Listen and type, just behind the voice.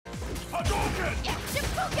Hadouken!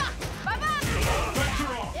 Shifuka! Bye-bye!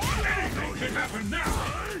 Vector off! Anything can happen now!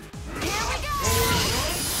 Here we go!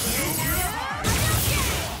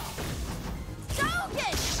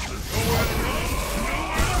 Hadouken!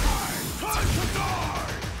 Time to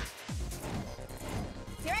die!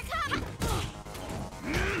 Here I come!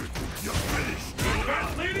 You're finished! That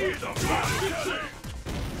lady is a bastard thing!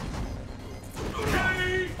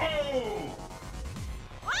 K.O.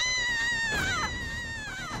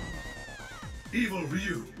 Evil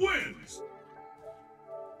Ryu wins!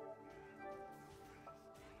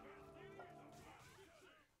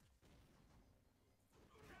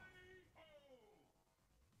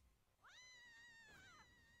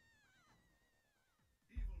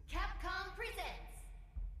 Capcom presents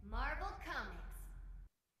Marvel Comics.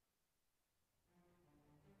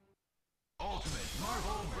 Ultimate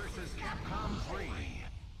Marvel vs. Capcom 3.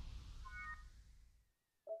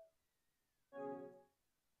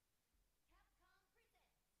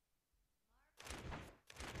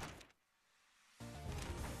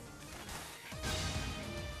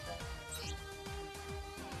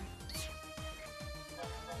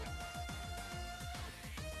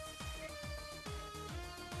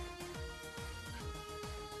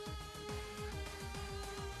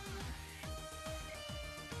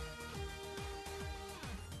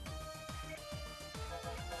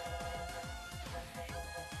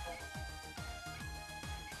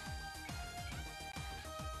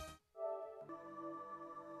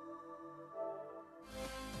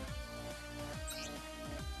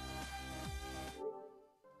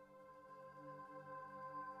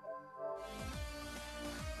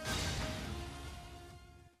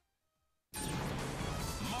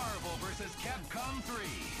 Marvel vs. Capcom 3.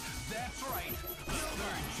 That's right. The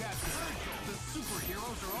third chapter. The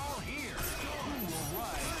superheroes are all here. Who will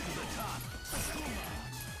rise to the top?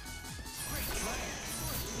 Great plan.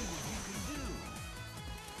 See what you can do.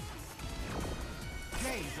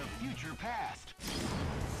 Days of future past.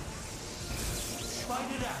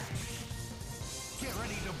 Fight it out. Get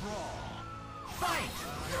ready to brawl. Fight!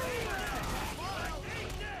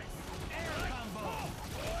 Air combo.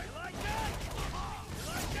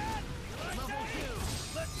 Level 2.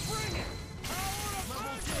 Let's bring it.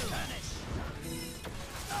 Level 2. Finish.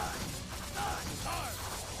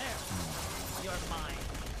 There. You're mine.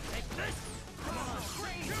 Take this. Come on,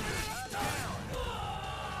 crazy. Down.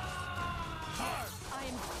 I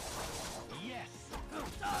am... Yes.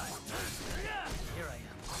 Here I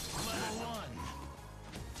am. Level 1.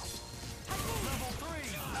 Level 3.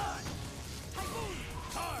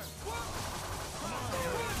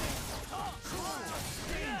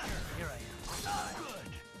 Here I am. Good.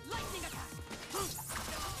 Lightning attack!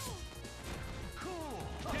 Cool.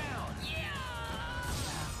 Down.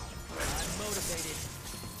 I'm motivated.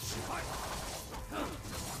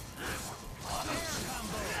 Air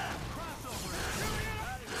combo. Crossover.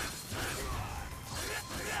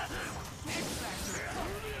 X Factor.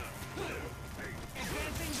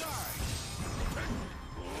 Advancing guard.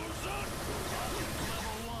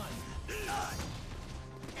 Level 1.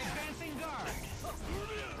 Advancing guard.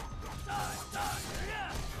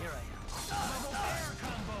 Here I am. Level air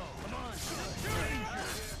combo. Come on. Danger.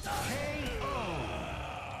 KO.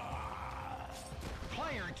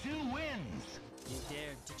 Player 2 wins. You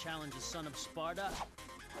dared to challenge the son of Sparta?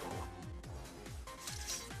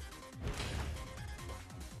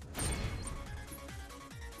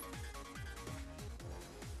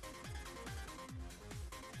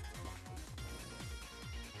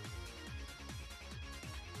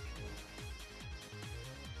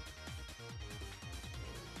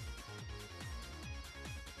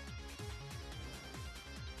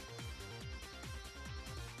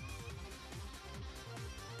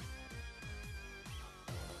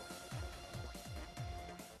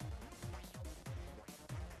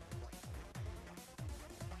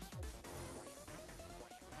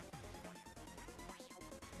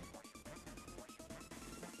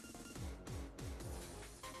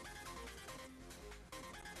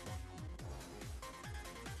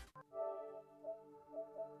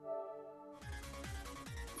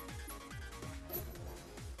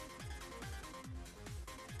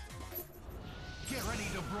 Get ready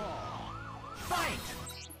to brawl. Fight!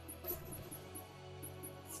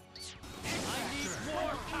 I need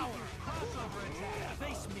more power! Crossover attack.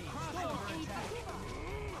 Face me! Crossover attack.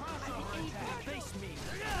 Crossover attack. Face me!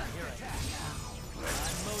 Here I am.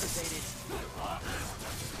 I'm motivated.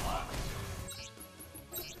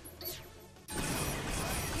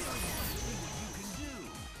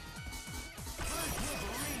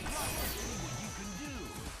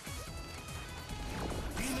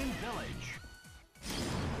 Demon Village.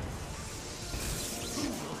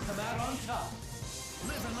 on top.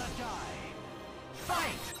 Live and let die.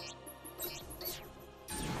 Fight!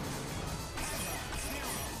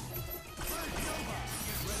 Nova,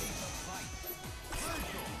 get ready to fight.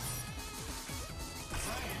 Virgil.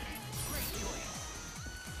 Brian, great choice.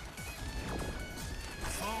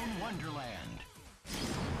 Bone Wonderland.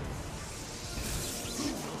 Who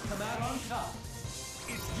will come out on top?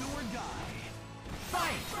 It's do or die.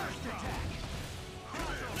 Fight! First attack.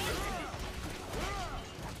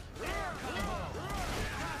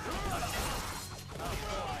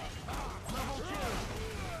 Level 2.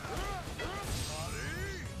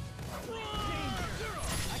 Danger.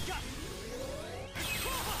 I got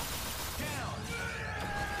down.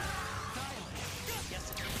 Silent. Yes,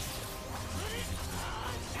 it is.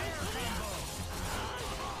 Air combo.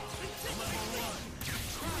 Level 1.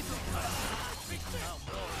 Oh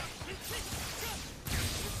boy.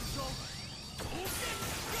 This is over.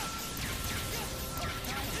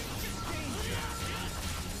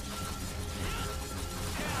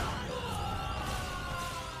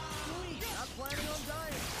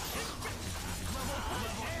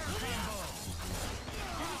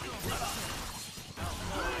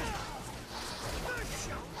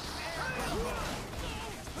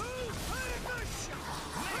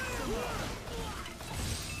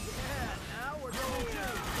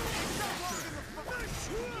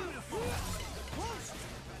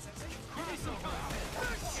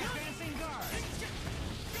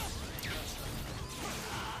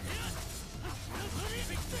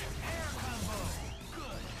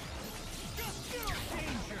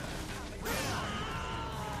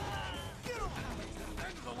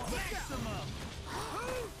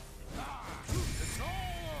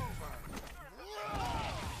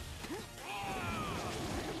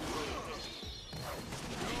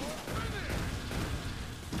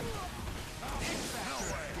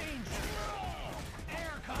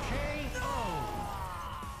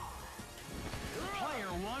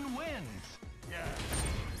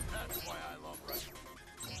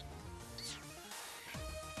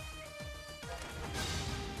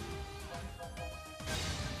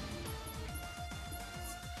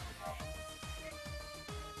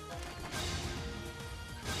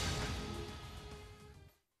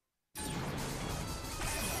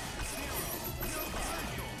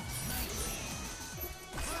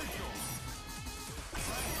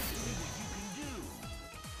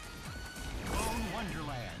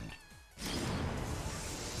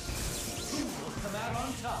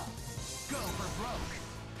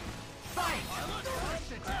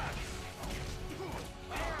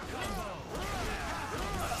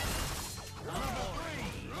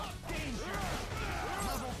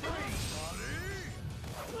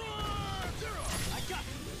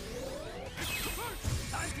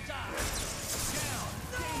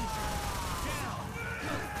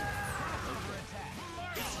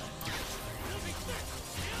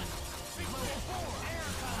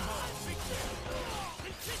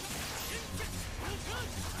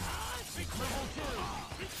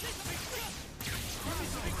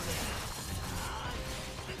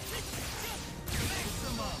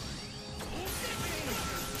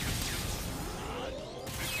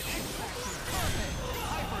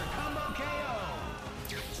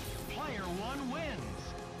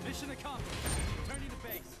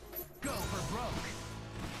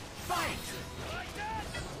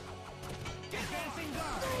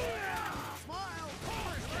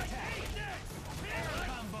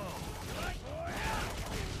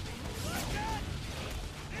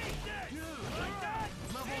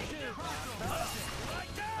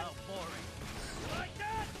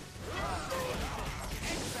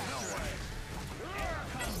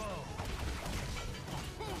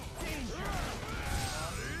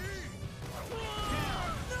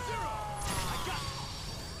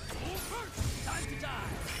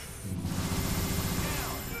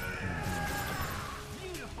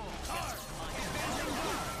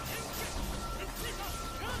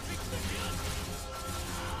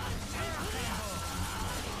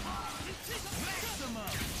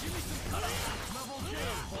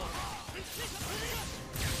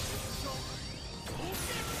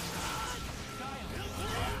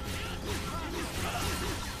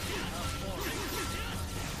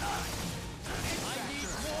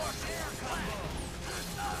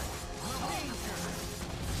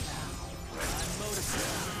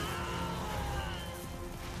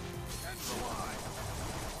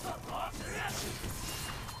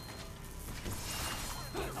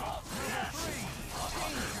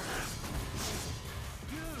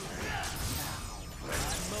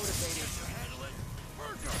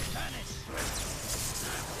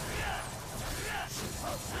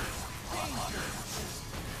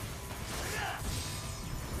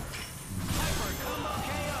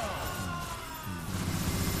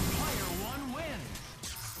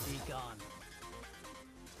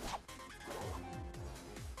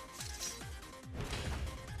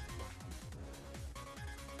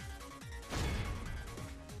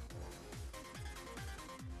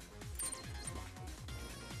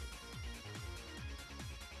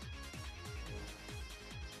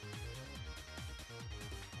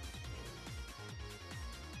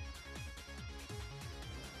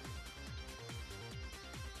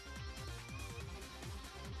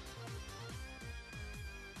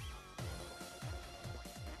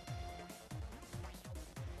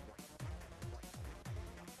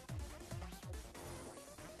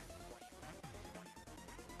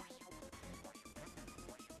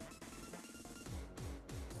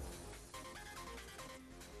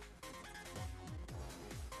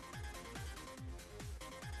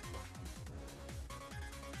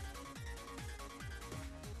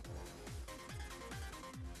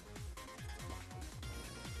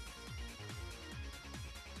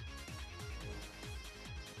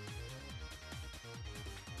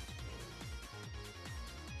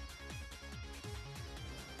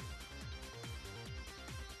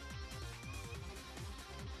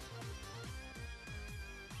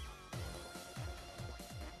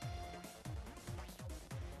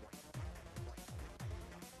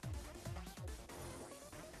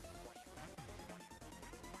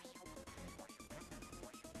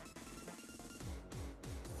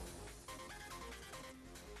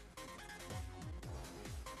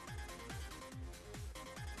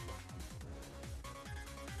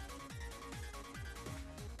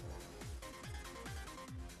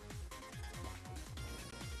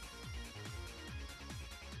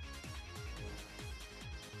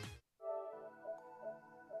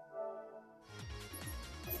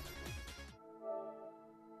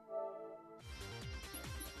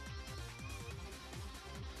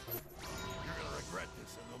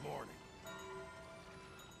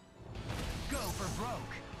 for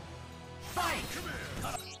broke. Fight!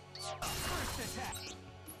 First attack.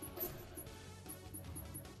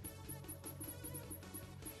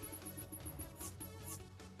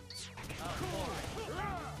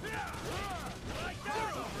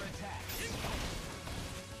 Crossover attack.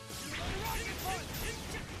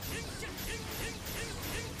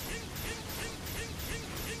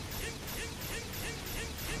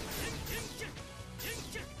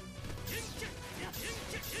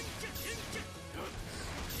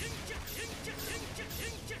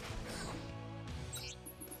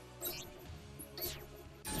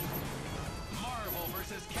 Marvel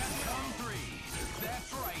vs. Capcom 3.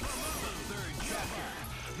 That's right, the third chapter.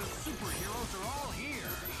 The superheroes are all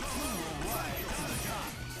here. Who will rise to the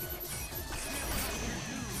top?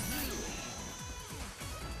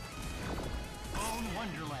 Bone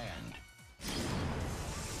Wonderland.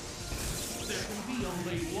 There can be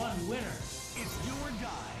only one winner. It's do or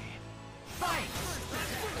die. Fight!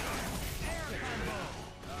 Air combo.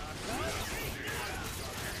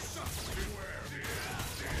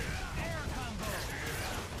 Air combo.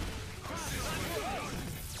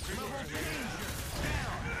 Level danger.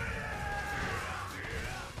 Down.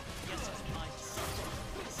 Yes, it's my turn.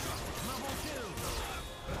 Level 2.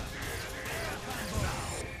 Air combo.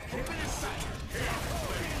 Keep it in sight. Danger.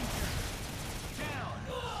 Down.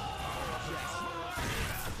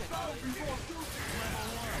 Level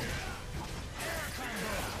 1. Air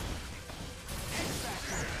combo.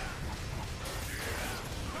 X-Factor.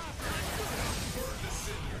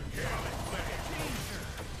 Danger.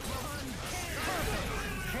 Perfect.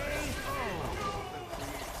 KO.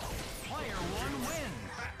 Player 1 wins.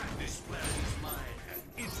 This planet is mine.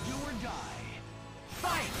 It's do or die.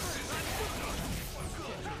 Fight!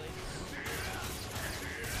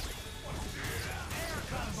 Air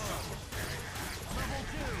combo. Level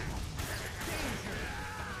 2. Danger.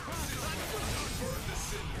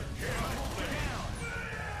 Level down.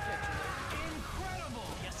 Incredible.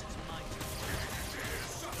 Yes, it's my turn.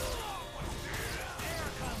 Air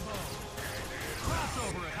combo.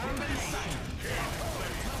 Crossover combination. Level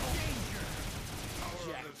danger.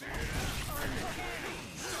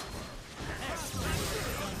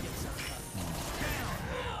 Don't get some fun. Down.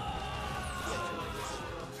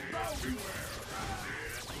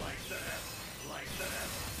 Like that. Like that.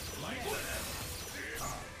 Like that.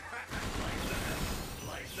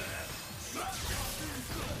 Like that.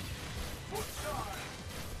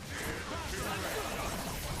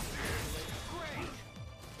 Great.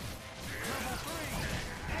 Level 3.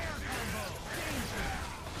 Air combo. Danger.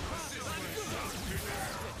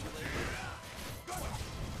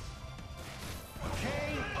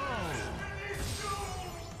 KO.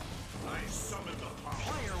 I summon the power.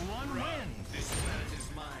 Player 1 wins. This planet is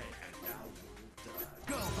mine, and now you will die.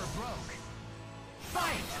 Go for broke.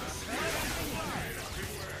 Fight!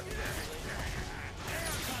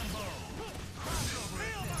 Air combo. Crossover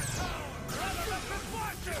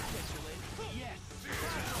assist. Yes.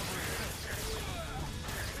 Crossover assist.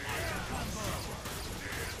 Air combo.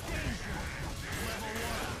 Danger. Level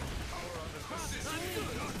 1.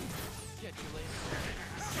 Catch you later.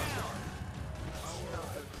 Down.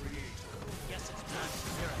 Yes, it's time.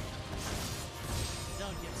 Here I am.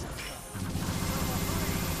 Don't get some fun.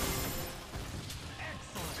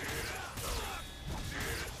 Excellent.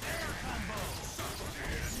 Air combo.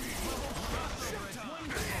 Level crossover is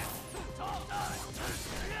wonderful.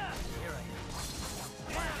 Here I am.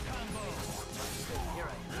 Air combo. Here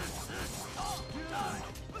I am.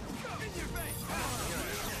 In your face.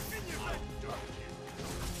 In your face.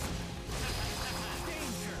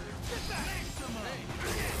 Danger. Maximum.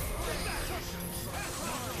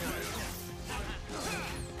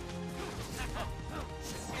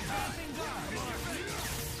 Advancing guard.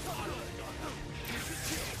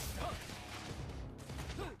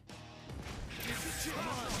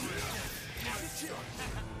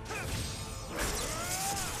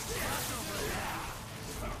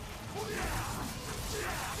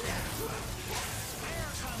 Air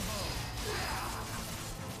combo.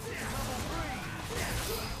 Level 3.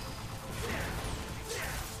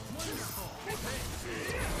 Wonderful.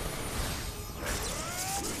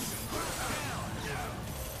 Down.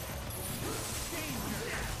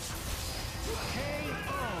 Danger.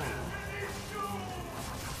 KO.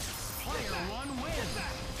 Player 1 wins.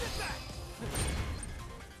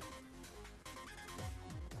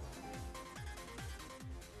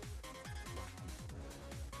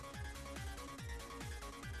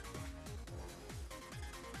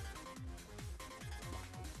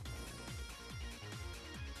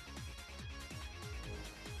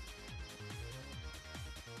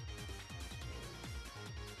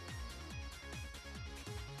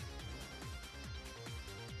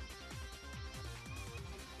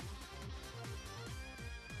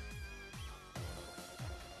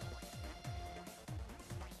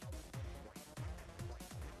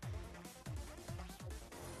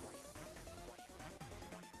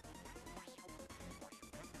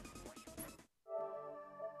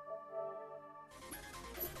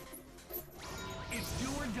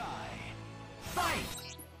 sky. Fight!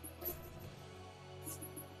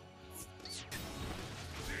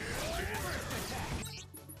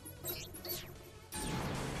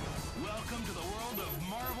 Welcome to the world of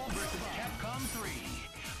Marvel vs. Capcom 3.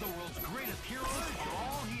 The world's greatest heroes are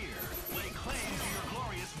all here. Lay claim to your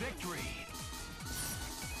glorious victory.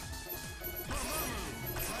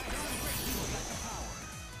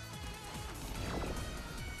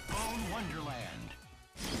 Bone Wonderland.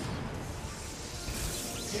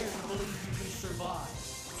 Dare to believe you can survive.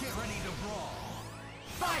 Get ready to brawl.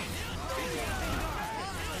 Fight! Advancing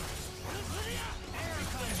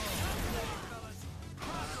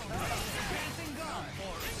guard.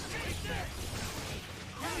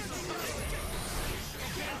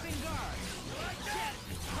 Advancing guard.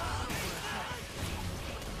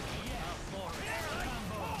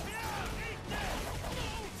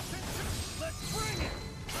 Let's bring it!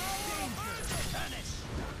 Danger! Vanish!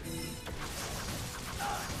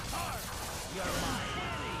 You're mine!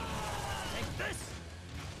 Take this!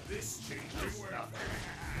 This changes nothing.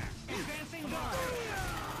 Advancing guard!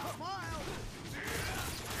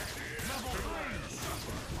 Level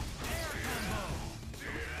 3!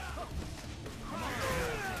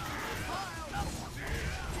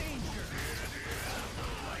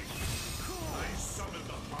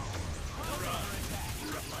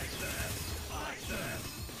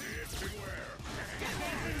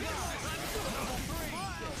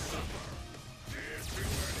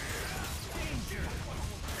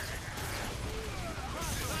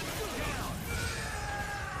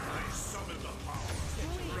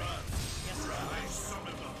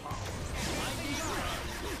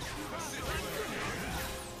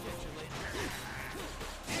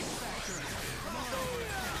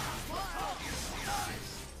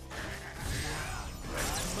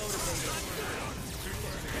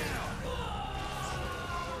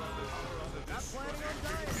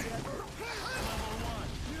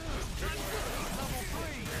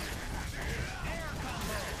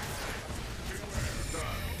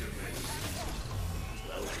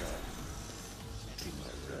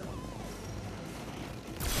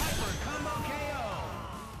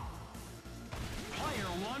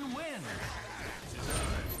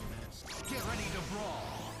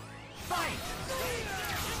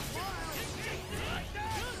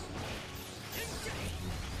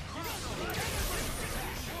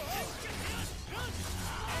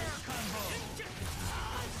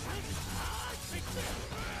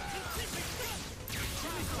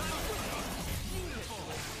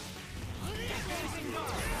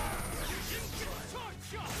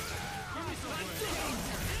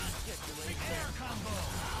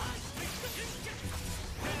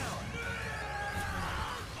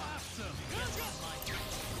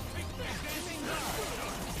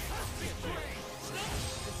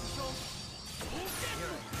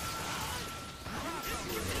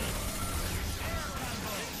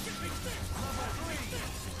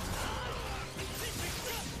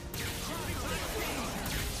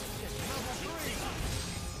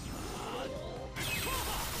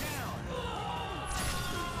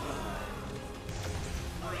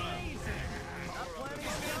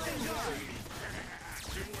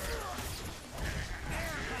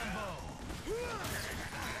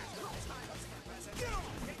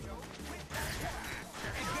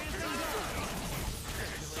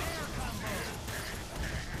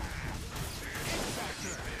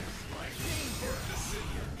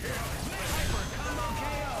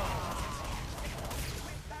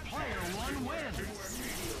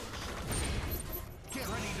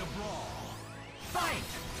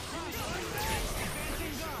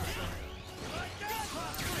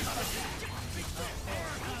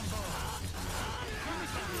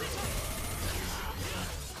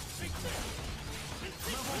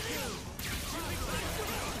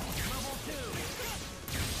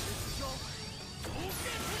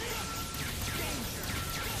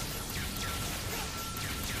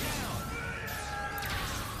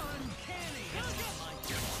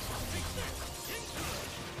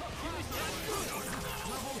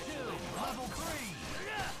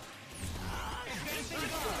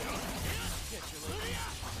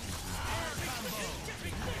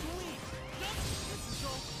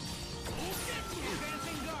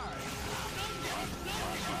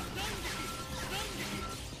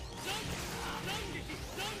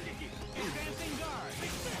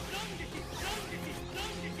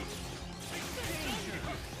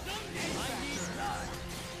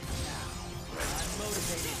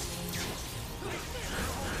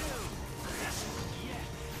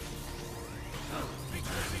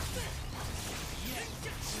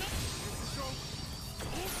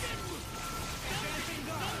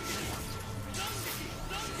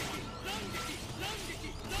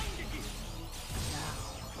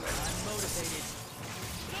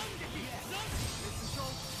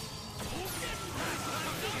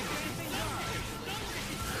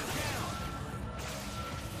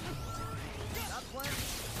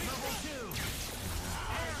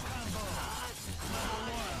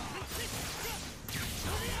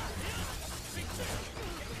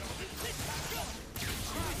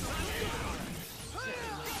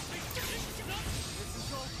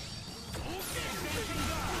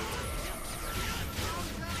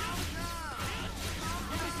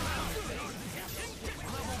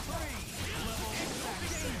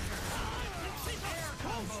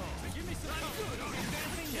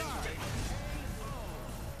 Advancing guard.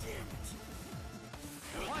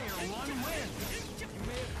 Player 1 wins. You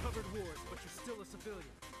may have covered wars, but you're still a civilian.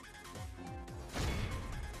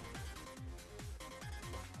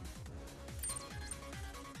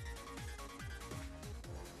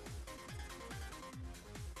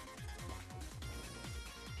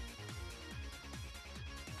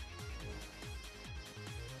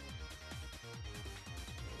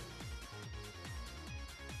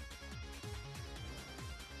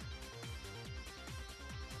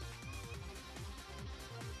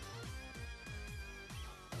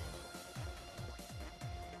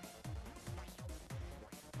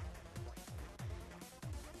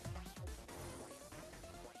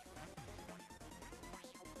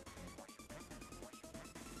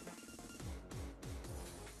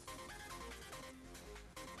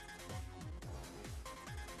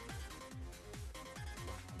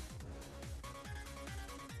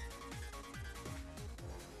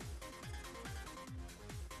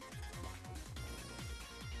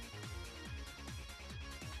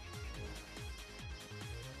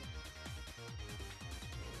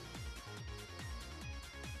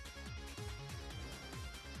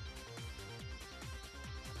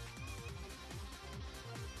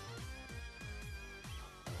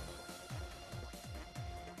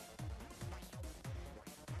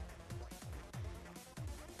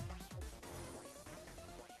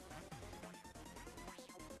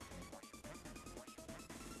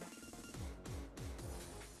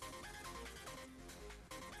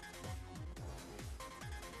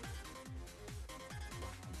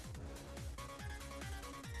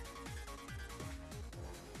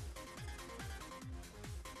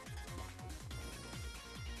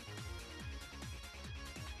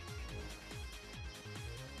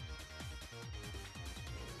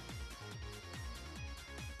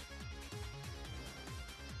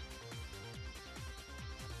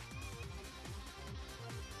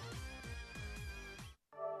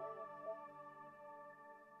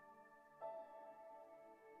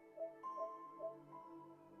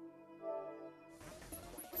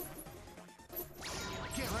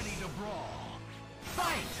 Get ready to brawl.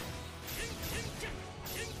 Fight!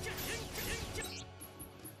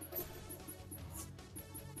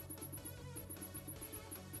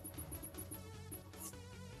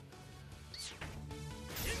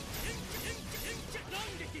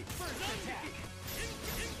 First attack.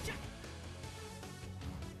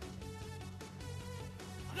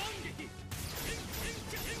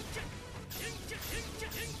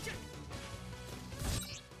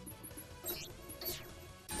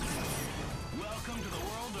 Welcome to the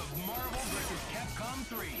world of Marvel vs. Capcom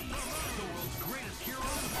 3. The world's greatest heroes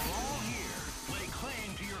are all here. Lay claim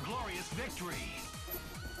to your glorious victory.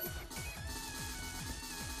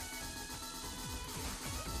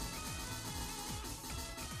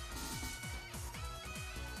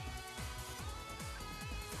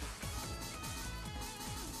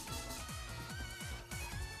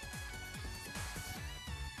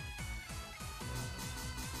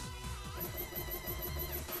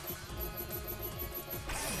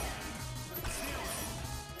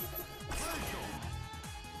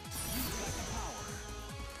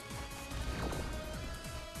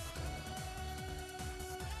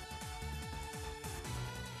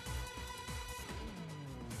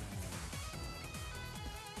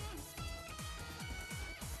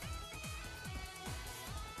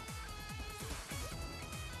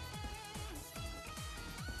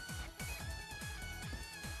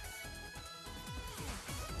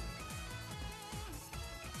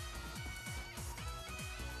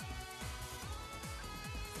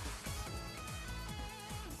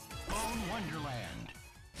 Wonderland.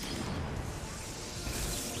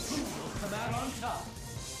 Who will come out on top?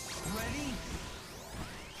 Ready?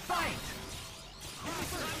 Fight!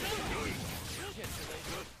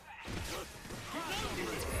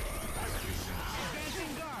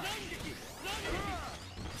 Advancing guard.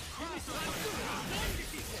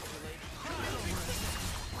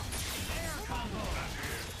 Air combo.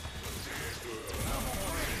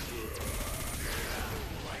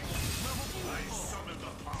 I summon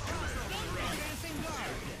the power. Advancing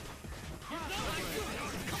guard.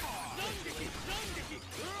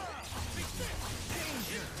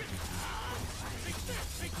 Danger.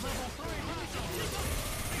 Level 3.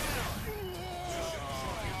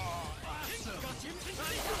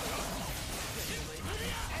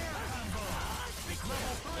 Air combo.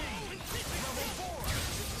 Level 3. Level 4.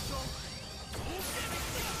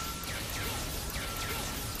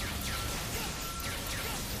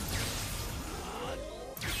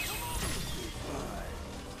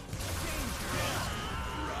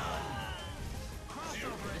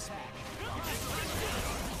 Crossover attack.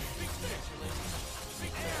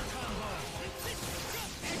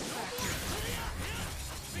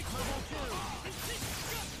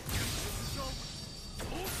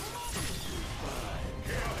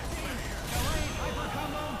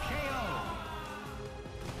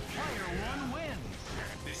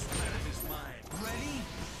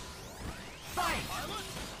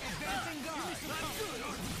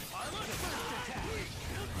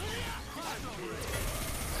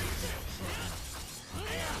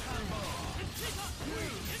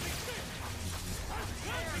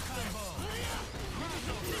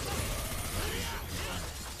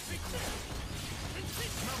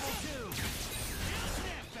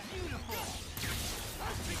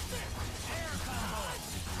 Air combo.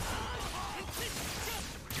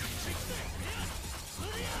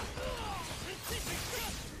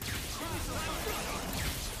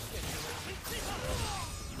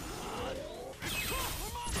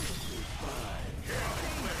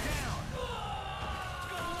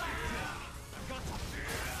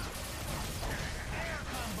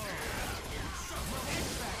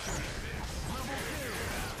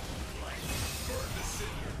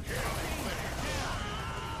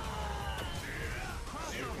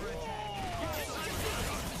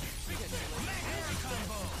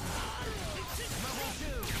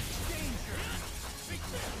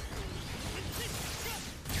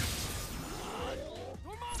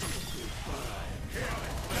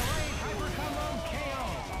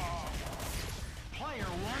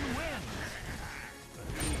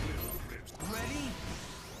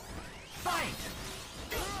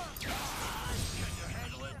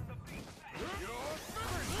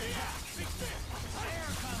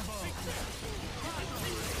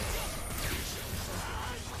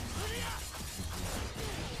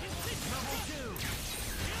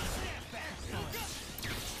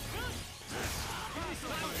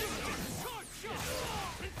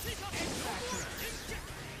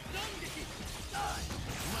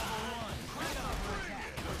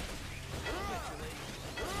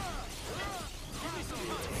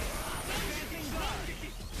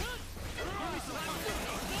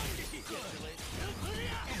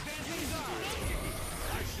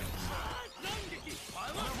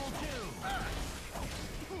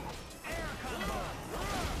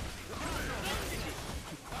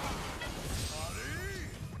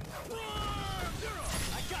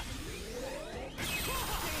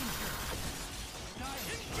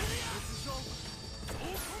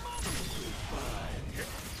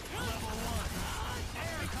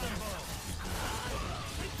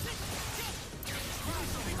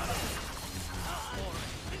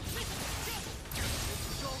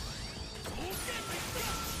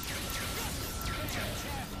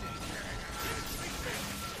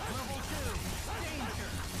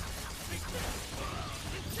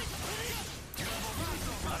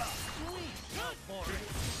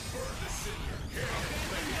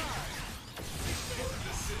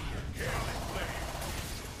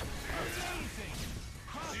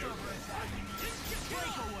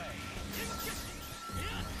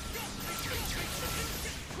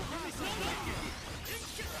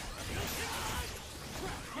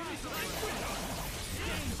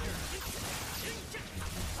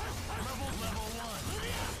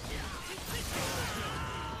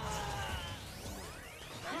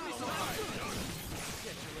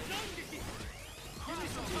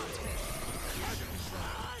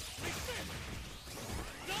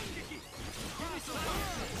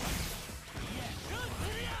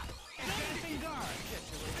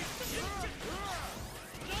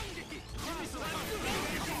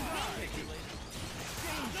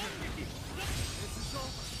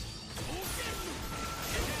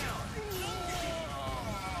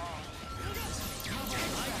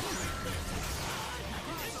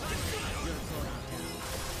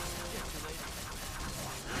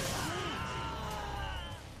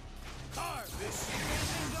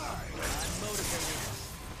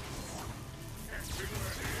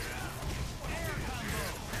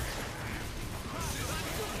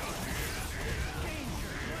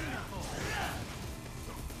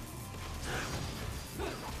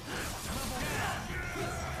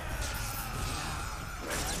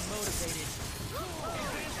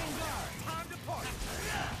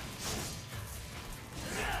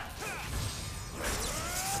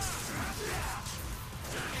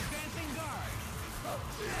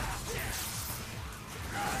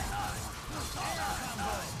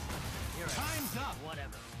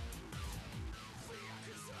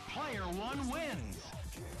 Player one wins.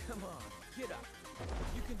 Come on, get up.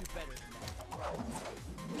 You can do better than that.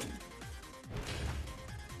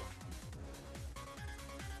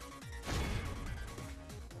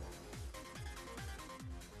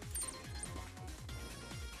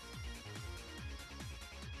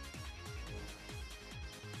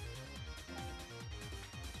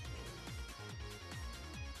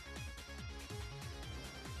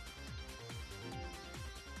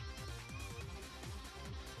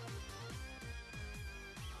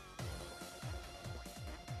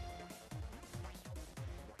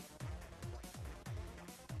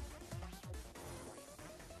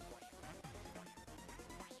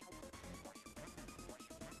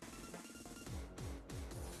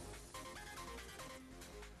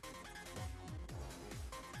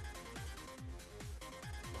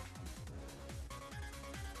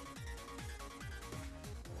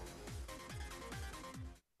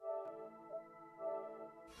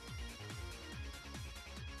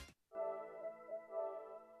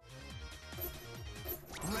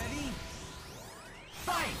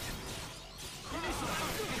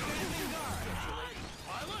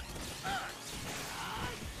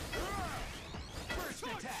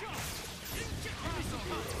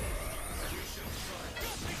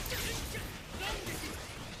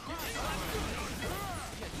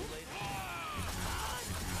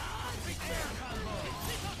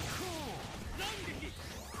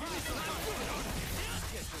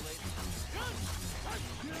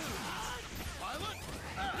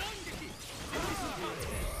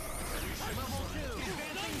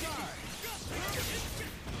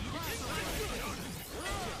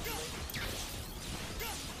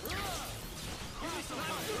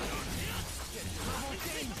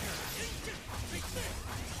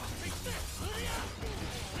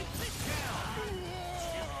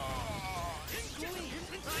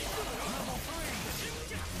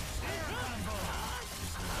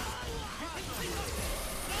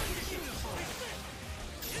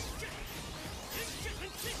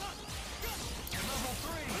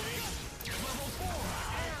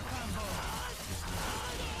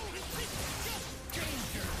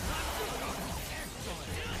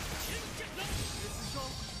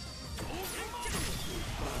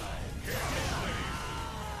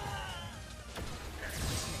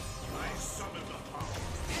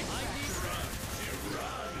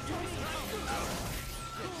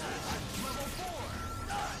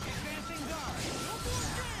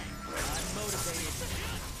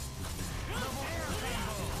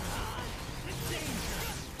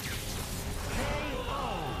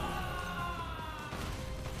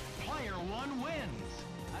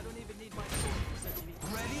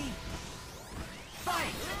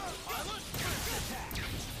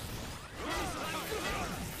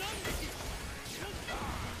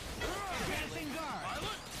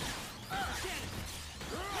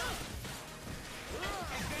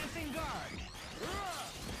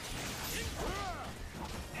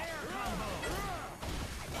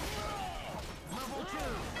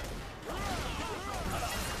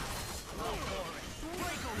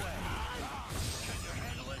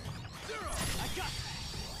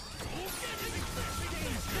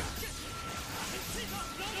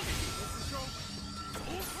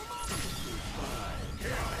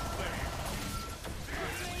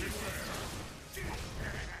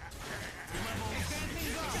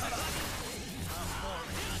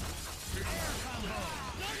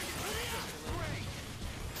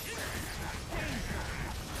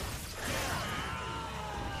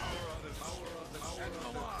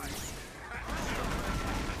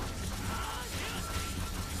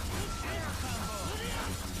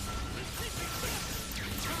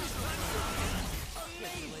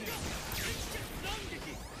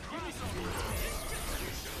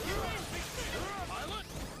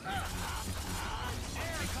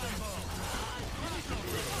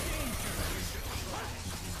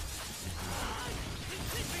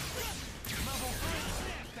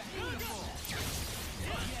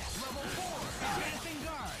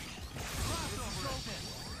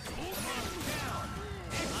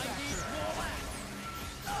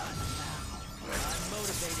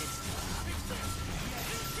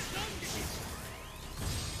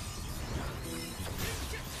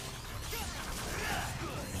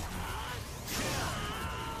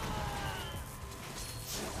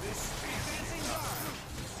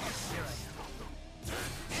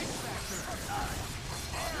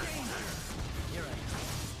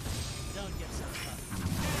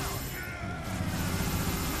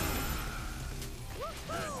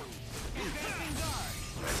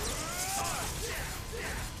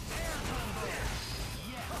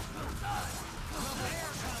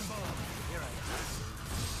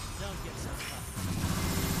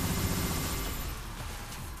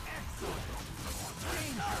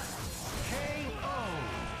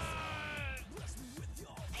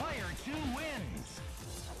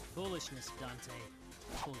 Foolishness, Dante.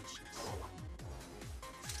 Foolishness.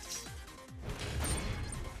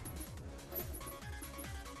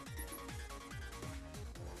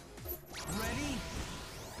 Ready?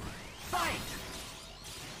 Fight!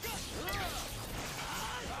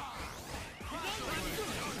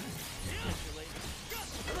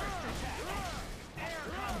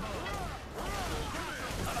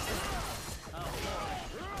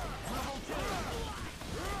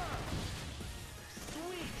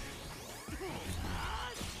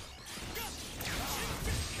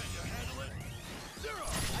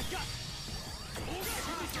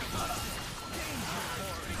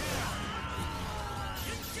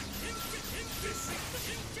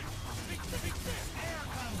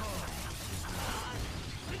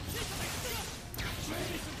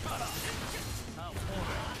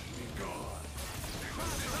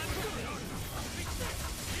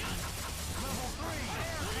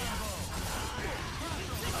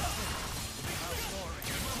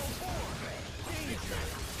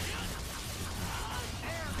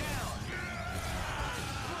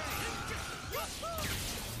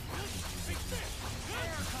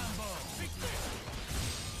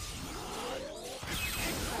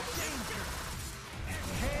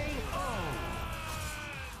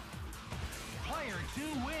 Player 2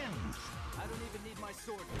 wins! I don't even need my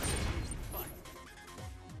sword for this easy fight.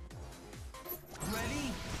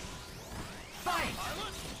 Ready? Fight!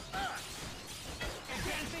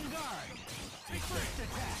 Advancing guard! First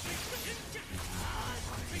attack!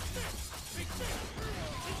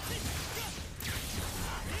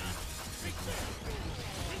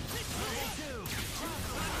 Level 2!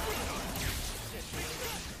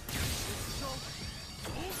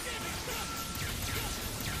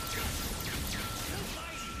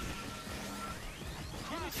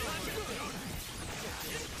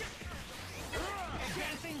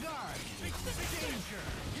 Advancing guard! Danger!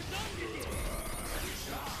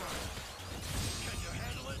 Can you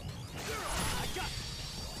handle it? I got it.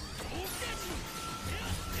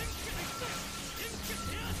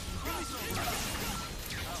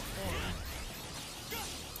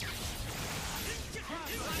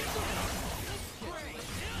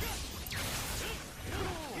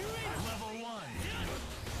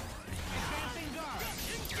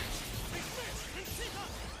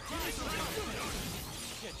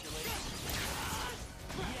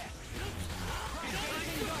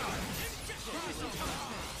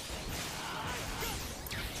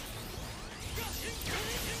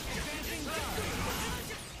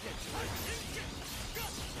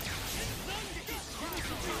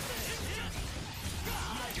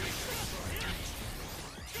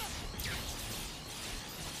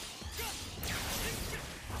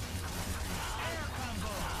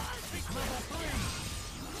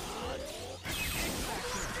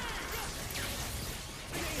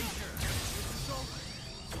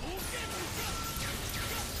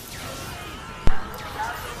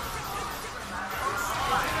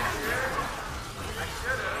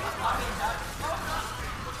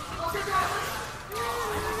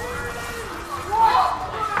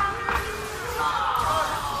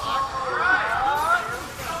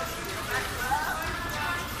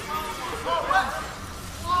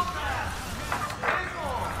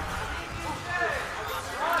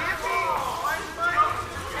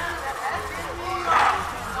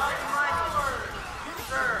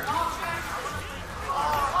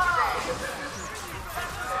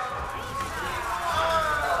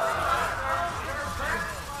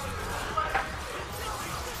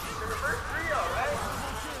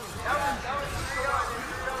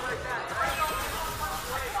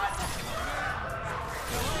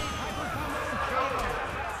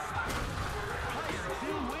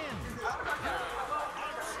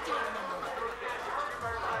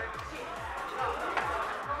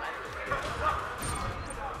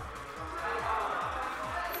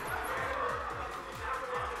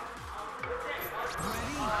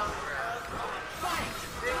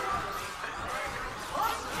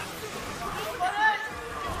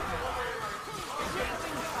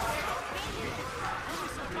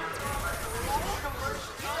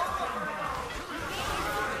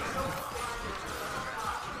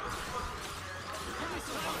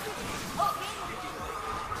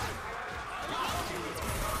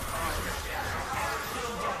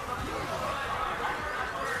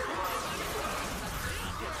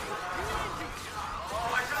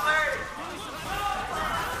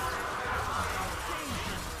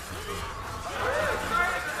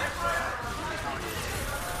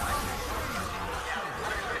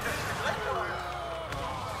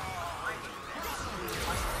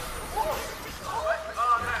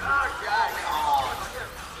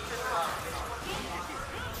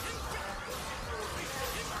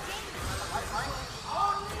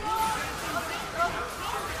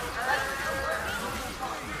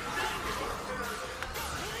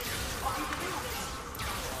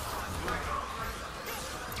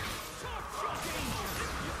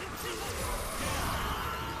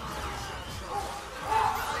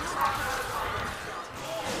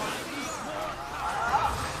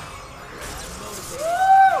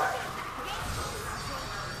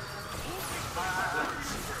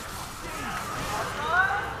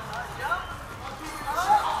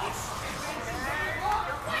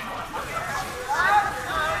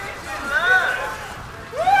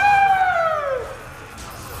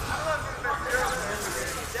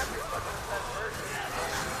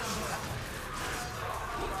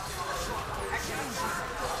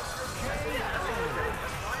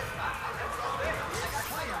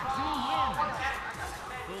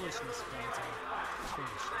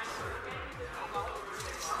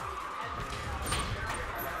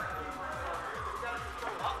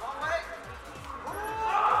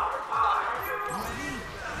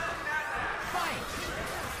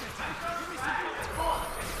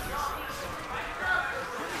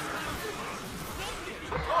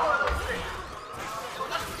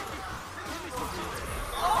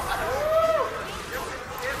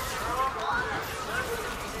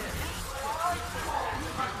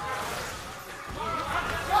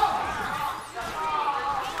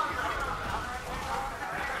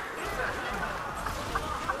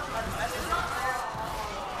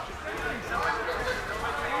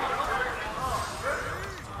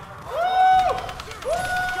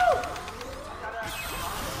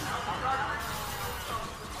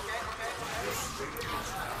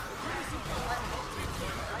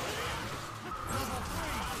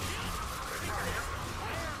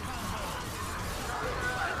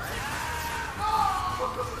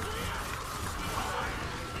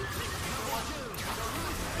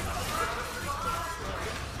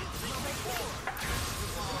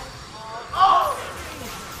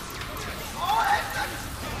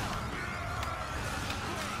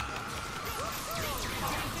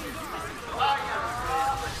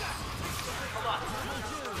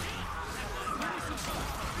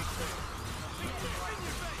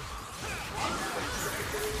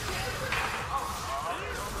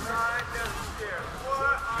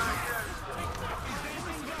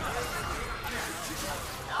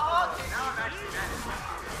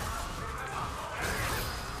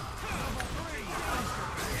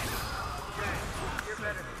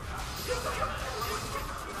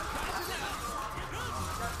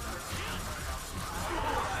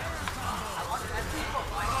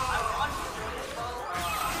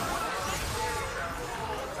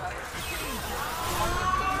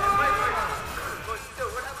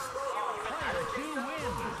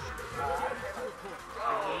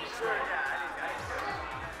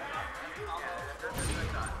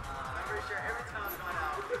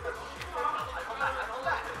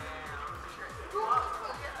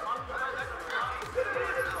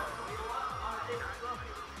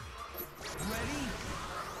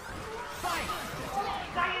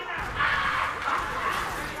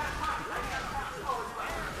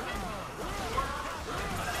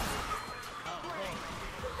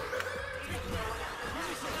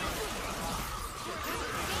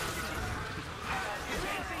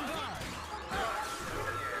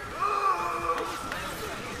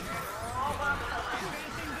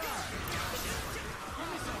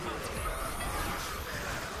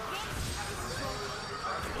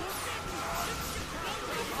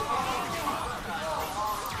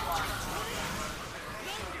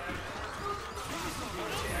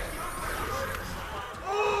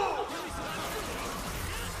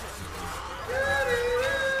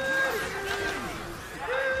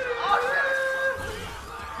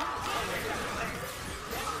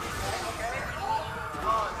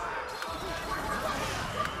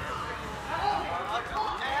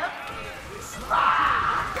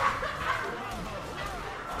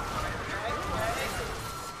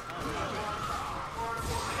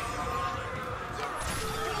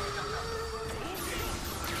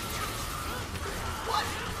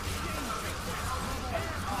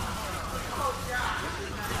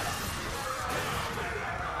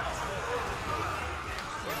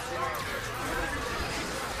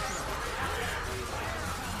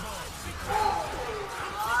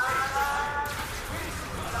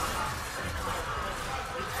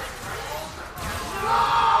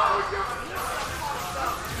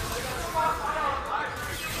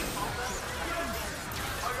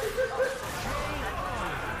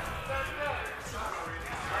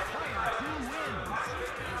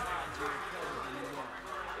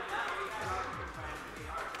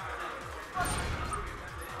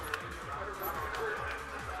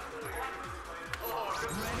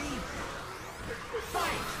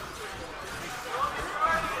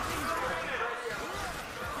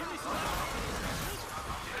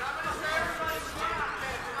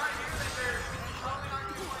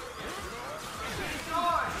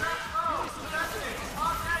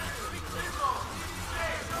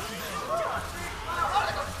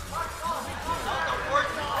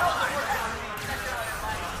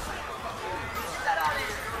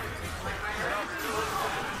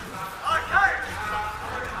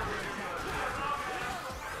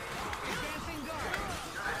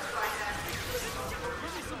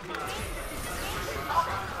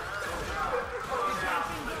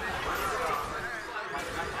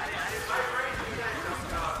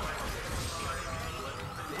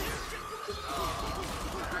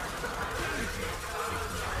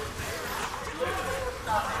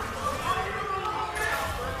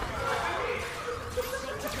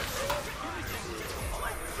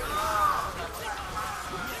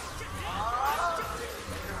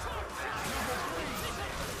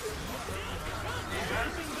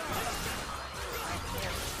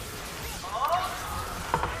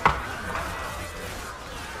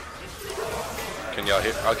 Can y'all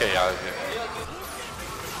hear? Okay, yeah.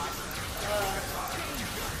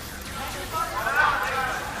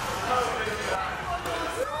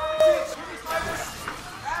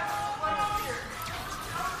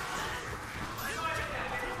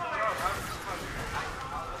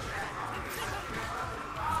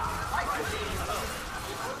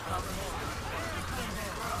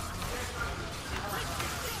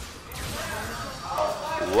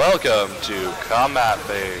 Welcome to Combat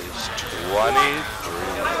Phase 23.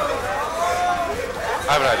 I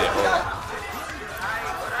have an idea. Hold on.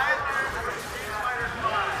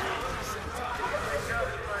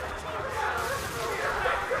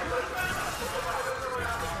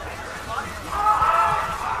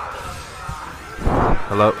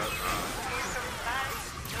 Hello.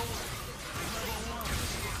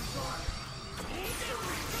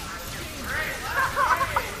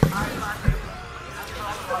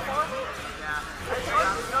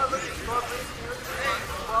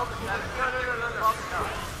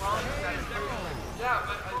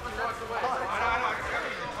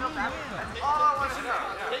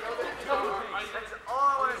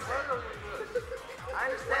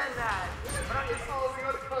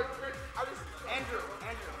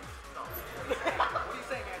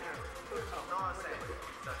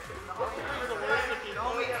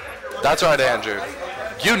 That's right, Andrew.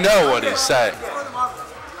 You know what he's saying.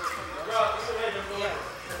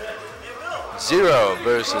 0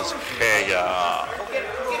 versus Pega.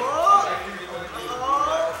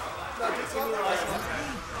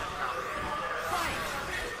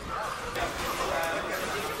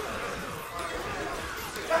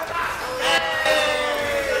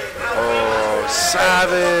 Oh,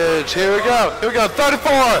 savage. Here we go. Here we go.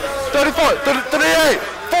 34, 34, 38,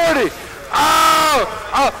 40. Oh!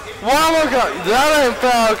 One more go. That ain't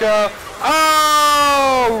Falco.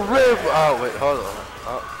 Oh, rip. Oh, wait, hold on.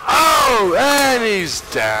 Oh, and he's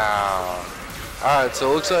down. All right,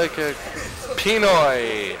 so it looks like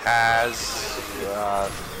Pinoy has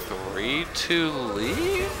 3-2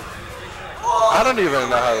 lead. I don't even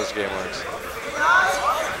know how this game works.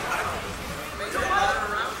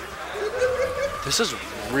 This is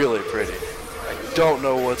really pretty. I don't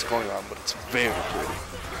know what's going on, but it's very pretty.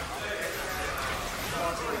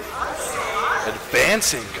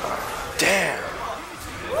 Advancing guard. Damn.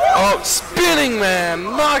 Oh, spinning man.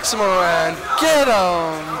 Knocks him around. Get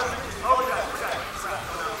him.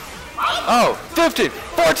 Oh, 15,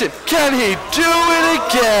 14. Can he do it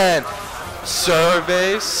again?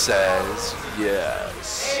 Survey says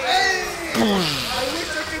yes.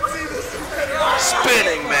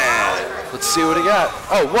 Spinning man. Let's see what he got.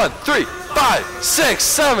 Oh, 1, 3, 5, 6,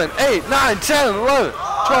 7, 8, 9, 10, 11, 12.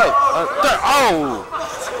 Oh,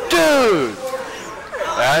 dude.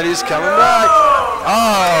 And he's coming back.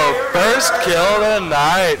 Oh, first kill of the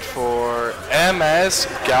night for MS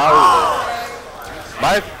Gowlin.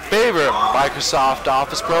 My favorite Microsoft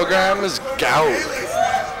Office program is Gowlin.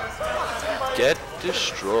 Get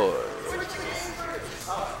destroyed.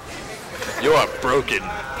 You are broken.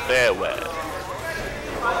 Farewell.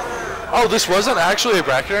 Oh, this wasn't actually a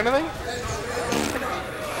bracket or anything?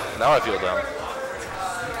 Now I feel dumb.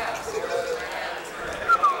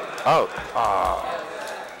 Oh,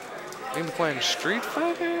 been playing Street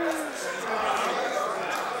Fighter?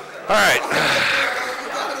 Alright.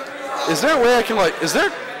 Is there a way I can, like, is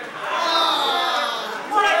there...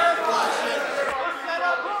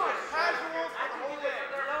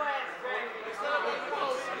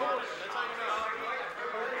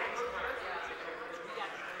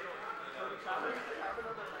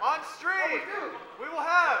 On stream, we will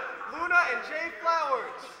have Luna and Jay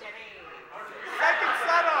Flowers. Second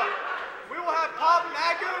setup, we will have Pop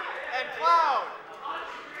Nagu and Cloud.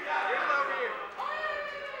 Here's over here.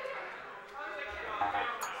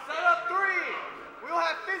 Setup 3, we will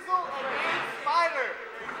have Fizzle and Ace Spider.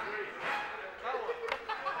 That one.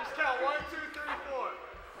 Just count 1, 2, 3, 4.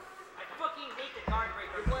 I fucking hate the guard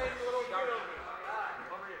breaker. We're playing a little kid over here.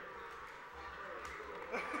 Over here.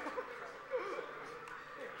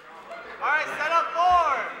 Alright, setup 4.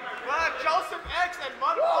 We'll have Joseph X and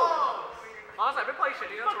Mud Balls. Honestly, I've been playing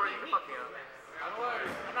shitty, that's where you can fuck me up. I'm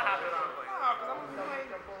not happy with how I'm playing. Oh, because I'm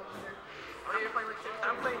playing the bullshit. Are you playing like shit?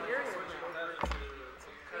 I'm playing yours. Well,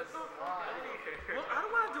 I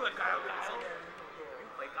don't want to do a Guile. You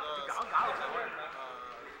play Guile.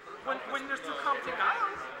 When there's 2 competent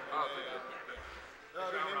Guiles. Oh, no,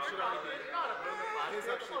 their name should already be. His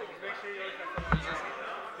actually. Make sure you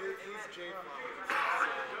he's Jay Flowers.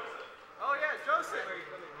 Oh, yeah, Joseph.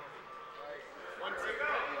 1 second.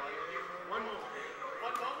 One moment.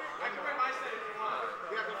 One moment? I can wear my set if you want.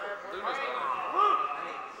 Yeah, go for it. Luke,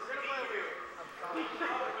 we're gonna play Luke.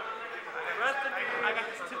 Rest in peace.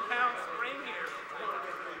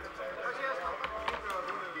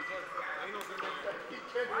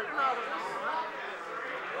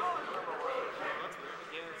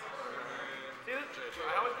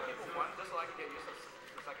 I always give people one just so I can get used to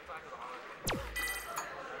the second time because I'm on it.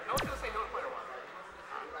 I was gonna say no player one.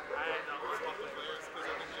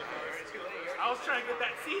 I was trying to get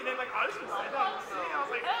that C and then like, oh, this was I was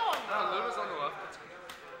like, hell no. Luna's on the left.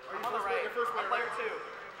 I'm on the right. Your first I'm player 2.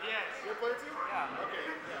 Yes. You're player 2? Yeah.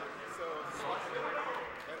 Okay, yeah. So, and then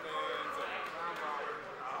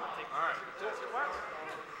Alright.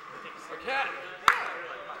 A cat.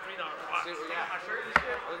 $3 watch. See what we Yeah, got. my shirt and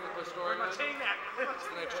shit. I think we play story My mode. chain neck. It's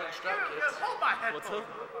the next gen strap kit. Just hold my head. What's up?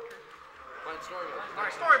 Find story mode.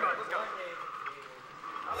 Alright, story mode. Let's go.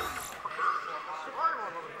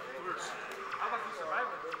 Survival mode. How about you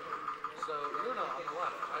survival? So Luna on the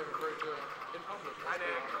left, I refer to it in public as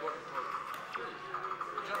being important for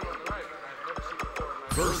the gentleman on the right, I've never seen before in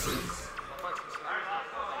my Versus.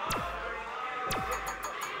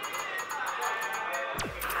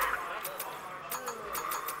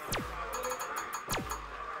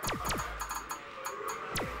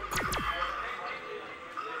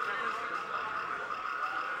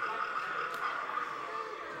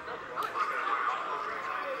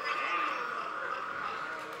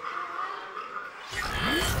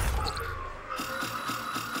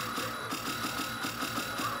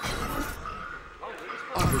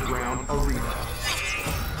 Underground Arena.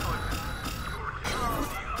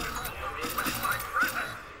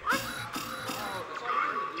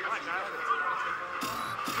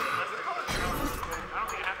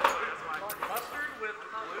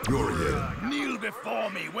 You're here. Kneel before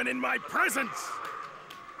me when in my presence.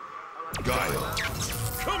 Guile.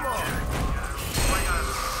 Come on.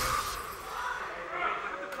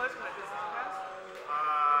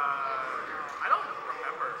 I don't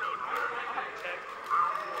remember. I'll have to check.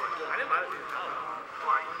 I didn't buy it.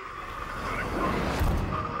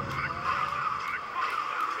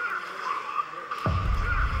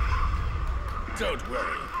 Don't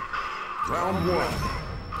worry. Round 1.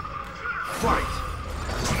 Fight.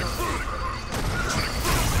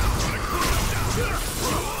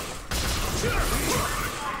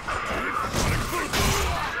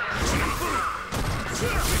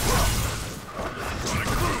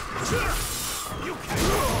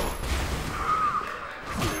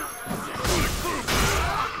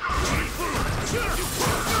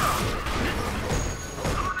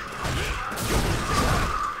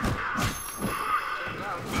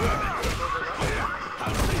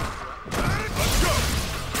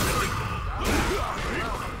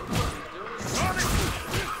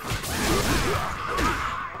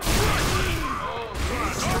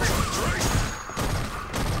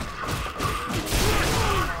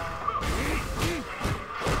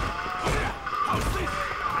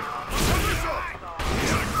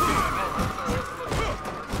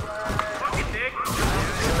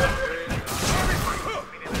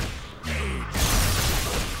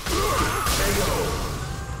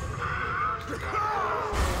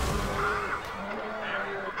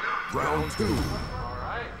 Round 2.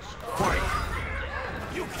 Fight.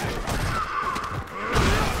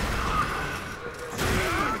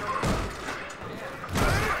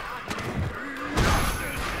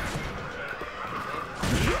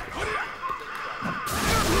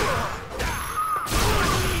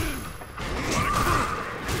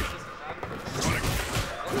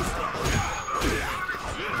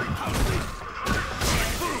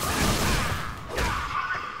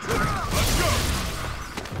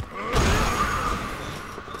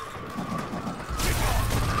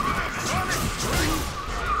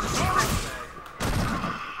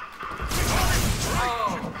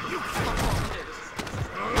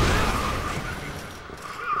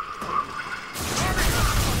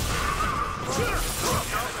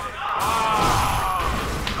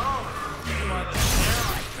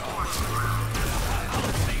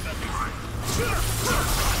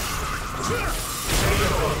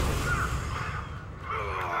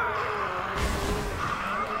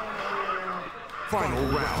 Final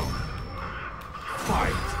round.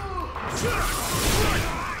 Fight.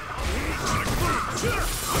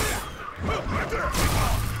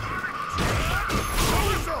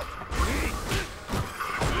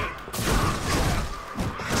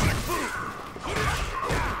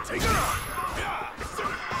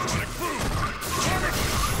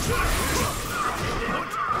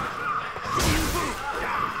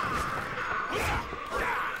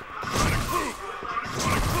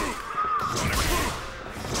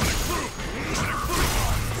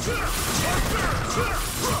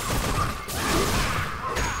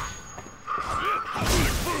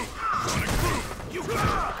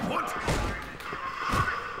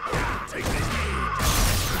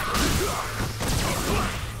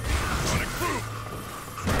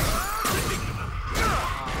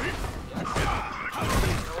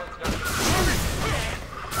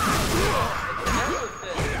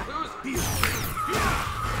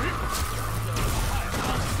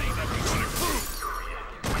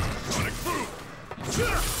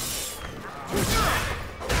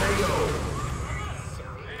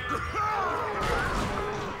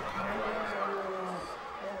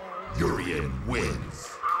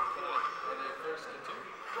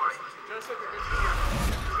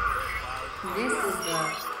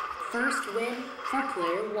 First win for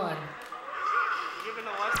player one. Given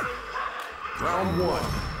a lesson. Round one.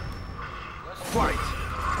 Fight.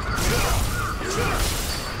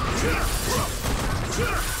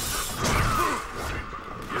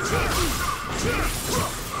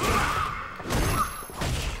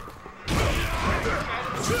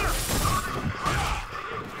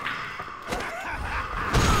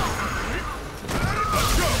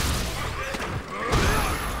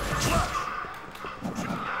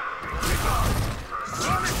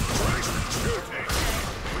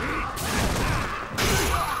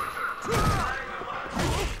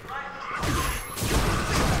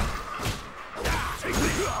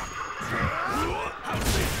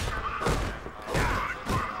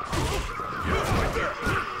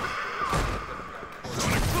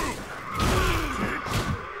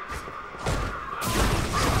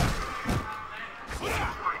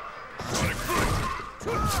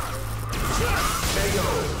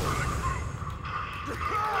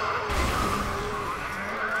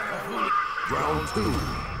 Round two.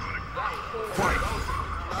 Fight.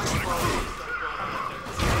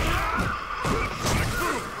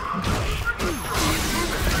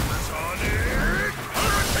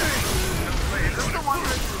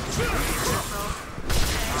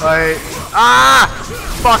 Like,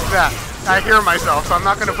 fuck that. I hear myself, so I'm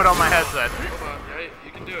not gonna put on my headset.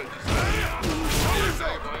 You can do it.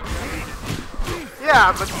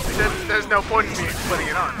 Yeah, but there's no point in me putting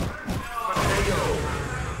it on.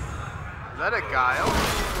 Is that a Guile?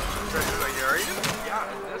 Versus a Yuri? Yeah,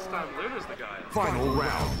 this time Luna's the guy. Final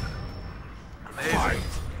round. Amazing.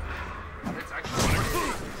 It's actually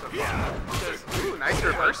Ooh, nice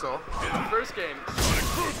reversal. in the first game,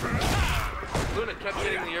 Luna kept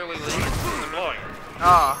getting the early lead and then blowing.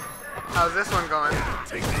 Oh, how's this one going?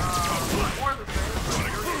 More of the same.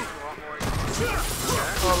 Yuri's a lot more.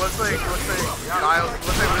 Well, looks like Guile's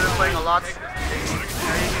Luna's playing a lot.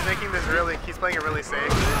 Yeah, he's making this he's playing it really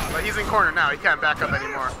safe. But he's in corner now, he can't back up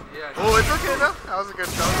anymore. Yeah. Oh, it's okay though. That was a good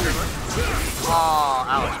one. Oh,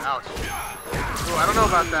 ouch. Ooh, I don't know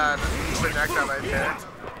about that projectile right there.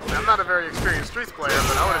 I'm not a very experienced Streets player,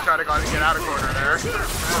 but I would have tried to get out of corner there.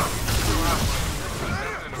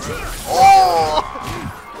 Oh!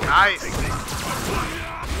 Nice!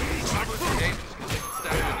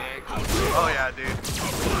 Oh yeah, dude.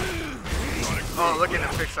 Oh, look at him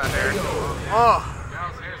fix that hair. Oh!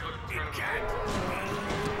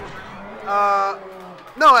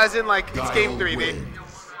 No, as in like, it's game 3, dude.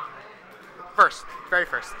 Very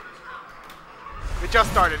first. We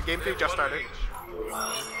just started, game 3 just started.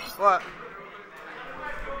 What?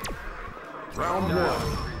 Round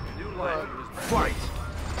one. Fight.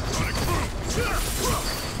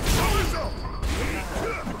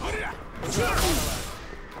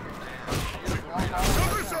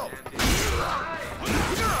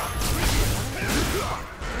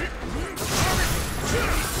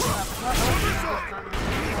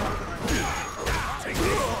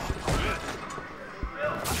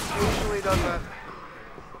 Usually does that.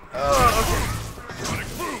 Oh, okay.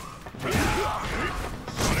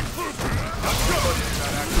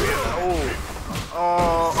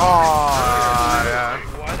 Yeah.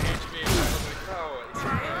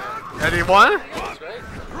 And he won?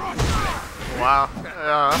 Wow.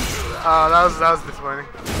 Yeah. That was disappointing.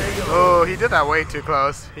 Oh, he did that way too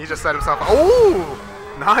close. He just set himself. Oh,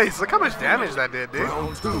 nice. Look how much damage that did, dude.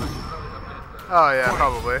 Oh yeah,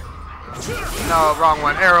 probably. No, wrong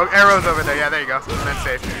one. Arrow's over there. Yeah, there you go. That's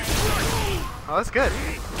safe. Oh, that's good.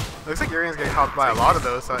 Looks like Urian's getting helped by a lot of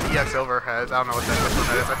those EX overheads. I don't know what that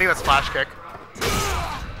is. I think that's flash kick.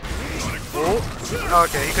 Oh,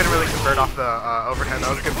 okay. He couldn't really convert off the overhead. That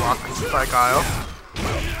was a good block by Guile.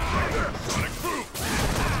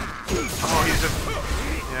 Oh, he's just...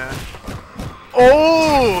 Yeah.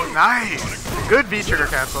 Oh, nice. Good V-trigger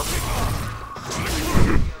cancel.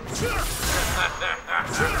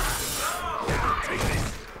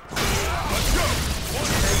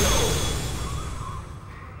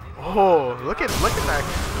 Oh, look at that.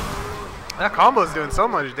 That combo's doing so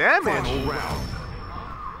much damage.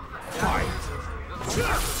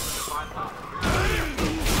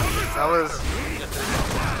 That was...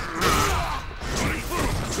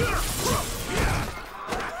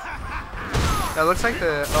 That looks like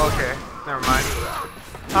the... Oh, okay, never mind.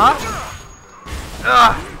 Huh?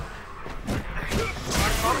 Ugh.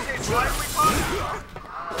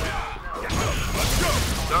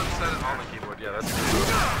 Don't set it on the keyboard. Yeah, that's good.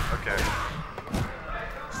 Okay.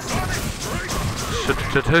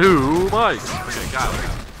 Two mics. Okay, got it.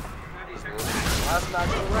 Last knock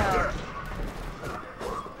of the round.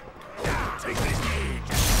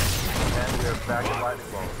 And we are back to lightning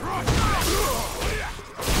bolt.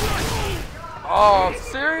 Oh,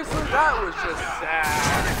 seriously? That was just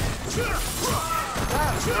sad.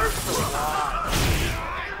 That hurts a lot.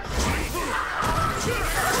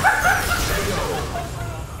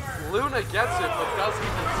 Luna gets it, but does he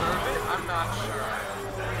deserve it? I'm not sure.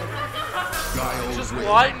 Just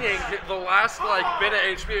lightning hit the last like bit of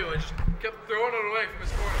HP, which kept throwing it away from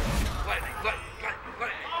his corner. Lightning, lightning, lightning,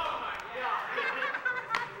 lightning.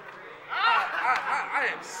 I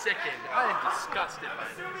am sickened. I am disgusted by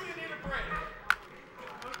this.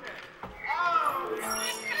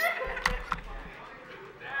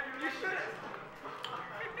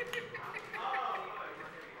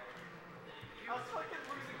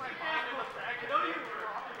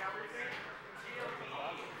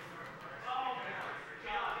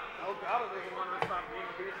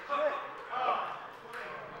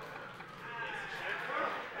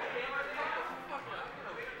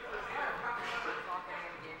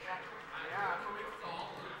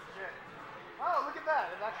 Oh, look at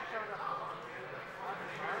that. It actually shows up.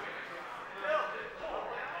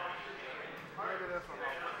 Maybe this one.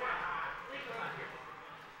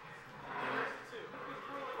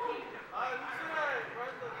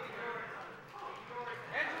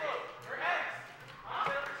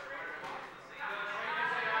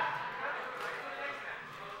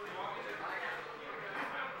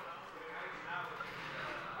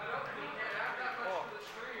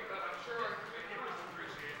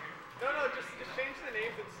 No, just change the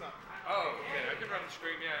names and stuff. Oh, okay. I can run the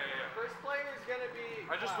screen. Yeah. First player is gonna be.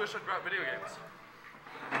 I just wish I'd brought video games.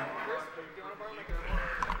 First, do you want to borrow my camera?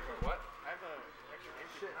 What? I have a extra game.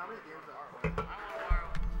 Shit, how many games are there?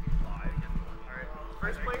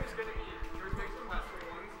 First player is gonna be. First player is last 3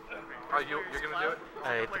 ones. Oh, you're gonna do it?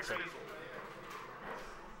 I think so.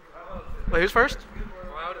 Wait, who's first?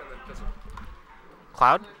 Cloud and then Fizzle.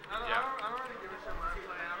 Cloud? Yeah.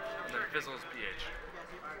 And then Fizzle's PH.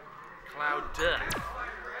 Cloud.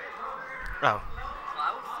 Oh.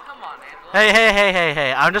 Come on, Angela.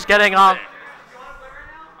 Hey. I'm just getting off.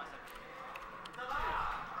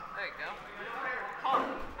 There you go.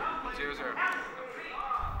 0-0.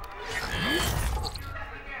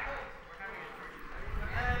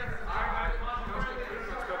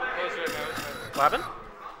 What happened?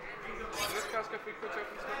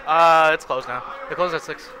 It's closed now. They closed at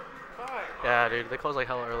 6. Yeah, dude, they closed like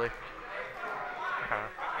hella early. I'm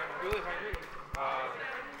really hungry.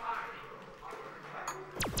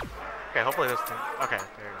 Okay, hopefully this thing. Okay,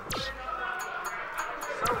 there you go. So,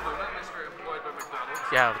 Luna, Mr. Employed by McDonald's.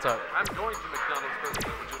 Yeah, what's up? I'm going to McDonald's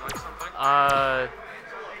presently. Would you like something?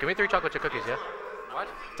 Give me 3 chocolate chip cookies, yeah? What?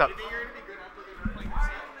 What's up?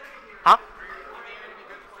 Huh?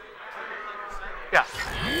 Yeah.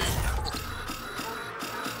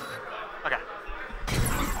 Okay.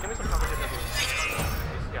 Give me some chocolate chip cookies.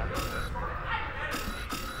 Yeah.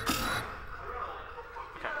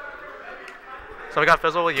 Okay. So we got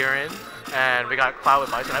Fizzle with Urine, and we got Cloud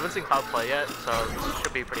with Bison. I haven't seen Cloud play yet, so this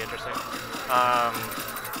should be pretty interesting. Alright.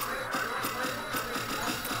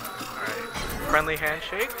 Friendly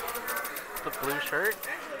handshake. The blue shirt.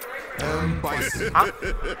 Bison. Huh?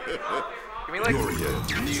 Give me like...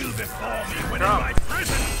 Kneel before me when in my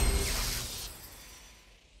prison.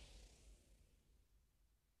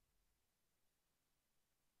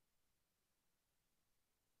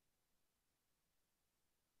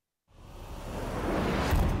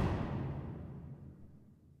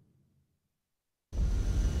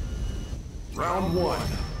 Round 1.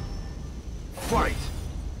 Fight.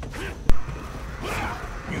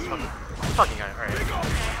 Fucking guy, alright.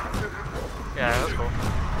 Yeah, that's cool.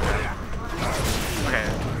 Okay,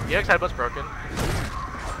 EX headbutt's broken.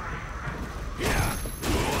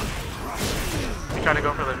 He's trying to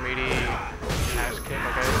go for the meaty ass kick,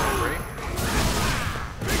 okay, 3.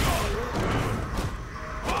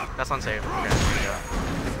 That's unsafe, okay, yeah.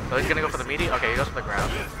 So he's gonna go for the meaty? Okay, he goes for the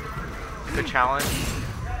ground. Good challenge.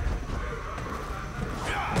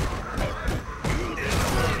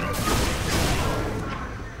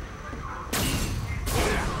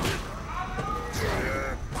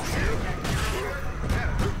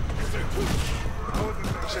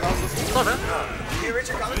 What's up, man?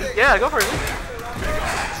 Yeah, go for it.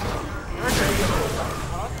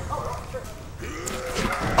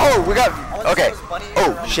 Oh, we got. Okay.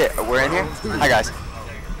 Oh, shit. We're in here? Hi, guys.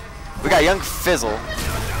 We got young Fizzle.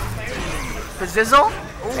 Fizzle?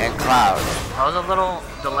 And Cloud. That was a little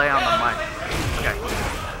delay on the mic. Okay.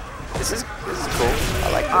 This is cool. I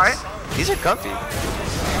like this. Alright. These are comfy.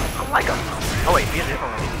 I like them. Oh, wait, these are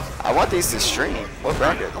different ones. I want these to stream. What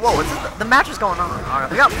brand? Whoa, what's this? The match is going on.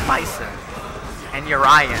 Alright, we got Bison. And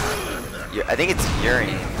Urian. I think it's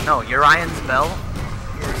Urine. No, Urian's bell.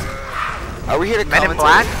 Are we here to Men in commentate?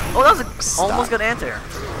 Black? Oh, that was a Stop. almost good answer.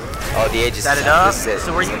 Oh, the age is Set it up. This is it. This is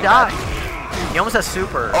where you die. He almost has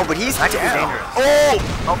super. Oh, but he's that could be down. dangerous.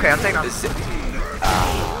 Oh! Okay, I'm taking off.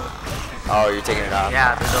 Oh, you're taking it off.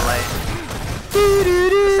 Yeah, the delay.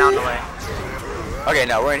 The sound delay. Okay,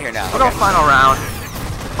 no, we're in here now. We'll go final round.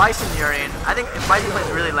 Bison Urian. I think if Bison plays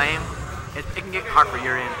really lame, it can get hard for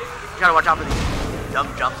Urian. You gotta watch out for these dumb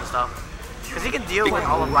jumps and stuff. Because he can deal with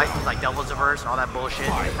all of Bison's like double reverse and all that bullshit.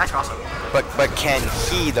 That's awesome. But can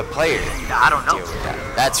he, the player, I don't know. deal with that?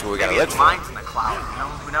 That's what we gotta Maybe look his for. mind's in the cloud. You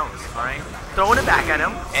know? Who knows? Alright? Throwing it back at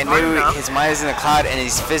him. And Smart maybe enough. his mind is in the cloud and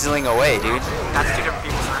he's fizzling away, dude. That's two different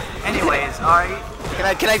people. Anyways, alright.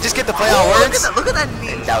 Can I just get the play on words? Look at that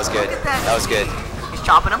knee. That was good. That was good. He's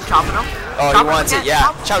chopping him. Oh, he wants it,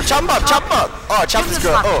 yeah. Chop him up. Oh, chop this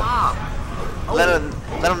girl. Oh. Let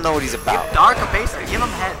him know what he's about. Dark or basic. Give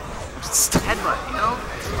him head. Headbutt, you know?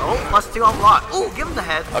 Oh, +2 on block. Ooh, give him the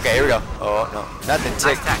head. Okay, here we go. Oh, no. Nothing.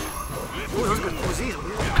 Nice tech. Ooh, those good Uzis.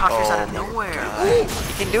 Caught fish out of nowhere. Ooh.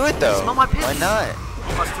 He can do it, though. Smell my pitch. Why not?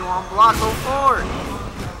 +2 on block. Go forward.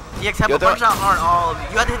 EX headbutt punch out hard. Oh,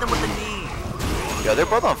 you had to hit them with the knee. Yo, they're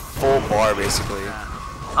both on full bar, basically.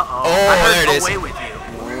 Uh-oh. Oh, I heard there it is. away with you.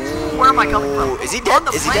 Where am I coming from? Is he dead? On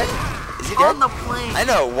the Is he plane. dead? Is he dead? On the plane. I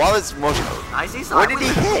know. Wallace motion. I see Where did he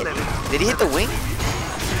hit? sideways. Did he hit the wing?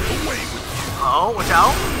 Oh, watch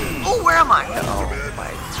out. Oh, where am I? Oh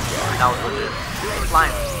my god. That was legit. He's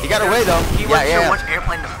flying. He got away though. He went through much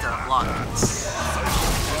airplane to block. There's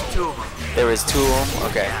 2 of them. There was 2 of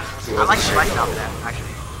them? Okay. I like the right off that,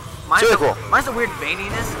 actually. Mine's really the, cool. Mine's the weird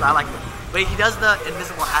veininess, but I like it. But he does the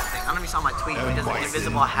invisible hat thing. I don't know if you saw my tweet, but he does the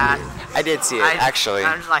invisible hat. I did see it, actually.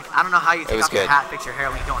 I'm just like, I don't know how you take was off your good. hat, fix your hair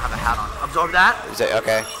when you don't have a hat on. Absorb that. Is it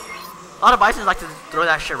okay? A lot of Bisons like to throw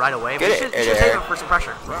that shit right away, but you should save it for some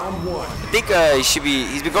pressure. I think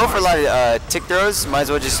he's been going for a lot of tick throws. Might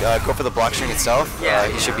as well just go for the block string itself. Yeah,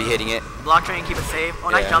 he should be hitting it. Block train, keep it safe. Oh,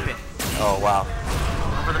 nice jumping. Oh, wow.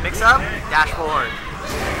 For the mix-up, dash forward.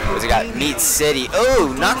 What's he got? Meat City.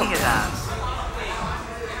 Oh, knock him. His ass.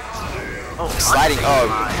 Oh, Sliding. Oh,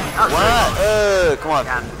 what? Come on.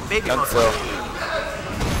 Yeah, baby Young mode. Phil.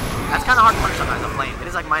 That's kind of hard to punish sometimes on plane. It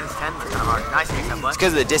is like -10, but it's kind of hard. Nice mix up, It's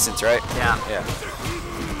because of the distance, right? Yeah. Yeah.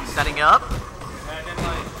 Setting up.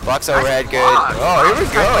 Box overhead, good. block. Oh, here we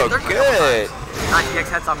go. Good. Nice EX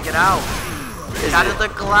heads up, get out. Out of the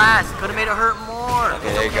glass. Could have made it hurt more.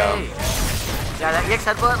 Okay, there you go. Yeah, that EX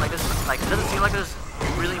headbutt, like this, like it doesn't seem like there's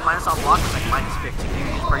really minus on block. It's like -15. You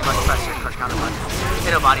can just pretty much press your crush counter button.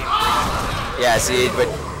 Hit a body. Yeah, see, but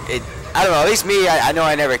I don't know. At least me, I know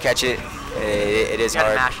I never catch it. It is You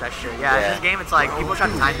gotta hard. mash that shit. Yeah, in this game, it's like people try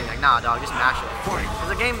to time things. Like, nah, dog, just mash it. Because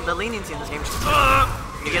the game, the leniency in this game is just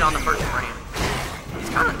you get on the first frame.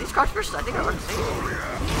 These crouch fishes, I think are unsafe.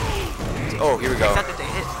 Oh, here we go. Except that they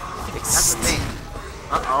hit. That's the thing.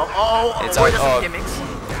 It's Or all- just oh. some gimmicks.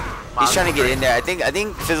 He's trying to get in there. I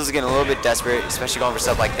think Fizzle's getting a little bit desperate, especially going for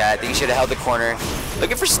stuff like that. I think he should have held the corner.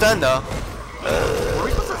 Looking for stun though. Were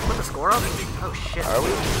we supposed to put the score up? Oh shit. Are we?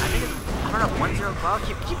 I think it's, I don't know, 1-0 cloud.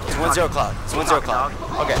 Keep It's 1-0 clock. It's 1-0 clock.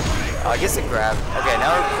 Okay. I guess the grab. Okay,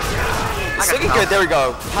 now it's looking good. There we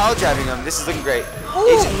go. Pile driving him. This is looking great.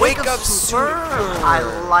 Ooh, wake up super. I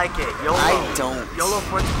like it. YOLO. I don't. YOLO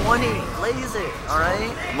for 20. Blaze it.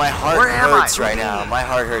 Alright? My heart Where am hurts I? right now. My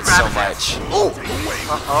heart hurts Grab so his ass. much. Ooh.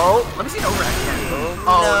 Uh-oh. Let me see an overhead again.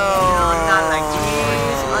 Oh, no. Not like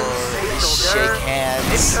these. Unsafe shoulder. Shake hands.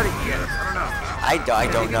 Maybe try to EX. I don't know. I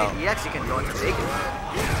don't know. If you get EX, you can go into bacon.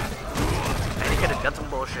 And he could have done some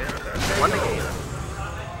bullshit. Won the game.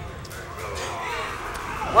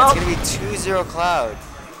 Well, It's going to be 2-0 Cloud.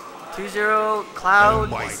 2-0 Cloud,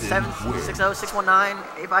 760, 619,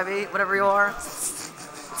 858, whatever you are.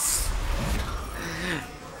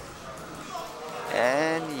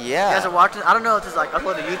 And You yeah. guys are watching. I don't know if this is like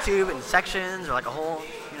uploaded to YouTube in sections or like a whole,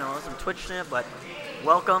 you know, some Twitch shit, but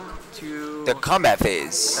welcome to The combat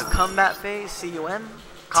phase. the combat phase, CUM.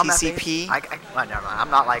 Combat TCP. Phase. Well, never mind. I'm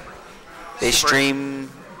not like. They super- stream.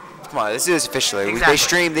 Come on, this is officially.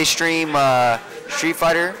 Exactly. They stream Street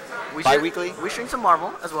Fighter We bi-weekly We stream some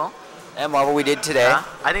Marvel as well. and Marvel. We did today. Yeah.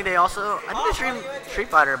 I think they stream Street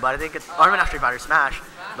Fighter, but I think it's, or not Street Fighter, Smash,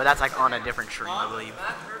 but that's like on a different stream, I believe.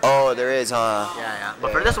 Oh, there is, huh? Yeah.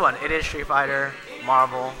 But for this one, it is Street Fighter,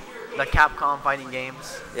 Marvel, the Capcom fighting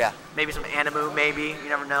games. Yeah. Maybe some Animu, maybe. You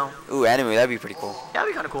never know. Ooh, anime. That'd be pretty cool. That'd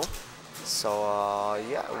be kind of cool. So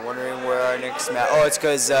yeah, wondering where our next match. Oh, it's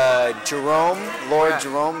because Jerome, Lord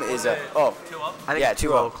Jerome is a. Oh. I think yeah, it's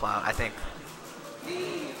 2-0 Cloud, I think.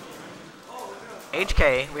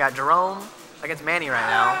 HK, we got Jerome against Manny right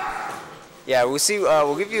now. Yeah, we'll see.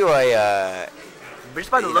 We'll give you a. But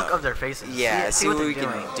just by the you look know, of their faces. Yeah, see what they're we can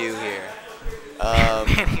doing. do here.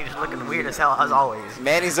 Manny's looking weird as hell as always.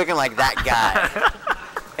 Manny's looking like that guy.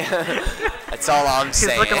 That's all I'm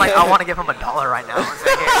saying. He's looking like I want to give him $1 right now. And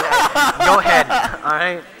say, hey, go ahead. All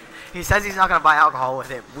right. He says he's not gonna buy alcohol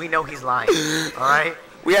with it. We know he's lying. All right.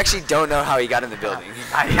 We actually don't know how he got in the building.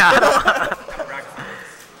 I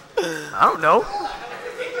don't know.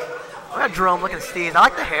 I got Jerome looking steez. I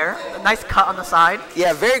like the hair. A nice cut on the side.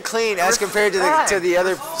 Yeah, very clean as compared to the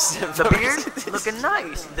other. The beard looking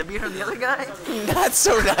nice. The beard on the other guy. Not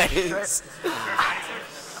so nice.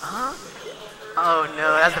 Huh? Oh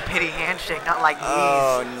no, that's the pity handshake, not like these.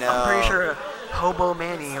 Oh no. I'm pretty sure Hobo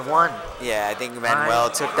Manny won. Yeah, I think Manuel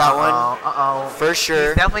took that one. For sure.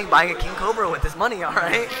 He's definitely buying a King Cobra with this money,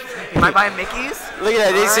 alright? He might buy Mickey's. Look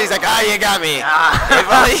at that, he's like, you got me.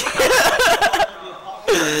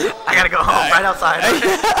 I gotta go home right outside.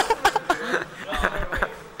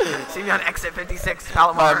 See me on exit 56,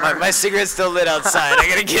 Palomar. My cigarette's still lit outside. I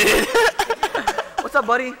gotta get it. What's up,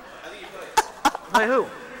 buddy? Play who?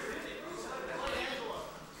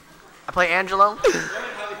 I play Angelo.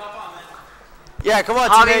 Yeah, come on,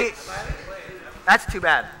 teammate. That's too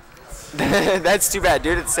bad. That's too bad.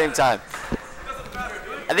 Do it at the same time.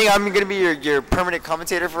 I think I'm gonna be your permanent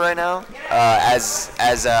commentator for right now, as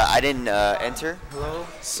I didn't enter. Hello.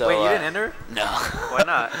 So wait, you didn't enter? No. Why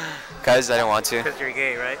not? Cause I didn't want to. Because you're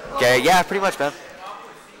gay, right? Gay? Yeah, pretty much, man.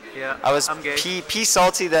 Yeah. I'm gay. P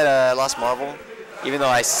salty that I lost Marvel, even though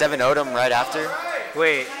I 7-0'd him right after.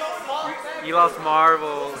 Wait, you lost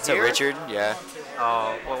Marvel To Richard, yeah.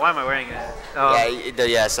 Oh, well, why am I wearing it? Oh.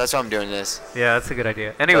 Yeah, so that's why I'm doing this. Yeah, that's a good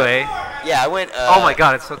idea. Anyway. Yeah, I went. Oh my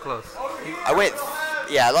God, it's so close. I went.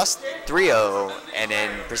 Yeah, I lost 3-0 and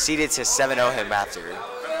then proceeded to 7-0 him after.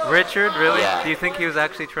 Richard, really? Yeah. Do you think he was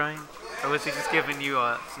actually trying? Or was he just giving you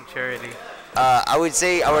some charity? I would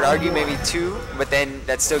argue maybe 2, but then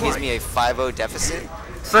that still gives me a 5-0 deficit.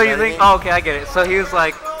 So you think, oh, okay, I get it. So he was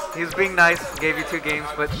like, he was being nice, gave you 2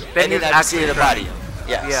 games, but then he was actually the body.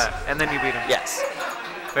 Yes. Yeah, and then you beat him. Yes.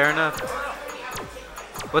 Fair enough.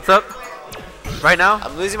 What's up? Right now?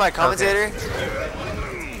 I'm losing my commentator. Okay.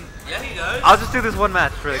 Yeah, he does. I'll just do this one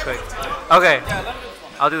match really quick. Okay.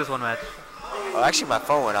 I'll do this one match. Oh, actually, my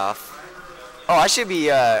phone went off. Oh, I should be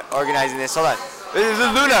organizing this. Hold on. This is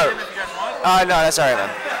Luna. No, that's alright, man.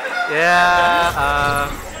 Yeah.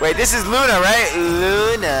 Wait, this is Luna, right?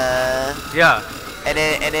 Luna. Yeah. And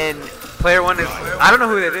then. Player 1 is. I don't know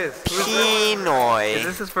who it is. Pinoy. Is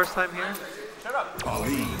this his first time here?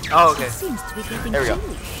 Oh, okay. There we go.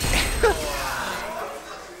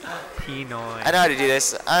 Pinoy. I know how to do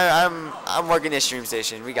this. I'm working this stream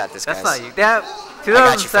station. We got this, guys. That's not you. That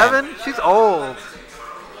 2007. She's old.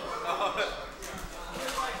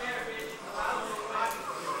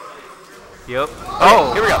 Yep.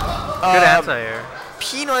 Oh. Here we go. Good anti-air.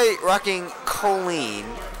 Pinoy rocking Colleen.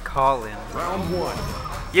 Colin. Round 1.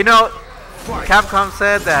 You know, Capcom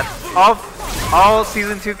said that all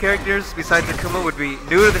Season 2 characters besides Akuma would be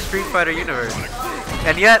new to the Street Fighter universe.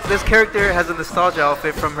 And yet, this character has a nostalgia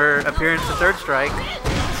outfit from her appearance in Third Strike.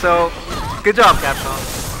 So, good job, Capcom.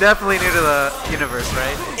 Definitely new to the universe,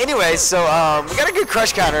 right? Anyway, so we got a good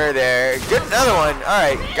crush counter there. Good, another one. All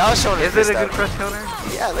right, Gal's showing us. Is it a good crush counter?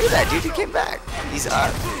 Yeah, look at that, dude. He came back. He's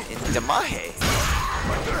up in Damahe.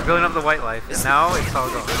 He's building up the white life, and now it's all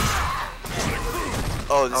gone.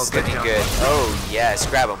 Oh, this is looking good. Oh, yes,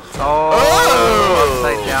 grab him. Oh,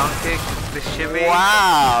 upside down kick, the shimmy.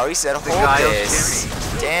 Wow, he said hold this.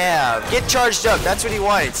 Shimmy. Damn, get charged up. That's what he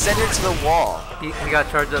wanted. Send her to the wall. He got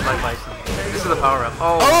charged up by Bison. This is the power up.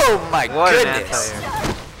 Oh my what goodness. An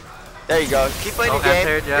anti-air. There you go. Keep playing the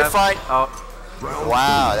game. You're fine. Oh.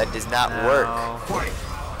 Wow, that does not work.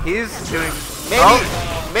 He's doing.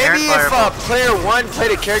 Maybe if player 1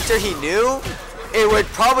 played a character he knew, it would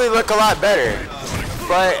probably look a lot better.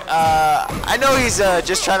 But I know he's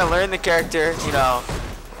just trying to learn the character, you know,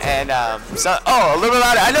 and a little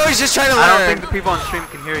louder. I know he's just trying to learn. I don't think the people on stream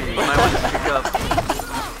can hear you. You might want to speak up.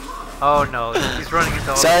 Oh no, he's running into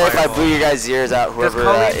all the Sorry if I fireballs. blew you guys' ears out, whoever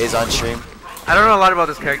is on stream. I don't know a lot about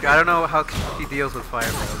this character. I don't know how she deals with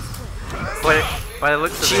fireballs. But by the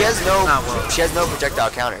looks of she it, has no not well. she has no projectile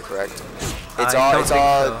counter, correct? It's all her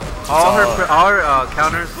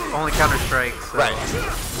counters only counter strikes. So. Right.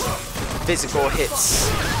 Physical hits.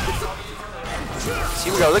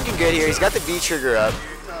 Here we go, looking good here. He's got the V trigger up.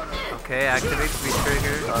 Okay, activate the V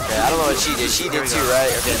trigger. Okay, I don't know what she did. She did too,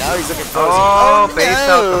 right? Okay, now he's looking for. Oh, base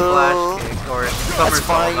out the flash kick or that's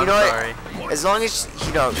fine. You know what? As long as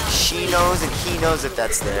she knows and he knows that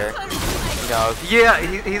that's there. Yeah,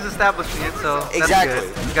 he's establishing it, so exactly.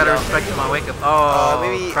 That's good. You gotta respect him on wake up. Oh,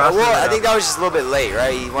 maybe. Well, I think that was just a little bit late,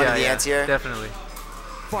 right? He wanted the anti-air. Definitely.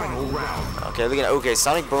 Final round. Okay, look at okay,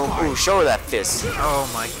 Sonic Boom. Ooh, show her that fist. Oh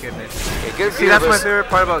my goodness. Okay, good See, that's my reverse. favorite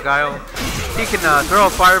part about Guile. He can throw a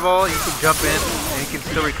fireball, you can jump in, and he can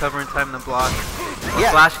still recover in time to block. Or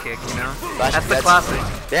flash kick, you know? That's the classic.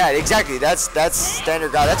 Yeah, exactly. That's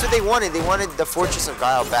standard Guile. That's what they wanted. They wanted the Fortress of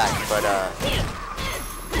Guile back, but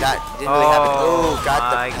that didn't really happen. Oh,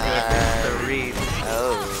 got my the goodness, the read.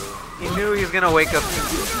 Oh. He knew he was gonna wake up to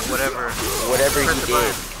whatever. Whatever he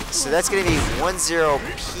did. So that's gonna be 1-0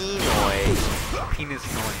 Pinoy. Penis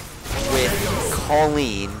Noy. With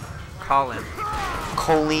Colleen.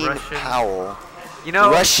 Colleen Russian. Powell. You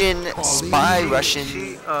know, Russian spy, Russian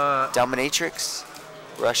she, dominatrix,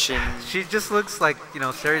 Russian. She just looks like, you know,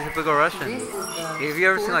 stereotypical Russian. Have you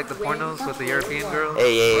ever seen like the pornos with the European girls?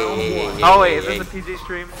 Hey. Oh wait, is this the PG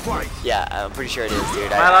stream? Yeah, I'm pretty sure it is,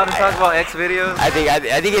 dude. Am I allowed to talk about X videos? I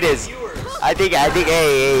think it is. I think.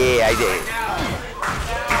 Hey, I did.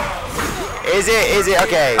 Is it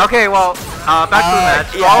okay? Okay, well, back to the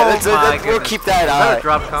match. Yeah, we'll keep that. That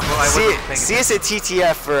drop combo. See us at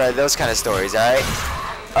TTF for those kind of stories, all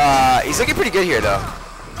right? He's looking pretty good here, though.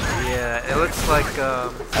 Yeah, it looks like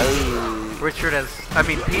Richard has,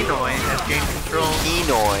 Pinoy has gained control.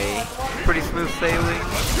 Pinoy. Pretty smooth sailing.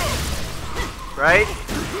 Right?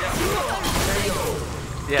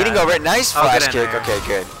 Yeah. Getting over it. Nice flash kick. There. Okay,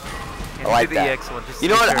 good. And I like the that. EX one, just You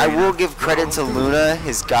know to what? make I sure, will give credit to Luna.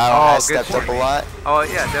 His Guile has good stepped up a point. lot. Oh,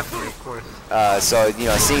 yeah, definitely, of course. So, you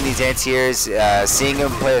know, seeing these anti-airs, seeing him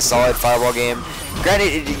play a solid fireball game.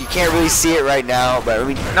 Granted, you can't really see it right now, but I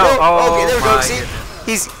mean, No, okay, there we go. my See, goodness.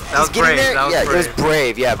 he's was getting brave, there. that was Yeah, brave. it was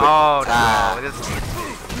brave. Yeah, but Oh, no.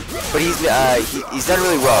 but he's done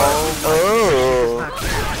really well.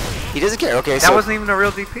 Oh, he doesn't care. Okay, That so wasn't even a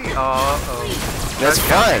real DP. Oh. that's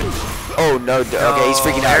fine. Oh no, okay, he's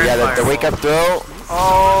freaking out. Yeah, the wake up throw.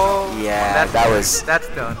 Oh. Yeah, That's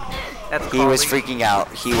done. That's he was freaking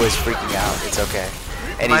out. He was freaking out. It's okay.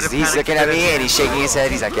 And he's looking at me and he's shaking his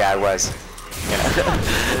head. He's like, yeah, I was.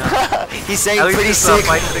 Yeah. He's saying At least pretty this, sick,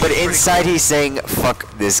 fight stick but is pretty inside cool. he's saying, fuck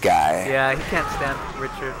this guy. Yeah, he can't stand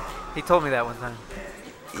Richard. He told me that one time.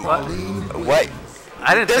 What?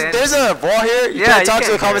 I didn't say There's a ball here. You Yeah, can't you talk to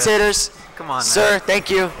can't the commentators. Come on, sir. man. Thank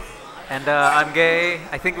you. And I'm gay.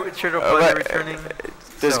 I think Richard will probably be returning.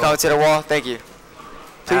 There's a commentator wall. Thank you.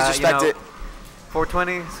 Please respect it.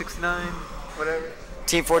 420, 69, whatever.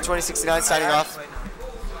 Team 42069 signing off.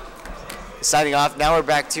 Signing off. Now we're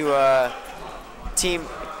back to team.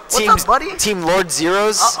 What's up, buddy? Team Lord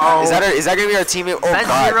Zeros. Uh-oh. Is that gonna be our team? Oh Best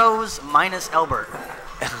God. Zeros minus Elbert.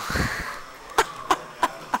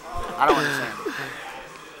 I don't understand.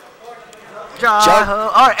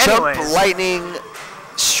 Alright, Jump anyways. Lightning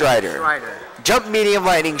Strider. Jump Medium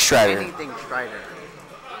Lightning Strider. Anything Strider.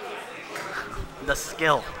 The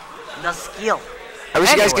skill. The skill. I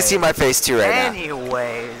wish you guys could see my face too right now.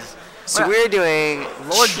 Anyways. So we're doing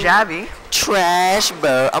Lord Jabby. Trash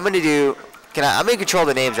Bow. I'm gonna do. I'm gonna control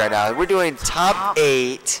the names right now. We're doing top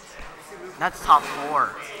 8. That's top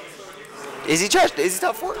 4. Is he trash? Is he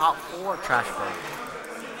top 4? Top 4 trash bow.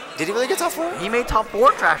 Did he really get top 4? He made top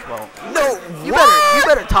 4 trash bow. No. You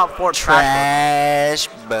better top 4 trash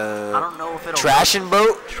bow. I don't know if it'll Trash and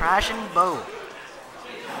boat. Trash and boat.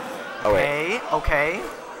 Oh wait. Okay.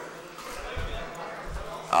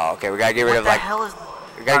 Oh, okay. We gotta get rid of What the like. hell is?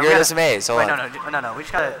 We gotta get rid of some A's. Hold Wait, on. no. We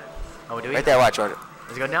just gotta. Oh, do we? Right there. Watch. Is it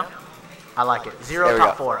good now? I like it. 0 There we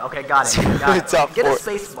top go. 4. Okay, got it. Zero Got it. top Get 4. a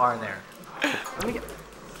space bar in there. Let me get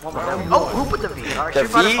one more. Oh, who put the V? All right, The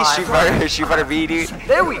V, Street Fighter V, dude.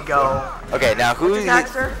 There we go. Okay, now who What's is your tag,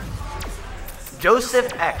 sir?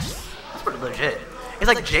 Joseph X. That's pretty legit. It's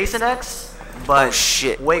like Jason X, but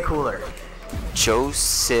way cooler.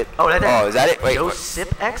 Joseph. Oh, is that it? Wait.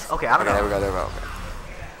 Joseph X? Okay, I don't know. There we go. Okay.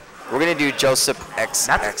 We're gonna do Joseph X.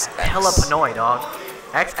 That's hella Pinoy, dog.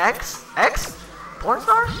 X? Porn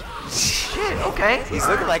star? Shit, okay. He's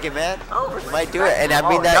looking like it, man. Oh, he might do it, and I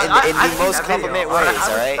mean that in the most compliment ways,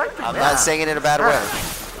 all right? I'm not saying it in a bad way.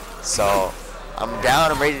 So, I'm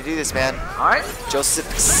down. I'm ready to do this, man. All right. Joseph.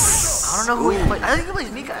 I don't know who he plays. I think he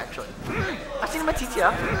plays Mika, actually. I've seen him at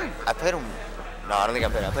TTF. I played him. No, I don't think I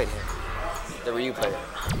played him. I played him. The Ryu player.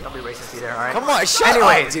 Don't be racist either, all right? Come on, shut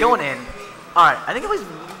Anyways, up, dude. going in. All right, I think it was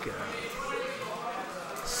Mika.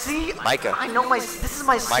 See, Micah. I know this is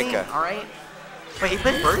my scene, Micah. all right? Wait, he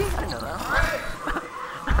played Birdie? I didn't know that.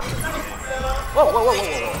 Whoa.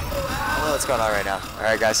 I don't know what's going on right now. All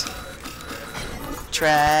right, guys.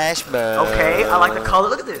 Trash bow. Okay, I like the color.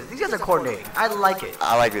 Look at this. These guys are coordinating. I like it.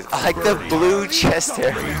 I like this. I like the blue chest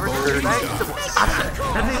hair.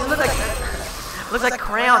 Looks like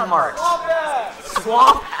crayon marks.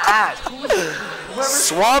 Swamp ass.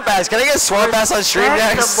 Swamp ass. Can I get swamp ass on stream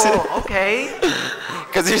next? Respectable, okay.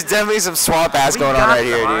 Because there's definitely some swamp ass going on right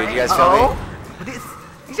here, dude. You guys feel me?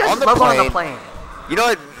 These guys love on the plane. You know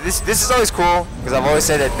what? This is always cool because I've always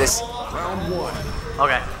said that this.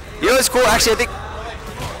 Okay. You know what's cool? Actually, I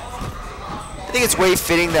think it's way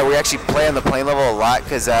fitting that we actually play on the plane level a lot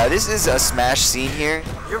because this is a Smash scene here.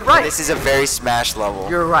 You're right. This is a very Smash level.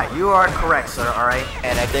 You're right. You are correct, sir. All right.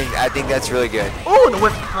 And I think that's really good. Oh, the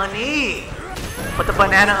whipped honey. Put the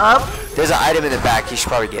banana up. There's an item in the back. You should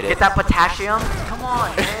probably get it. Get that potassium. Come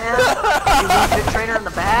on, man. You lose the trainer in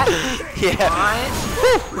the back. Yeah. All right.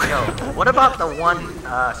 Yo, what about the one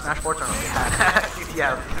Smash 4 tournament we had?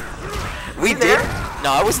 Yeah. We did?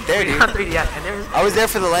 No, I wasn't there, dude. On 3DS, and there's. I was there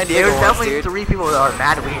for the Land Diego There's definitely dude. 3 people that are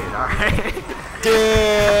mad weird. All right.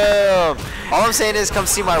 Damn. All I'm saying is, come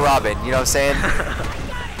see my Robin. You know what I'm saying?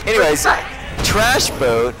 Anyways, Trash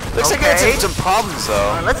Boat. Looks like it had some problems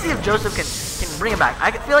though. Let's see if Joseph can bring it back.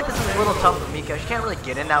 I feel like this is a little tough for Mika. She can't really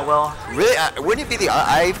get in that well. Really? Wouldn't it be the?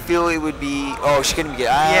 I feel it would be. Oh, she couldn't get.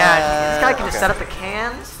 Yeah, this guy can just set up the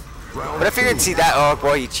cans. But I figured, see that. Oh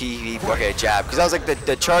boy, he okay, jab. Because I was like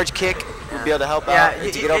the charge kick would be able to help out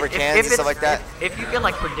to get over cans and stuff like that. If you can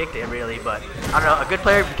like predict it really, but I don't know, a good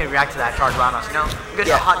player can react to that charge roundhouse. You know, good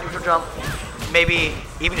hot neutral jump. Maybe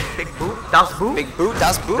even just big boot, das boot. Big boot,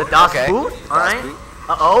 das boot. The das boot. All right.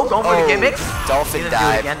 Uh-oh, going for the gimmicks. Dolphin dive. Do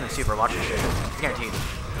it again in the super. Watch this shit. It's guaranteed.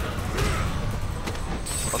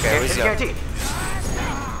 Okay, it's guaranteed.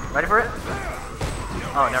 Ready for it?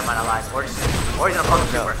 Oh, never mind. I lied. Or he's gonna fuck up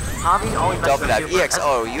super. Javi always messes Dolphin up dive. super. EX.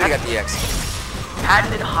 Oh, you got the EX.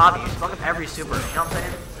 Patented Javi. He's fucking every super. You know what I'm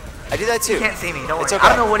saying? I do that too. You can't see me. Don't worry. It's okay. I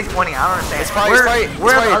don't know what he's pointing at. I don't understand. It's probably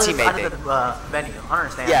a teammate thing. The venue. I don't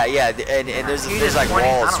understand. Yeah, and there's like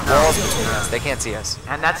walls between us. They can't see us.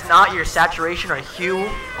 And that's not your saturation or hue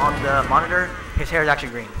on the monitor. His hair is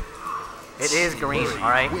actually green. It is green, all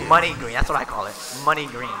right? Money green. That's what I call it. Money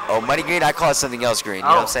green. Oh, money green? I call it something else green. You know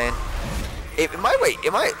what I'm saying? Am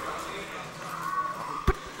I?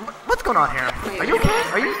 What's going on here? Are you okay?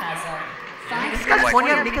 Are you? This guy's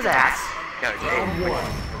pointing at Mika's ass.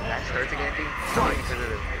 That starts again, because of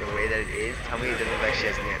the way that it is, tell me it doesn't look like she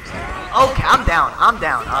has nips. Okay, I'm down.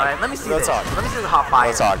 All right, let me see this. Let me see the hot fire.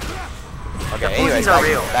 Let's talk. Okay, the anyways, are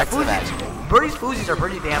real. Back to the match. Birdie's Foozies are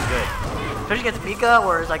pretty damn good. Especially against Mika,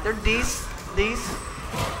 where it's like they're these. This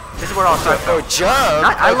is where I'll start. Oh, jump.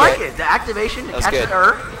 I like it. The activation, to catch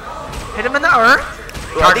the hit him in the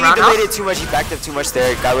Well, I think he delayed it too much. He backed up too much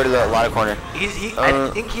there. Got rid of the ladder corner.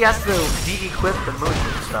 I think he has to de-equip the moon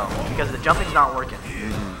though, because the jumping's not working.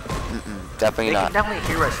 Definitely not. They can definitely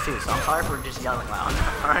hear us too, so I'm sorry for just yelling loud.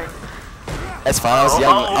 Alright? That's fine.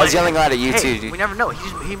 I was yelling loud at you too, dude. We never know.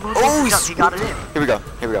 He moved his jump. He got it in. Here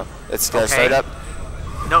we go. Let's start up.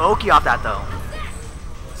 No Oki off that though.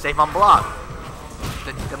 Safe on block.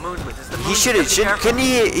 The moon boots. It's the moon. He couldn't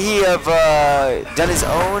he have done his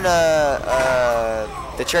own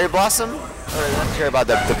the cherry blossom? Or not the cherry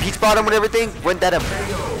blossom, the peach bottom and everything? Wouldn't that have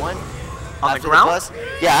won? On the ground?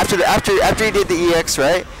 Yeah, after he did the EX,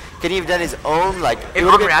 right? Could he have done his own, like, it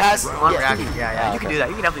would have passed? Yeah, you can do that.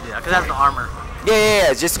 You can definitely do that, because that's the armor.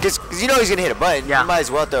 Yeah, just because you know he's going to hit a button. You might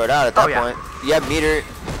as well throw it out at that point. You have meter.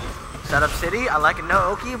 Setup City, I like it, no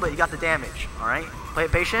Oki, but you got the damage, alright? Play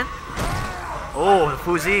it patient. Oh, the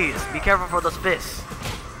Foozies. Be careful for those fists.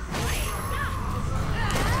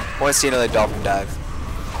 Want to see another dolphin dive.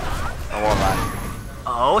 I won't lie.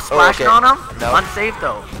 Oh, splashing on him? No. Unsafe,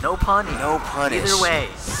 though. No punish. No punish. Either way.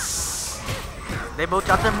 They both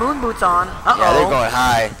got their moon boots on. Uh-oh. Yeah, they're going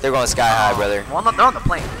high. They're going sky high, brother. Well, they're on the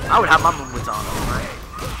plane. I would have my moon boots on, right?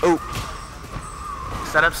 Oh.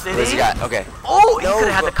 Setup City. What's he got? Okay. Oh, he could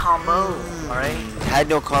have had the combo. All right. Had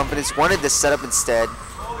no confidence. Wanted the setup instead.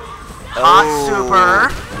 Hot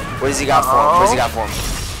super. What does he got for him?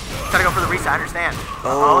 Gotta go for the reset. I understand.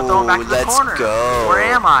 Oh, throw him back to the corner. Let's go. Where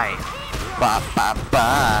am I? Bop, bop,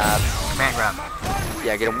 bop. Command grab.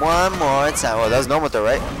 Yeah, get him one more time. Oh, that was normal throw,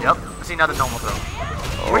 right? Yep. Let's see another normal throw.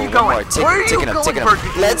 Oh, Where are you going? Where are you going,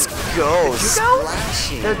 Birdie? Let's go. The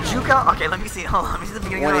Juco? The Juco? Okay, let me see. Hold on. Let me see the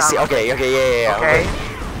beginning of the round. Okay, yeah. Okay.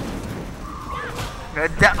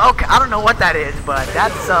 Okay, I don't know what that is, but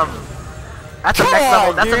that's a next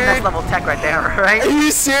level. That's a next level tech right there, right? Are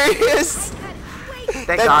you serious?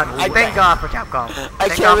 Thank God. Thank God for Capcom. I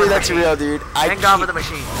can't believe that's real, dude. Thank God for the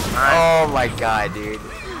machine. Alright. Oh my God, dude.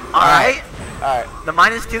 Alright. Alright. The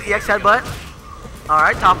 -2 EX headbutt.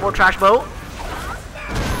 Alright, top 4 trash boat.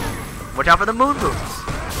 Watch out for the moon boots.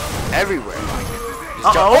 Everywhere.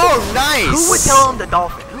 Oh, nice. Who would tell him the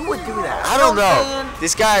dolphin? Who would do that? I don't know.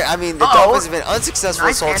 This guy, I mean, the Dolphins have been unsuccessful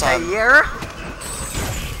this whole time.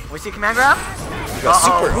 We see command grab?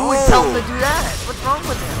 Super. Who would tell him to do that? What's wrong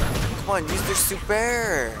with him? on, use their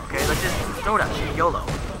super. Okay, let's just throw that shit. YOLO.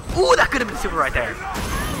 Ooh, that could have been super right there.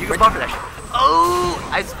 You can buffer that shit. Oh,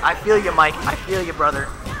 I feel you, Mike. I feel you, brother.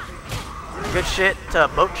 Good shit to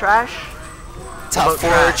boat trash. Top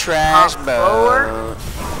 4 trash mode.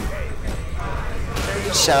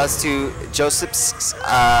 Shoutouts to Joseph's.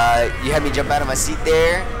 You had me jump out of my seat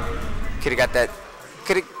there. Could have got that.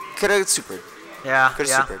 Could have supered. Yeah. Could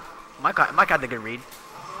have supered. Mike had the good read.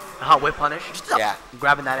 A hot whip punish. Yeah.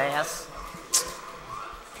 Grabbing that ass.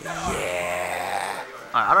 Yeah.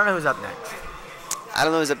 Alright, I don't know who's up next. I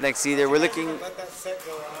don't know who's up next either. We're looking. Let that set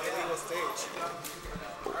go on illegal stage.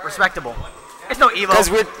 Respectable. It's no Evo. Because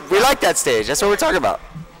we like that stage. That's what we're talking about.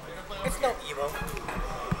 It's no Evo.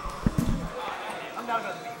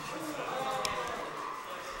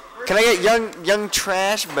 Can I get young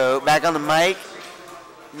trash boat back on the mic?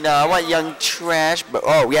 No, I want young trash boat.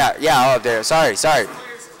 Oh yeah, oh there. Sorry.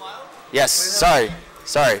 Yes, sorry.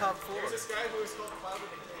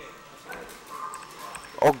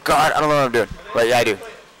 Oh God, I don't know what I'm doing. But yeah, I do.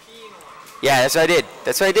 Yeah, that's what I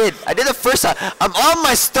did. I did the first time. I'm on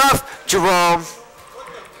my stuff, Jerome.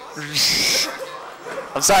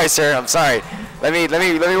 I'm sorry, sir. I'm sorry. Let me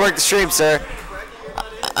work the stream, sir.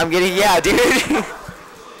 I'm getting dude.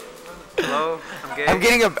 Hello, I'm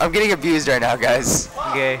gay. I'm getting abused right now, guys.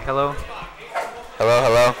 I'm gay. Hello.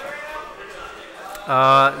 Hello.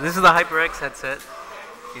 This is the HyperX headset.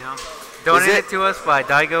 You know, donated to us by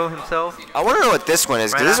Daigo himself. I want to know what this one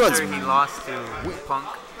is. Right This after one's he lost to Punk.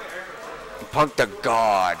 Punk the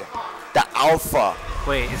God, the Alpha.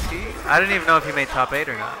 Wait, is he? I didn't even know if he made top 8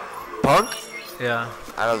 or not. Punk? Yeah.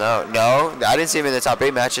 I don't know. No, I didn't see him in the top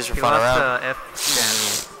 8 matches for He fun around. lost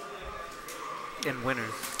F in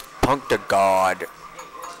winners. Punk the God.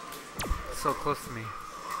 So close to me.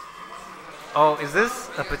 Oh, is this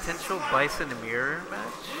a potential Bison and Mirror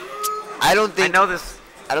match? I don't think. I know this.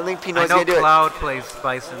 I don't think I Pinoy's know gonna do Cloud plays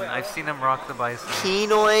Bison. I've seen him rock the Bison.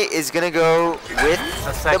 Pinoy is gonna go with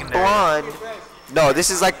the blonde. No, this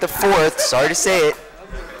is like the 4th. Sorry to say it.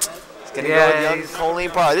 It's gonna go with young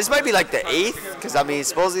Colleen Parr. This might be like the 8th, because I mean,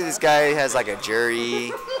 supposedly this guy has like a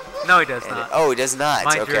jury. No, he does not. Oh, he does not.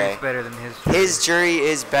 My okay. jury's better than his jury. His jury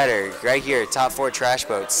is better. Right here, top 4 trash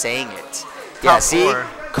boats, saying it. Top see, 4.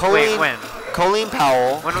 Colleen. Wait, when? Colleen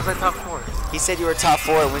Powell. When was I top 4? He said you were top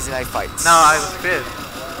 4 at Wednesday Night Fights. No, I was 5th.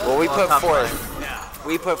 Well, we put top 4th. 5.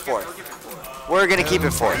 We put 4th. We're gonna keep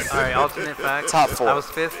it 4th. All right, alternate fact. Top 4. I was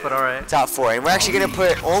 5th, but all right. Top 4, and we're actually gonna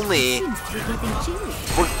put only.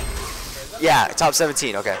 Yeah, top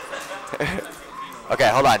 17. Okay. Okay,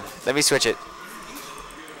 hold on. Let me switch it.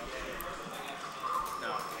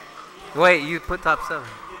 Wait, you put top 7.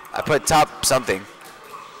 I put top something.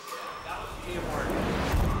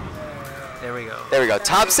 There we go. There we go.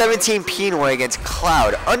 Top 17 Pinoy against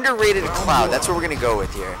Cloud. Underrated Cloud. That's what we're going to go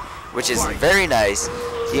with here, which is very nice.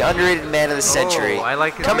 The underrated man of the century. Oh, I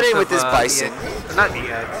like his coming in with this of, Bison. Not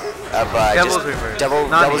DX. Devil's Reverse.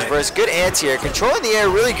 Devil's Reverse. Good anti-air. Controlling the air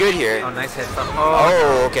really good here. Oh, nice head stuff.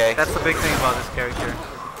 Oh, okay. That's the big thing about this character.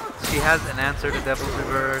 She has an answer to Devil's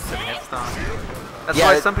Reverse and head stomp. That's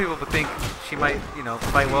why some people would think she might,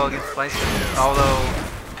 fight well against Bison. Although,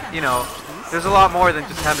 there's a lot more than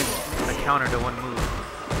just having a counter to one move.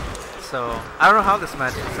 So, I don't know how this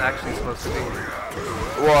match is actually supposed to be.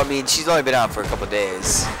 Well, I mean, she's only been out for a couple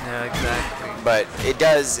days. Yeah, exactly. But it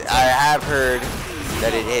does, I have heard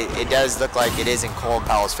that it does look like it is in Colin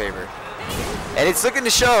Powell's favor. And it's looking to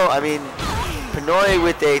show. I mean, Pinoy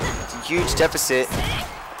with a huge deficit.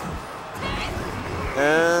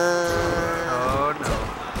 Oh no.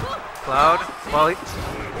 Cloud, well,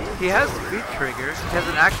 he has beat trigger. He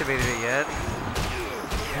hasn't activated it yet.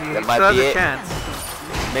 He That might still be has a it. chance.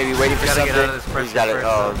 Maybe waiting for Gotta something. get out of this He's got it. pressure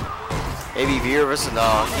Oh, first, maybe Veer versus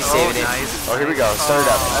no. He's saving nice, it. Oh, here we go. Start it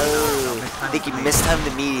up. Oh, I think he mistimed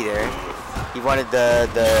the meaty there. He wanted the.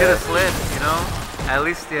 Should have slid, At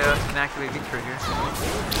least he can activate beat trigger.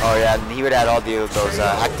 Oh yeah, and he would add all those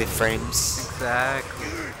active frames. Exactly.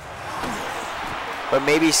 But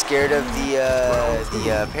maybe scared of the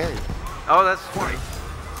parry. Oh, that's funny.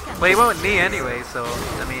 Well, he went with knee anyway, so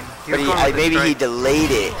I mean. But maybe he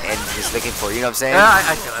delayed it and was looking for it. You know what I'm saying? Yeah,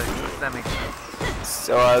 I feel like that makes sense.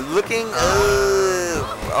 So looking.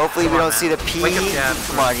 Hopefully we don't see the P.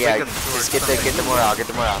 Come on, yeah. Just get the morale. Get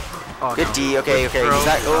the morale. Oh, Good no. D. Okay. He's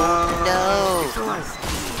not. Oh no.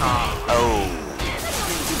 Oh.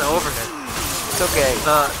 The overhead. It's okay.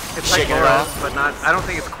 It's like Shaking it Aura, off. but not. I don't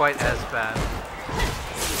think it's quite as bad.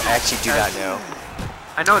 I actually do not know.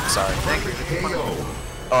 I know it's sorry.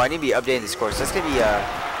 Oh, I need to be updating the score. So that's gonna be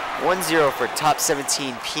 1-0 for top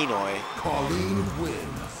 17 Pinoy. Colleen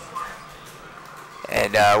wins.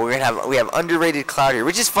 And we have underrated Cloud here,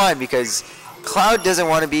 which is fine because Cloud doesn't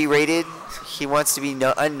want to be rated. He wants to be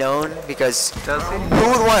unknown because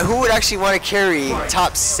who would actually want to carry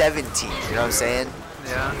top 17? You know what I'm saying?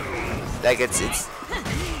 Yeah. Like it's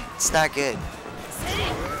not good.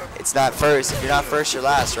 It's not first. If you're not first, you're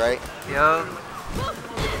last, right? Yo.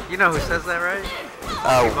 You know who says that, right?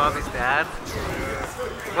 Oh. Bobby's dad.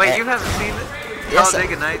 Wait, you haven't seen it? Yes,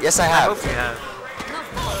 Talladega Nights? yes, I have. I hope you have.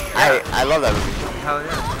 I love that movie. Hell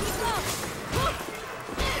yeah.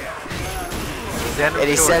 And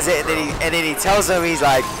he says it, and then he tells him, he's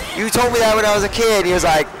like, "You told me that when I was a kid." He was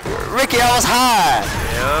like, "Ricky, I was high."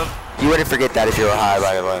 Yep. You wouldn't forget that if you were high,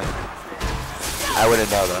 by the way. I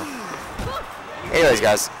wouldn't know though. Anyways,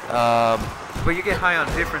 guys. But you get high on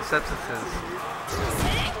different substances.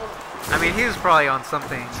 I mean, he was probably on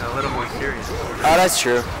something a little more serious. Oh, that's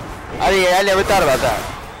true. I never thought about that.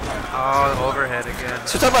 Oh, overhead again.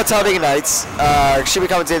 So we're talking about Talladega Nights. Should we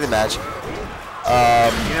commentate the match?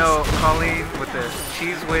 You know, Colleen with the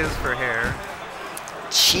cheese whiz for hair.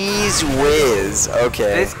 Cheese whiz.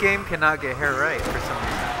 Okay. This game cannot get hair right for some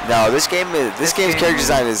reason. No, this game's character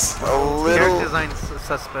design is a little. Character design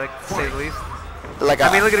suspect, to say the least. Like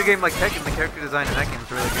I mean, look at a game like Tekken. The character design in that game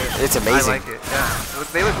is really good. It's amazing. I like it. Yeah,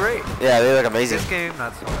 they look great. Yeah, they look amazing. This game,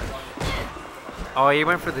 not so much. Oh, he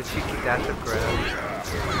went for the cheeky dash up grab.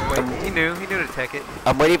 Wait, he knew to tech it.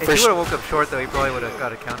 I'm waiting for. If he would have woke up short though, he probably would have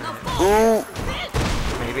got a counter hit. Ooh.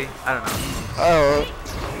 Maybe. I don't know. Oh.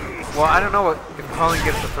 Well, I don't know if Colin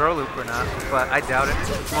gets the throw loop or not, but I doubt it.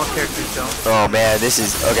 Most characters don't. Oh man, this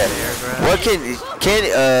is okay. What can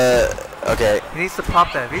okay. He needs to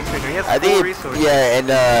pop that V-trigger. He has full resources. Yeah, and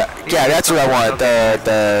yeah, that's what I want.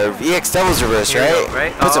 The EX Devil's Reverse,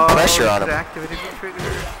 right? Put some pressure on him. Activated V-trigger.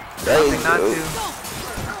 Right. Not to.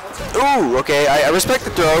 Ooh, okay. I respect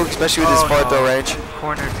the throw, especially with his far throw range.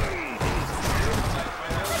 Corner.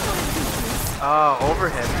 Oh,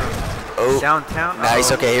 overhead from downtown.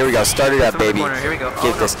 Nice. Okay, here we go. Start it up, baby. Here we go.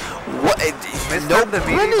 Get this. What? No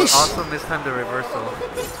punish. Also mistimed the reversal.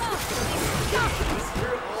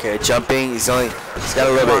 Okay, jumping. He's got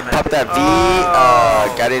a little bit. Pop that V.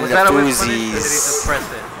 Got it in the foozies.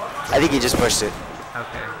 I think he just pushed it.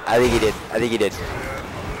 Okay. I think he did.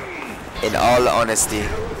 In all honesty.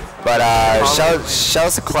 But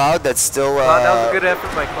shouts to Cloud. That's still that was a good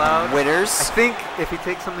effort by Cloud. Winners. I think if he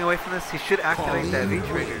takes something away from this, he should activate that V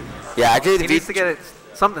trigger. Yeah, activate the V. He needs to get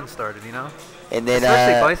something started, you know. And then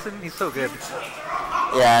especially Bison, he's so good.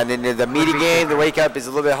 Yeah, and then the meaty game, the wake up is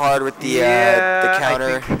a little bit hard with the counter.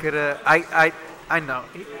 I think he could have. I know.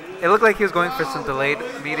 It looked like he was going for some delayed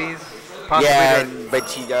meaties. Yeah, but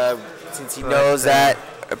since he knows that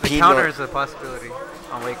the counter is a possibility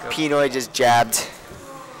on wake up. Pinoy just jabbed.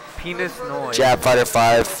 Penis noise. Jab Fighter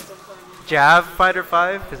 5. Jab Fighter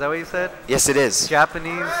 5? Is that what you said? Yes, it is.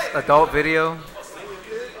 Japanese adult video.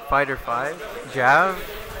 Fighter 5. Jab.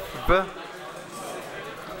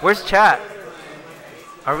 Where's chat?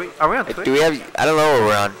 Are we on Twitch? Do we have? I don't know what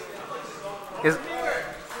we're on.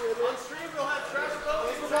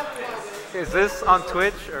 Is this on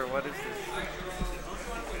Twitch or what is this?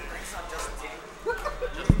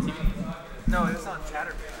 No, it's on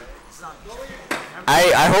Chatterbait.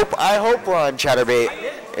 I hope we're on Chatterbait.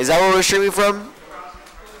 Is that where we're streaming from?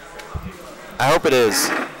 I hope it is.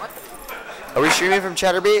 Are we streaming from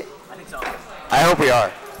Chatterbait? I think so. I hope we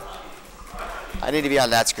are. I need to be on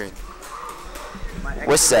that screen.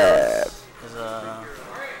 What's up?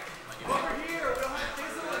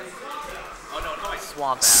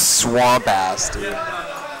 Swamp ass, dude.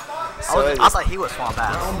 I thought he was swamp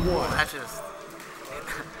ass. That's just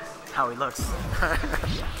how he looks.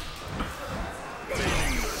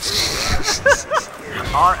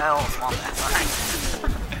 RL swamp ass. Alright.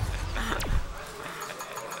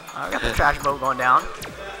 I got the trash boat going down.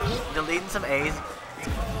 Deleting some A's.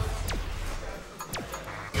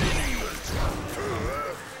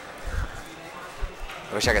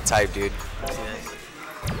 I wish I could type, dude.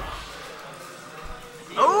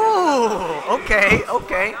 Oh, okay.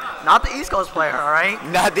 Not the East Coast player, all right?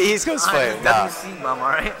 Not the East Coast player. WC bum, all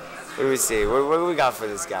right? Let me see. What do we got for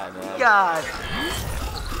this guy, man? God.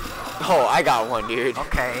 Oh, I got one, dude.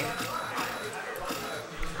 Okay.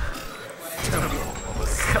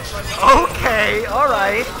 Okay, all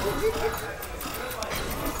right.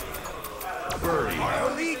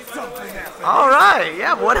 All right,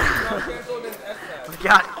 yeah, what? We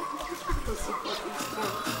got.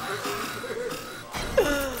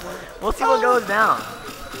 We'll see what goes down.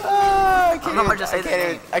 I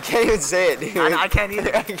can't even say it, dude. I can't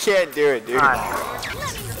either. I can't do it, dude. Right.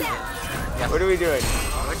 What are we doing?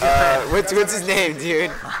 We're What's his name,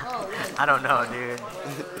 dude? I don't know, dude.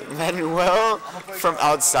 Manuel from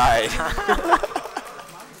outside.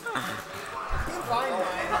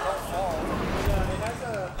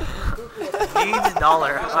 Needs $1.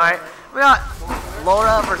 Alright, we got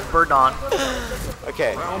Laura versus Birdon.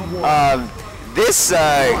 Okay. This,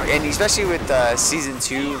 and especially with Season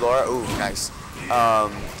 2, Laura, ooh, nice. I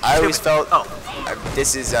always felt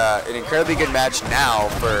this is an incredibly good match now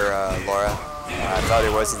for Laura. I thought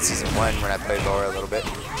it was in Season 1 when I played Laura a little bit.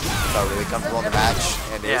 Felt really comfortable in the match,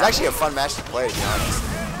 and it was actually a fun match to play, to be honest.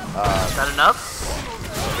 Is that enough?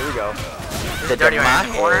 Here we go. This is dirty right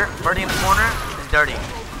in the corner. Birdie in the corner is dirty.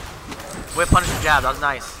 Whip punish and jab, that was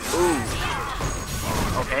nice. Ooh.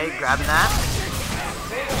 Okay, grabbing that.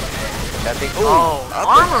 That thing. Ooh,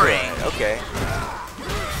 armory. Okay.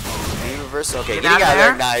 Knee reversal. Okay, Get getting out of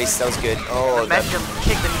there. there. Nice, that was good. Oh, The Benjamin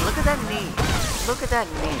kick the knee. Look at that knee. Look at that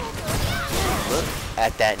knee. Look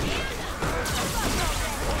at that knee.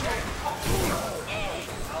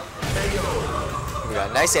 We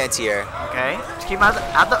got a nice anti-air. Okay, just keep him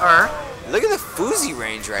at the Look at the Fuzi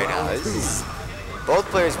range right now. This is both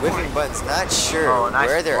players whipping buttons. Not sure nice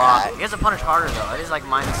where they're block. at. He has to punish harder though. It is like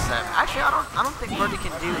 -7. Actually, I don't think Birdie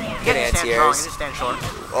can do. He Get can stand strong. He anti-airs. can stand short.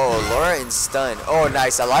 Oh, Laura in stun. Oh,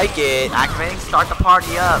 nice. I like it. Activating, start the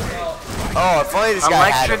party up. Oh, if only this guy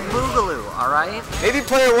had Electric it. Boogaloo. All right. Maybe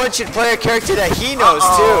player 1 should play a character that he knows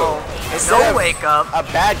too. Instead No of wake up. a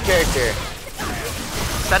bad character.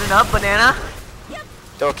 Set it up, banana.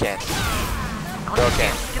 Throw a can. I Throw a want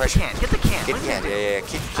can. Get the Pressure. can. Get the can. Get What the is can. it? Yeah.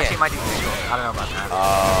 Keep the Actually, can. it might do neutral. I don't know about that. Oh.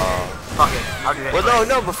 Fuck it. I'll do that. Well, anyway.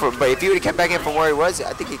 no. But if he would have kept back in from where he was,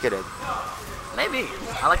 I think he could have. Maybe.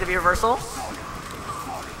 I like the V reversal.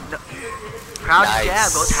 No. Crouch Nice.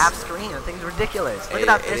 jab goes half screen. That thing's ridiculous. Look at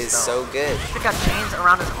that It fist is though. so good. He's got chains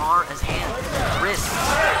around his arm, his hand, his wrist.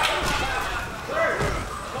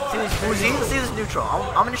 See this Fuzi? Let's see this neutral.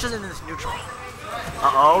 I'm interested in this neutral.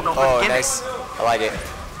 Uh-oh, don't Oh, forget it. nice. I like it.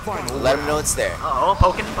 Let him know it's there. Uh-oh,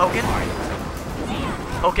 poking. Poking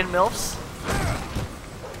MILFs.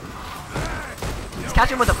 He's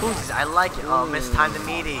catching with the Fuzis. I like it. Oh, mistimed the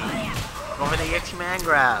meaty. Go for the EX man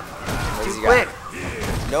grab. What's Too he quick.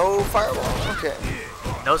 got? No firewall. Okay.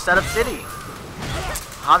 No setup city.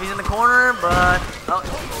 Javi's in the corner, but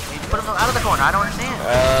he put himself out of the corner. I don't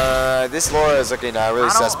understand. This Laura is looking really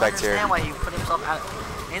suspect here. I don't understand why he put himself out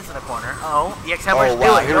into the corner. Uh-oh, EX Headward's do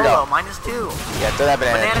it. Here we go. -2. Yeah, throw that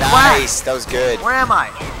banana. Banana Nice. That was good. Where am I?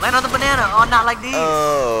 Land on the banana. Oh, not like these.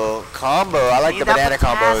 Oh, combo. I like the Need that banana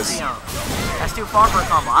combos. potassium. That's too far for a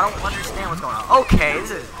combo. I don't understand what's going on. Okay,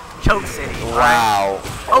 this is Choke City. Wow.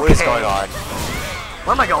 What is going on?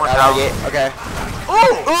 Where am I going I now? like it. Okay.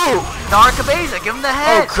 Ooh! Dark Cabeza, give him the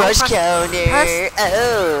head. Oh, crush Don't counter. Press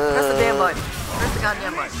Oh. the damn button. Press the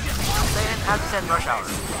goddamn button. Say it after 10 rush hour.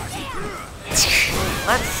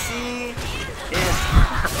 Let's see if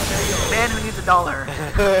man who needs $1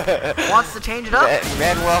 wants to change it up.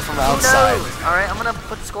 Manuel from Who outside. knows? Alright, I'm gonna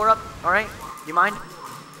put the score up. Alright, you mind?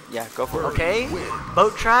 Yeah, go for it. Okay.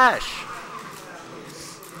 Boat trash.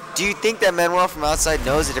 Do you think that Manuel from outside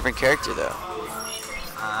knows a different character though?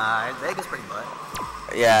 Vegas pretty butt.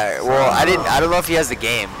 Yeah. Well, I don't know if he has the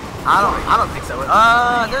game. I don't think so.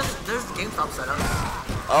 There's GameStop set up.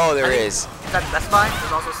 Oh, there is. Is that Best Buy?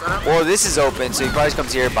 There's also set up. Well, this is open, so he probably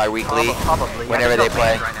comes here bi-weekly. Probably. Whenever Yeah, they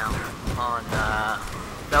play. right now on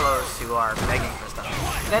fellows who are begging for stuff.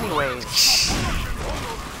 But anyways,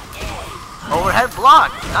 overhead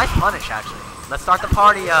block. Nice punish actually. Let's start the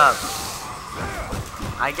party up.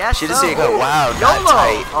 I guess Should so. have seen it go. Wow, YOLO. not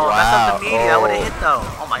tight. Oh, Wow. messed up the meaty. That would have Oh. hit though.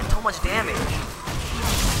 Oh my, so much damage.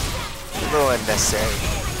 A little unnecessary.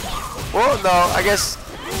 Well, no, I guess.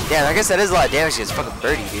 Damn, I guess that is a lot of damage against fucking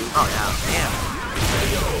Birdie, dude. Oh yeah, damn.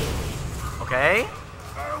 Okay.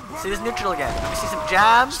 See this neutral again. Let me see some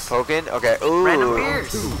jabs. Poking. Okay. Ooh. Random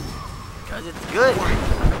Pierce. Because it's good.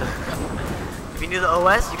 If you knew the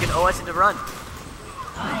OS, you can OS into run.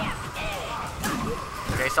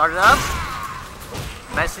 Okay, start it up.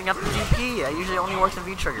 Messing up the GP. That usually only works in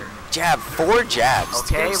V-trigger. Jab. 4 jabs. To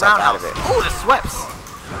get Okay, himself out roundhouse. of it. Ooh, the sweeps.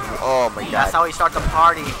 Oh my god. That's how we start the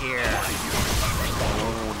party here.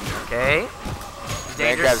 Okay.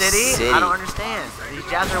 Dangerous City? I don't understand. These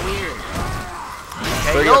jabs are weird.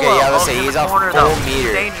 Okay, Okay, YOLO. yeah, let's Oh, say in he's the off corner, full though.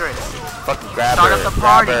 meter. Dangerous. Fucking grab Start her. up the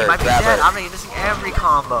party. Grab He her, might be grab dead. her. I'm missing every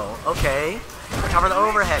combo. Okay. Recover the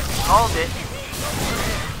overhead. Called it.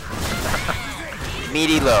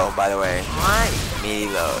 Meaty low, by the way. Right. Meaty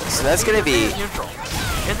low. So that's gonna be. Neutral.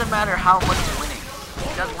 It doesn't matter how much you're winning.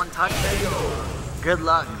 He does one touch. Good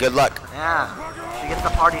luck. Good luck. Yeah. He gets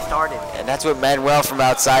the party started. And that's what Manuel from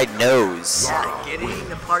outside knows. Yeah, getting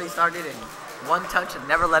the party started and One touch and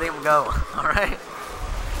never letting him go. All right.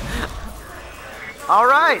 All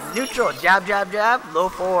right. Neutral. Jab, jab, jab. Low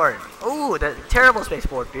forward. Ooh, the terrible space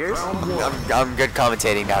forward, Fierce. I'm good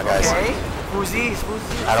commentating now, guys. Okay. Spoozy.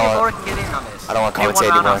 I don't Laura want. can get in on this. I don't want to Hey, commentate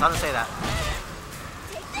one round anymore. I'll just say that.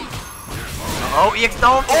 Oh, EX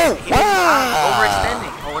don't. Oh, He wow.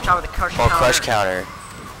 overextending. Oh, watch out with the crush Oh, counter. crush counter.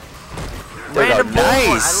 There we go. Random bullhorn.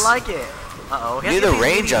 Nice. I like it. Uh-oh. He has Near to the get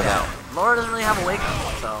range meaty on now. that. Laura doesn't really have a wake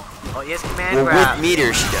up, so. Oh, he has command Well, grab. with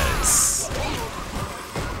meter, she does.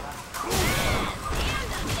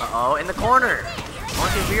 Uh-oh, in the corner.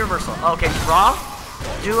 Want to do reversal. Okay, raw.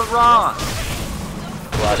 Do it raw.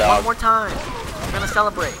 Wow, One dog. more time. We're gonna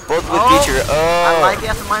celebrate. Both with feature. I Oh. like it.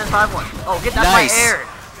 That's a -5-1. Oh, get that Nice. by air.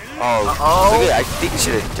 Oh. Uh-oh. Look at it. I think you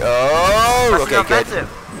should have. Oh. Pressing Okay, good. offensive.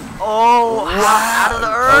 Oh, Wow. out of the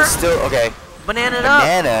Oh, earth. still okay. Banana it up.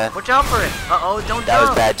 Banana. Watch out for it. Uh-oh, don't That was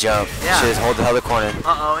jump. bad jump. Yeah. Should have held the corner.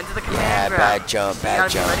 Uh-oh, into the command Yeah, grab. bad jump. You Bad gotta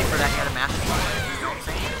jump. be ready for that kind of match. You know what I'm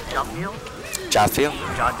saying? Jump feel? Jaw feel.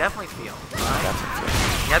 Jaw definitely feel.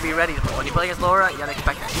 You gotta be ready. When you play against Laura, you gotta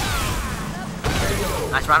expect that.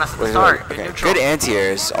 Nice roundhouse at the start. Good Okay. neutral. Good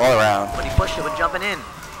anti-airs all around. When he pushed it with jumping in.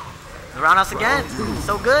 The roundhouse again.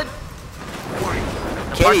 So good.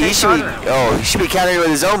 Kenny, he should be. Oh, he should be countering with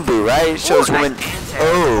his own boo, right? It shows Ooh, nice women.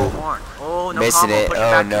 anti-air. Oh. Oh, no Missing combo, it. put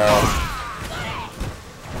Oh back. no.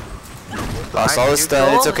 Lost all Alright, his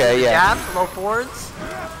stun. It's neutral, okay. Yeah. Jabs, low forwards.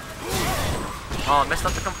 Oh, missed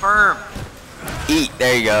up to confirm. Eat.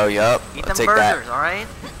 There you go. Yup. Eat I'll them take burgers, that. alright?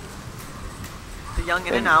 The young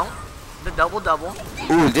in and out. The double.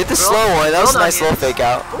 Ooh, did the slow one. That was a nice little fake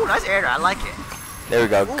out. Ooh, nice air. I like it. There we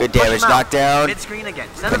go. Ooh, Good push damage. him out. Knockdown. Mid-screen again.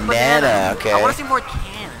 Send a Banana. Okay. I want to see more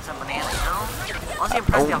cannons on banana, you know? I want to see him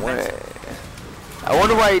press the offensive. I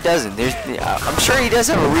wonder why he doesn't. There's. I'm sure he does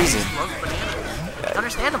have a reason. It's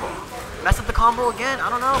understandable. Mess up the combo again. I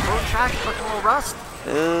don't know. Both tracks looking a little rust.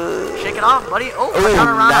 Shake it off, buddy. Oh, Ooh,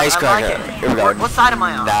 counter round. nice I like cracker. it. Here we go. What side am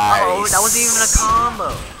I on? Nice. Uh-oh, that wasn't even a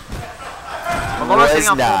combo. But Laura's Was sitting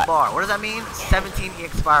on not. full bar. What does that mean? 17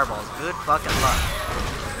 EX fireballs. Good fucking luck.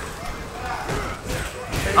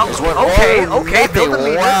 There's one. Oh, okay, Oh, okay. nothing. Build the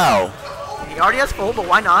meter. Wow. He already has full, but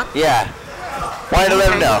why not? Yeah. Why to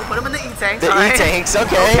let him know? Put him in the E-tanks. The alright? E-tanks.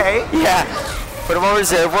 Okay. Okay. Yeah. Put him on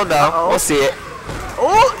reserve. We'll know. Uh-oh. We'll see it.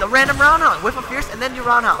 Oh, the random roundhouse. Whiff a fierce and then do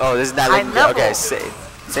roundhouse. Oh, this is not High looking level. good. Okay,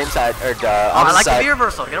 same side or Oh, I opposite like side. the V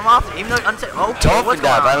reversal. Get him off. Even though okay, Don't what's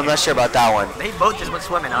dive. going on I'm not sure about that one. They both just went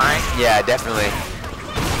swimming, alright? Yeah, definitely.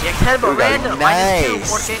 EX head, but Here we go. random. Nice.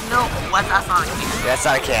 -2, no. What? That's not a can. That's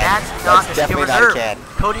not a can. That's not That's a definitely skill not a reserve. can.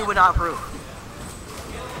 Cody would not approve.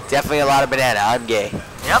 Definitely a lot of banana. I'm gay.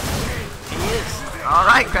 Yep. He is.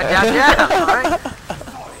 Alright, jab. Alright.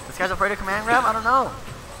 This guy's afraid of command grab? I don't know.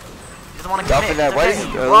 He doesn't want to commit. Dumping that. What It's is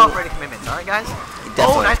okay. he- We're all afraid of commitments. Alright, guys?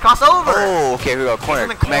 Definitely. Oh, nice crossover. Oh, okay, here we go. Corner. He's in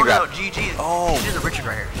the Command corner, grab. though. GG. Oh. GG's a Richard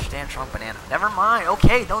right here. Stand strong banana. Never mind.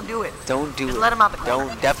 Okay, don't do it. Don't do Just it. let him out the corner.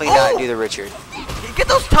 Don't definitely not do the Richard. Get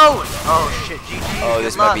those toes. Oh, shit. GG. Oh, Good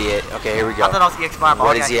this luck. might be it. Okay, here we go. I thought I was the X5.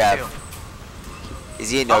 What does he have? Is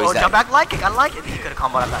he? No, Oh, he's jump not. back light kick. I like it. He could have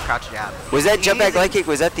comboed out that crouch jab. Was that jump back light kick?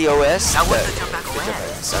 Was that the OS? That was the jump back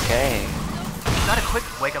OS. OS. Okay. You got a quick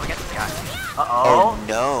wake up against this guy. Uh-oh. Oh,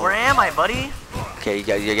 no. Where am I, buddy? Okay, you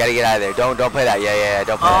gotta get out of there. Don't play that. Yeah.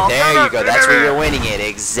 Don't play Oh, that. There you go. That's where you're winning it.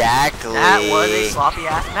 Exactly. That was a sloppy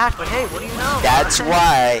ass match, but hey, what do you know? That's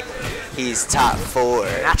why he's top 4.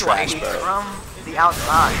 That's why he's Trashbird. from the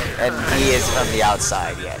outside. And he is from the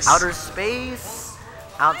outside, yes. Outer space,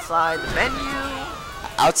 outside the venue.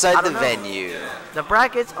 Outside I the don't know. venue. The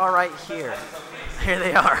brackets are right here. Here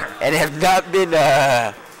they are. And have not been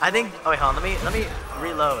I think. Oh wait, hold on. Let me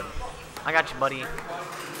reload. I got you, buddy.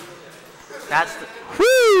 That's the.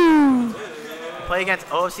 Woo! Play against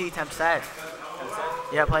OFC Tempsad.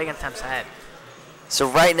 Yeah, play against Tempsad. So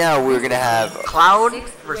right now we're gonna have Cloud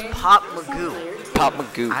versus Pop Magoo. Pop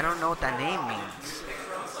Magoo. I don't know what that name means,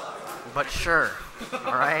 but sure.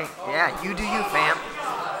 All right. Yeah, you do you, fam.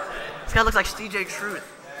 This guy looks like CJ Truth,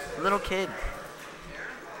 little kid.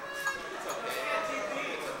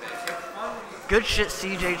 Good shit,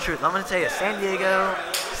 CJ Truth. I'm gonna tell you, San Diego,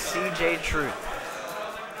 CJ Truth.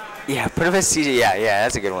 Yeah, put him as CJ. Yeah,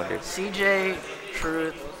 that's a good one, dude. CJ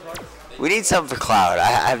Truth. We need something for Cloud. I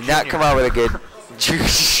have not come out with a good.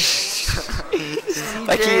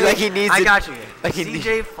 like he needs. I got you. Like he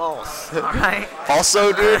CJ False. All right.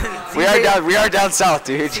 Also, dude, we are down south,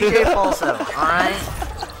 dude. CJ Falso. All right.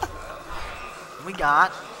 We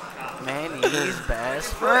got Manny's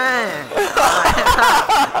best friend.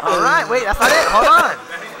 All right. Wait, that's not it. Hold on.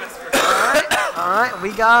 All right.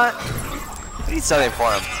 We got. We need something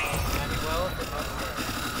for him.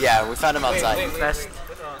 Yeah, we found him outside. Best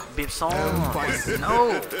Bibson.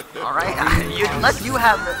 No. All right. Unless you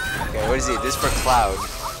have the. Okay, what is it? This for Cloud.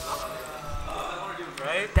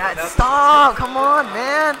 That stop. Come on,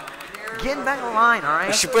 man. Getting back in the line. All right.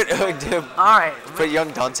 You should put All right. put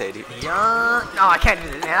young Dante, dude. Young. No, I can't do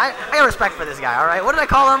this, man. I got respect for this guy. All right. What did I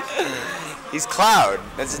call him? He's Cloud.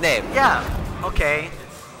 That's his name. Yeah. Okay.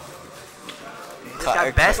 This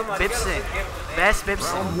guy, Best Bibson. Best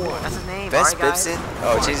Bibson. That's his name. Best all right, guys? Bibson.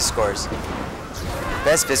 Oh, change the scores.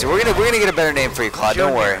 Best Bibson. We're gonna get a better name for you, Cloud.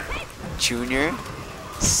 Don't worry. Junior.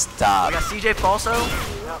 Stop. We got CJ Falso.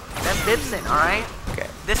 Best Bibson. All right. Okay.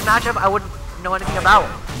 This matchup I wouldn't know anything about.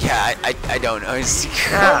 Yeah, I don't know. Yeah.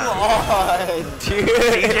 Come on, dude.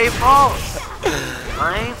 CJ Falls. All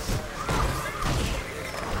right.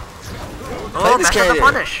 Oh, this mess up the character.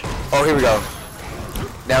 punish. Oh, here we go.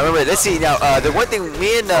 Now remember, let's see. Now the one thing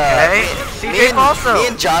me and CJ Falso. me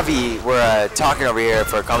and Javi were talking over here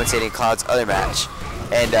for commentating Cloud's other match,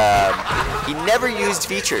 and he never used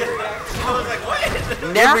V trigger.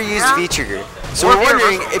 Never used V trigger. So we're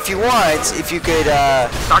wondering if you could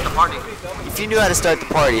start the party. If you knew how to start the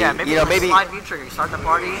party, Yeah, maybe maybe. slide V trigger. You start the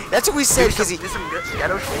party. That's what we said because he. Do some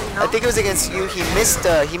ghetto shit. You know? I think it was against you. He missed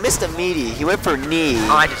a meaty. He went for knee.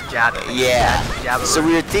 Oh, I just jabbed it. Yeah. Jab it. So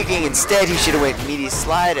we were thinking instead he should have went meaty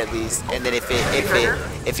slide at least, and then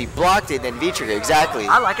if he blocked it, then V trigger. Exactly.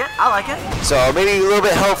 I like it. I like it. So maybe a little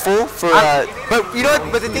bit helpful for. But you know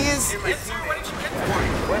what? But the thing is.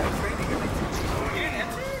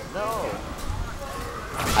 No.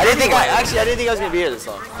 I didn't think I was gonna be here this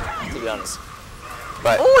long, to be honest.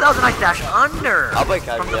 But oh, that was a nice dash under. I'll play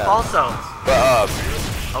from the yeah. Falso. But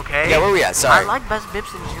okay. Yeah, where we at? Sorry. I like Best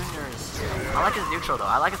Bibson Juniors. I like his neutral though.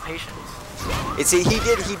 I like his patience.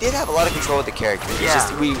 He did have a lot of control with the character. It's Yeah.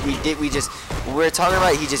 just we were talking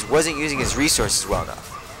about he just wasn't using his resources well enough.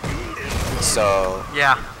 So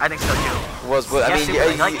Yeah, I think so too. I mean,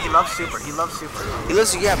 he loves super. He loves super. he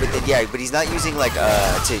loves but he's not using like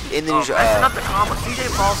in the usual. Messing up the combo. CJ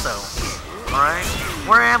Falso. All right.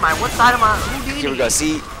 Where am I? What side am I? Houdini. Here we go.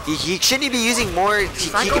 See, he shouldn't be using more. He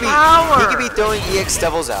could be throwing EX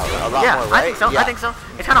Devils out a lot more, right? I think so. Yeah. I think so.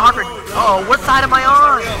 It's kind of hard for. Oh, what side am I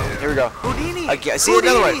on? Here we go. Houdini. See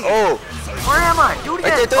another one. Oh. Where am I? Do it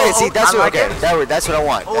again. Right there. See, that's what. Okay, that's what I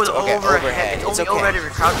want. Oh, That's the okay. overhead. It's only okay. overhead if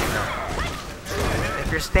you're crouching.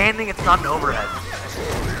 If you're standing, it's not an overhead.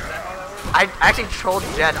 I actually trolled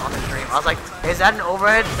Jed on the stream. I was like, "Is that an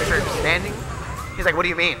overhead if you're standing?" He's like, "What do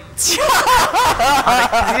you mean?" I was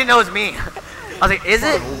like, 'cause he didn't know it was me. I was like, "Is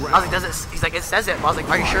it?" I was like, "Does it?" He's like, "It says it." I was like,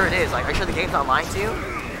 "Are you sure it is? Like, are you sure the game's not lying to you?"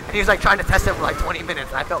 And he was like trying to test it for like 20 minutes,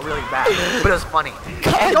 and I felt really bad, but it was funny.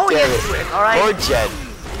 God Go damn into it. it, all right? Poor Jed.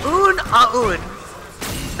 Un.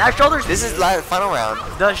 That shoulder's. This is final round.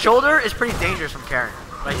 The shoulder is pretty dangerous from Karen.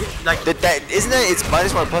 Like that isn't that? It's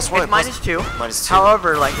 -1 +1. It's -2. -2.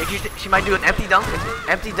 However, like if she might do an empty dunk,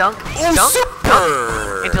 dunk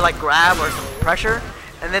into like grab or some pressure,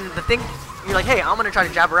 and then the thing you're like, hey, I'm gonna try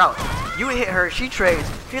to jab her out. You hit her, she trades,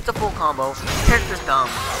 she hits a full combo. Character's dumb.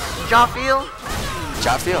 Jaw feel.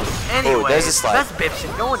 Anyway, there's a slide. Best Bibson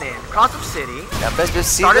going in. Cross up City. Yeah, Best Bibson.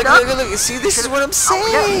 See, look. See, this is what I'm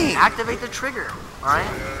saying. Activate the trigger. All right.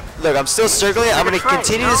 Look, I'm still circling it. I'm gonna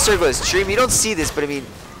continue to circle this stream. You don't see this, but I mean.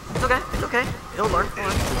 It's okay. It's okay. He'll learn.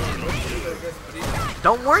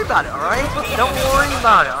 Don't worry about it. All right. Don't worry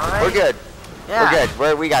about it. All right. We're good. Yeah. We're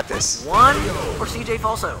good. We got this. One for CJ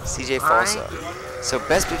Falso. CJ Falso. Right. So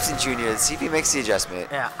Best Bibson Jr. Let's see if he makes the adjustment.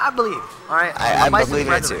 Yeah, I believe. All right. I'm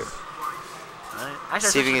believing it too. Right.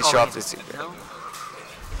 See if he can show off this.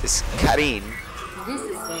 This Karin. This is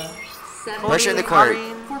the Pressure in the corner.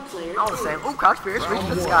 All the same. Ooh, crouch pierce, reach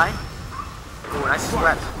for the sky. Ooh, nice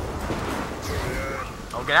sweat.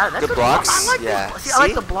 Oh, get out of that. Good blocks. I like yeah. I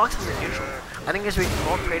like the blocks in the neutral. I think this should be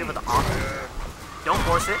more creative with the offense. Don't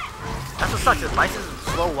force it. That's what sucks. Is Bison's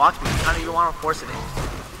slow walks, but you don't want to force it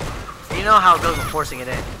in. You know how it goes with forcing it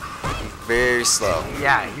in. Very slow.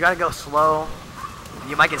 Yeah, you gotta go slow.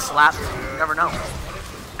 You might get slapped. You never know.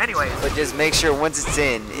 Anyways. But just make sure once it's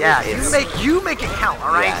in. Yeah, you make it count.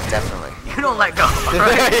 All right. Yeah, definitely. You don't let go. All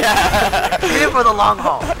right. Yeah. You're in for the long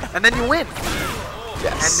haul, and then you win.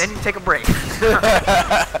 Yes. And then you take a break.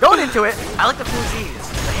 Going into it, I like the full Z's,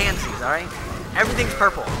 the hand Z's. All right. Everything's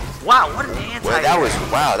purple. Wow, what a dance! Well, that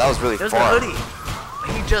was really There's far. the hoodie.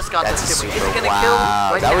 He just got That's this super. super. Is it gonna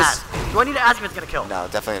Wow. kill? Do I need to ask if it's gonna kill? No,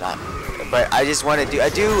 definitely not. But I just want to do.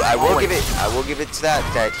 I will give it to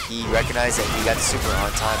that he recognized that he got the super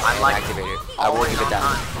on time and activated. I will give it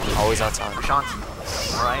that. Always on time. Shanti.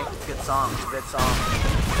 All right, good song. Good song.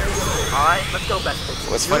 All right, let's go, Best Bibson.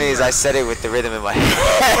 What's funny is I said it with the rhythm in my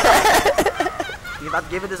head. You about to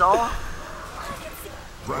give it his all?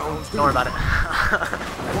 Don't worry about it.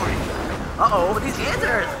 Uh-oh, these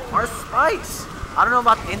answers are spice. I don't know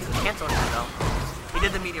about the instant cancel though. He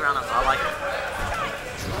did the meteor round up, so I like it.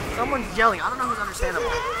 Someone's yelling. I don't know who's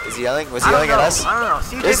understandable. Is he yelling? Was he yelling at us? I don't know.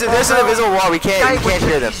 CJ There's an invisible wall. We can't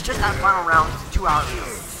hear them. He's just at final round 2 hours ago.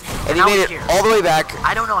 And he made it all the way back.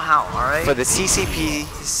 I don't know how, alright? For the CCP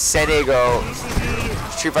San Diego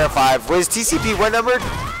Street Fighter 5. Was TCP what number?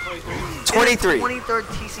 23. 23rd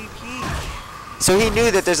TCP. So he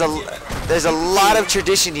knew that there's a lot of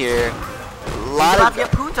tradition here. A lot of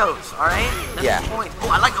puntos, alright? That's the point. Oh,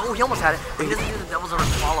 I like. Oh, he almost had it. But he doesn't do the Devil's Over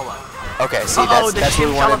follow up. Okay, see, that's what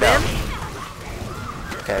we wanted to know.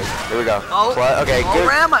 Okay, here we go. Oh, okay, good.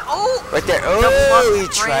 Where am I? Oh! Right there. Oh, he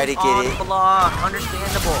tried to get it. Block.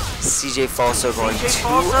 Understandable. CJ Falso going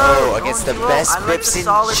 2-0 against the best Bipson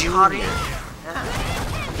Jr.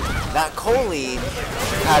 Not choline,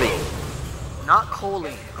 Patty. Not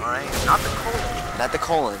choline, alright? Not the colon. Not the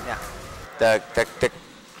colon. Yeah. The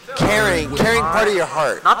caring part of your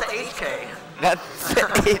heart. Not the HK. Not the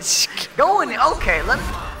HK. Going, okay,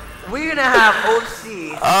 we're gonna have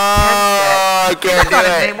OC. Oh, I can't do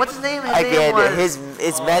it. What's his name? I can't do it.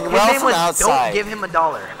 It's Manuel from outside. Don't give him $1.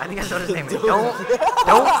 I think that's what his name is. Don't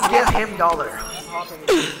give him $1.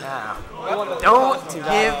 Yeah.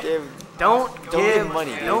 Don't give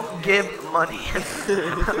money. Don't give money. Wait, what's the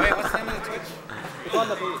name of the Twitch? It's on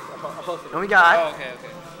the page. And we got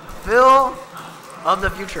Phil of the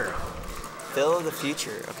Future. Phil of the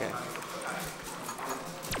Future, okay.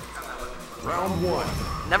 Round 1.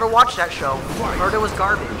 Never watched that show. Heard it was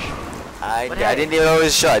garbage. I didn't even know it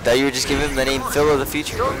was a show. I thought you were just giving him the name Phil of the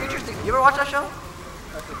Future. Phil of the Future. You ever watch that show?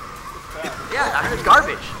 Yeah, I heard it's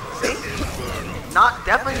garbage. See?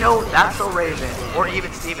 Definitely no That's So Raven or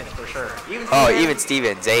Even Stevens for sure. Even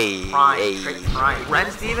Stevens. Hey. Prime. Ren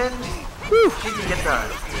Stevens. She can get the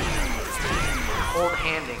cold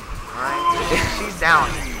handing. Alright? She's down.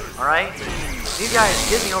 Alright? These guys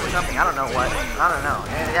give me over something. I don't know what. I don't know.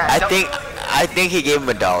 I think he gave him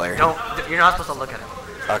 $1. You're not supposed to look at him.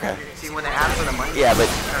 Okay. See when they ask for the money? Yeah, but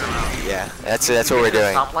that's what we're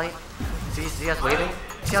doing. Stoplight. See us waving?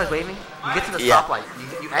 See how he's waving? You get to the stoplight.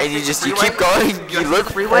 And you keep going. You look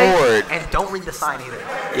forward. And don't read the sign either.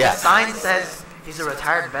 Yeah. The sign says he's a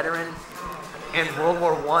retired veteran in World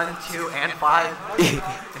War I, II, and 5. It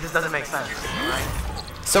just doesn't make sense. Right?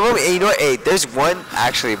 Some of you know what? Hey, there's one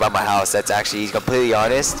actually by my house that's he's completely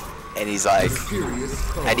honest, and he's like,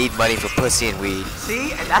 I need money for pussy and weed.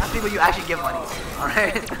 See, and that's the people you actually give money to. All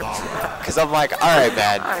right. Cause I'm like, all right,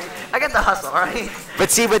 man. All right. I get the hustle. All right. But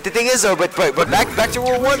the thing is though, but back to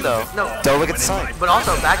World War I though. No. Don't look at the sign. But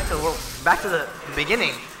also back to the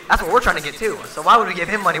beginning. That's what we're trying to get to. So why would we give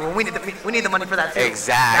him money when we need the money for that too?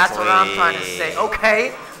 Exactly. That's what I'm trying to say.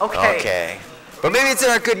 Okay. But maybe it's in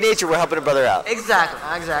our good nature. We're helping a brother out. Exactly.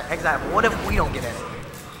 What if we don't get any?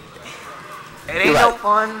 It ain't no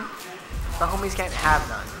fun. The homies can't have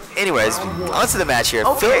none. Anyways, on to the match here.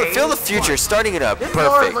 Okay. Phil the Future starting it up. This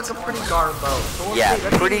Perfect. looking pretty garbo. So yeah,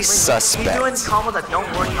 pretty suspect. He's doing combos that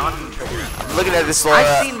don't work on V-Trigger. I'm looking at this Laura.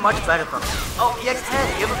 I've seen much better from him. Oh,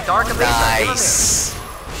 EX10. Give him Dark Evasive. Nice.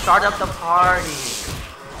 Start up the party.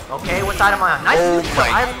 Okay, what side am I on? Nice neutral.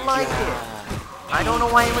 I like it. I don't know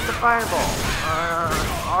why he went to Fireball.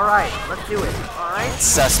 Alright, let's do it. Alright.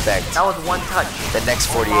 Suspect. That was one touch. The next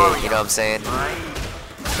 48, you know what I'm saying? Alright.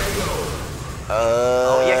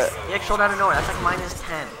 EX showed out of nowhere. That's like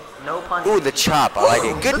 -10. No pun. Ooh, the chop. I like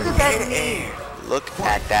it. Good. Look at that knee. Look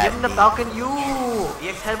at that. Give him the Falcon U.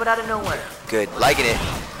 EX headbutt out of nowhere. Good. Liking it.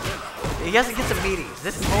 He has to get some meaties.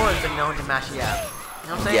 This Laura has been known to mash yab. You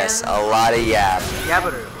know what I'm saying? Yes, a lot of yab.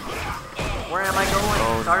 Yabaru. Where am I going?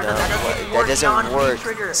 Oh, Started no. That doesn't work.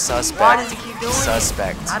 Suspect. Why does he keep doing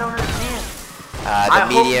Suspect. it? I don't understand. The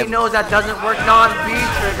medium. Hope he knows that doesn't work non-B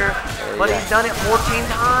trigger, but he's done it 14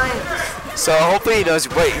 times. So hopefully he knows.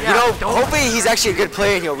 Wait, you know, hopefully he's actually a good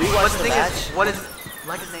player and he'll rewatch the match.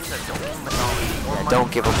 Like his name says, don't give him $1.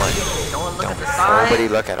 Don't give him money. Don't look at the signs. Nobody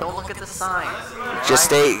look at him. Don't look at the signs. Just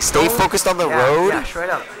stay focused on the road. Yeah, straight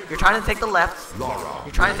up. You're trying to take the left.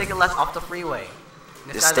 You're trying to take the left off the freeway.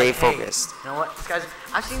 Just stay focused. You know what? This guy's.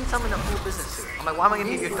 I've seen some in a full business suit. I'm like, why am I gonna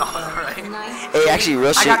give you $1? Right? Hey, actually,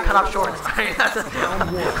 real shit. I got cut off shorts.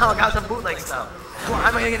 I got some bootleg stuff. Why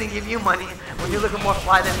am I gonna give you money when you're looking more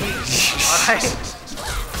fly than me? Alright?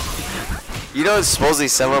 You know, supposedly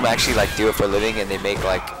some of them actually like do it for a living and they make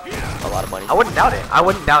like a lot of money. I wouldn't doubt it.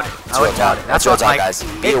 That's real talk, guys.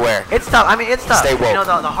 Be aware. It's tough. I mean, it's tough. Stay woke. You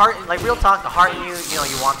know, the heart, like real talk, the heart in you, you know,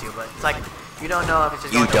 you want to, but it's like you don't know if it's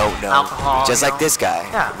just you don't know. Alcohol, just like this guy.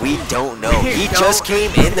 Yeah. We don't know. He just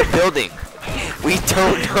came in the building. We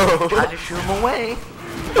don't know. Tried to shoo him away,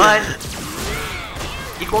 but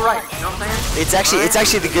equal rights. You know what I'm saying? It's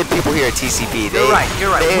actually the good people here at TCP. You're right.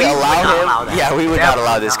 They We would allow not him. allow that. Yeah, we would not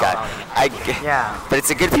allow this guy. Yeah. But it's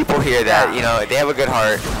the good people here that Yeah. they have a good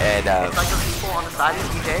heart and. It's like those people on the side of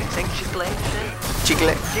DJ saying chicle and shit. Chicle.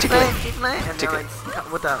 And they're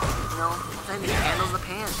like, with the, saying he handles the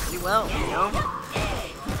pan pretty well,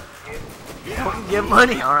 Don't give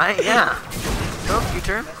money, alright? Yeah. So,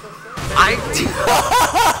 future. I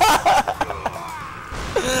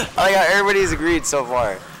like how everybody's agreed so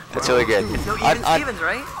far. That's really good. It's no even Stevens,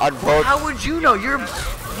 right? On both. How would you know? You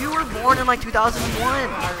were born in like 2001.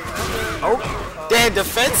 Oh. Damn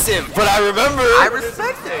defensive, but I remember. I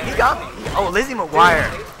respect it. He got me. Oh, Lizzie McGuire.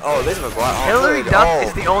 Oh, Lizzie McGuire. Oh, Hillary good. Duff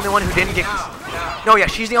is the only one who didn't get. No, yeah,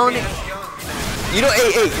 she's the only.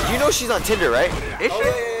 Hey, you know she's on Tinder, right? Is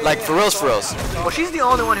she? Like for reals. Well, she's the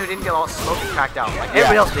only one who didn't get all smoking cracked out. Like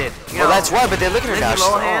everybody else did. Well, that's why. But they're looking at her now. Lindsay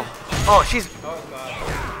Lohan. Oh, she's.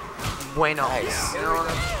 Bueno. Nice.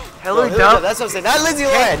 Hillary No, Duff. that's what I'm saying. Not Lindsay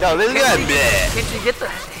Lohan. No, Lindsay Lohan. Can she get the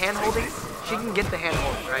hand holding? She can get the hand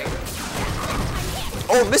holding, right?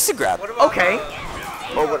 Oh, Mr. Grab. Okay.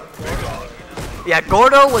 Oh, what? Yeah,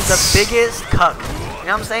 Gordo was the biggest cuck. You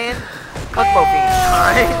know what I'm saying? Cuckbo fiend.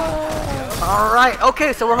 Alright. Alright.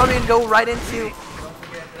 Okay, so we're going to go right into.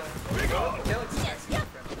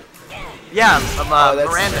 Yeah,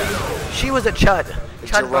 Miranda. She was a chud.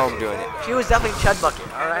 Chud Jerome bucket. doing it. She was definitely chud bucket,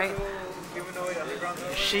 alright?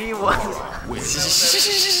 She was.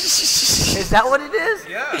 Is that what it is?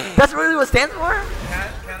 Yeah. That's really what it stands for?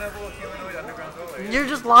 Cannibal Humanoid Underground Railway. You're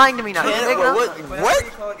just lying to me now. You're making up. What?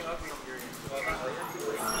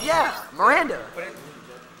 Yeah, Miranda. But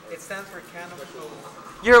it stands for Cannibal.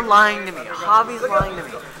 You're lying to me. Javi's lying to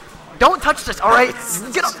me. Don't touch this, alright?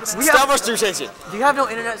 Get up. Stop our station. You have no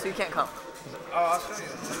internet, so you can't come. Oh, I'll show you.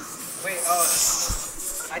 Wait,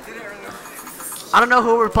 I did it earlier. I don't know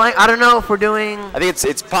who we're playing. I don't know if we're doing. I think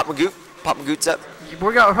it's Pop Magoot. Pop Magoot's up.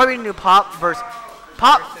 We're probably gonna do Pop versus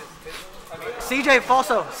Pop. CJ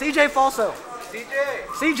Falso. CJ Falso.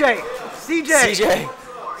 CJ.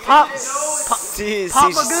 Pop. Pop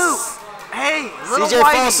Magoot. Hey, little CJ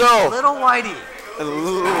Whitey. Falso. Little Whitey.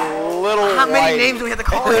 Little How many Whitey. names do we have to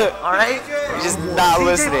call him? All right. You're just not CJ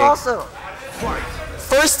listening. Falso.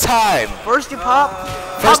 First time. First you pop.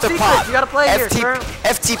 First Pop to secrets. pop. You gotta play here, sir.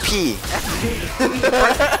 FTP.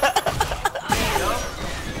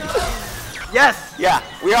 Yes. Yeah,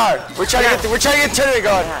 we are. We're trying to get tournament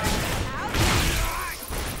going.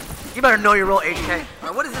 You better know your role, HK.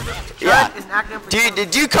 What is this? Chud Yeah. is an acronym for.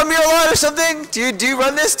 Did you come here a lot or something? Do you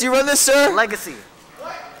run this? Do you run this, sir? Legacy.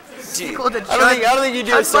 Equal to I don't think you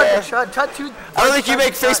do it, sir. Chud, I don't think you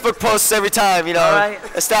make Facebook posts every time, Alright.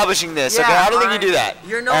 establishing this. Yeah, okay, I don't think alright. you do that.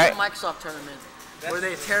 You're no alright? Microsoft tournament. Where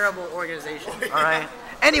they a terrible organization. All right.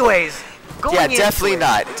 Anyways, going Yeah, into definitely it,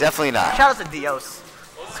 not. Definitely not. Shout out to Dios.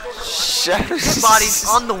 Good bodies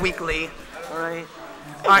on the weekly. All right.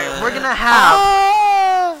 All right. We're gonna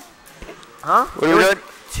have. Huh? What are we doing?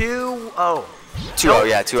 2-0. 2-0,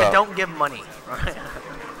 yeah, 2-0. Don't give money. All right.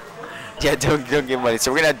 Yeah, don't give money.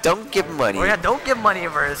 So we're gonna don't give money. We're gonna don't give money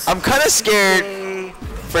versus. I'm kind of scared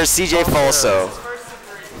for CJ Falso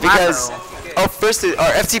because first or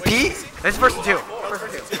FTP. It's first and two.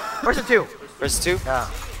 First and two. First and two. Yeah.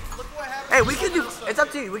 Hey, we can do. It's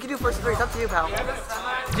up to you. We can do first and three. It's up to you, pal.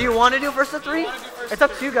 Do you want to do first and three? It's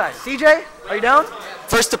up to you guys. CJ, are you down?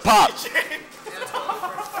 First to pop.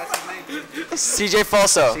 CJ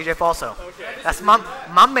Falso. CJ Falso. That's my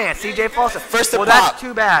man, CJ Falso. First to well, pop. that's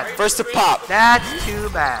too bad. First to pop. That's too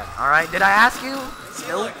bad. All right. Did I ask you?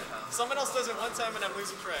 No. Someone else does it one time and I'm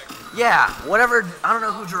losing track. Yeah. Whatever. I don't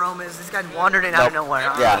know who Jerome is. This guy wandered in out of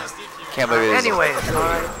nowhere. Yeah. Can't believe it. Anyways, all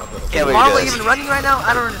right. Can't Is believe Marla it. even running right now?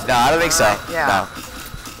 I don't understand. No, I don't think so. All right, yeah.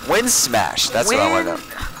 No. Win Smash. That's what I want to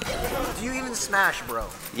know. Do you even smash, bro?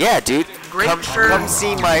 Yeah, dude. Great come, shirt. Come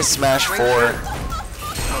see my Smash 4. Oh,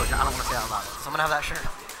 I don't want to say that out loud. Someone have that shirt?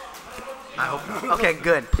 I hope not. Okay,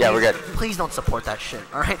 good. Please, Yeah, we're good. Please don't support that shit,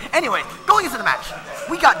 all right? Anyway, going into the match,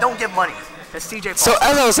 we got Don't Give Money. It's CJ Falso. So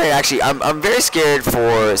as I was saying, actually, I'm very scared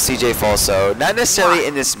for CJ Falso. Not necessarily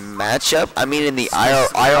in this matchup. I mean, in the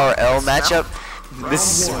IRL matchup.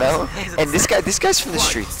 This smell. And this guy's from the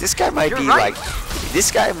streets. This guy might be like,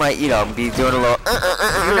 this guy might, be doing a little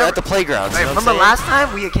at the playground. Right, remember last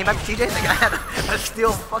time we came back to TJ? The guy had a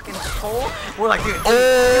steel fucking pole. We're like, dude, he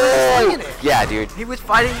was slinging it. Yeah, dude. He was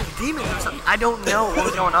fighting demons or something. I don't know what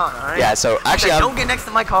was going on. All right. Yeah. So actually, don't get next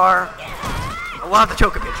to my car. We'll have to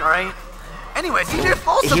choke a bitch. All right. Anyway, CJ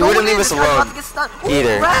Falso. He wouldn't leave us alone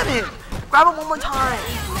either. Grab him. Grab him one more time.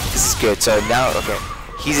 This is good. So now, okay,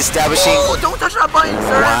 he's establishing. Oh, don't touch that button,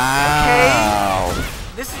 sir. Wow. Okay.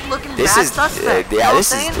 This is looking This bad is suspect. yeah.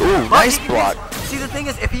 This is nice block. see, the thing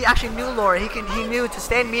is, if he actually knew lore, he knew to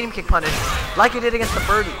stand medium kick punish like he did against the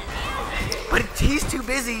birdie. But he's too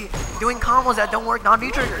busy doing combos that don't work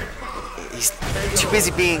non-V trigger. He's too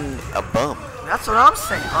busy being a bum. That's what I'm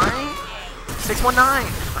saying, alright?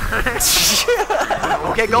 619.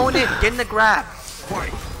 Okay, going in, getting the grab. I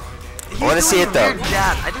want to see it though.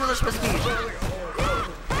 Jab. I think it was supposed to be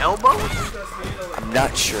elbow? I'm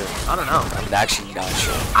not sure. I don't know. I'm actually not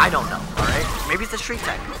sure. I don't know, alright? Maybe it's the street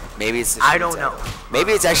tech. Maybe it's the I don't know.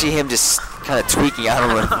 Maybe it's actually him just kind of tweaking out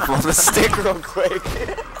on the stick real quick.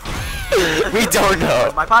 We don't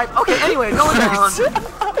know. My pipe? Okay, anyway, going down.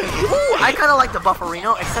 Ooh, I kind of like the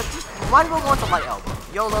Bufferino, except just might as well go into light elbow.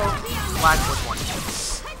 YOLO, flag with one.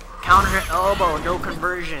 Counter hit elbow, no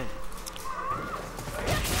conversion.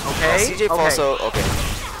 Okay. CJ also. Okay.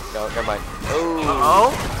 No, never mind.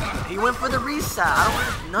 Oh. He went for the reset. I don't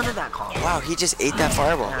want none of that call. Wow, he just ate that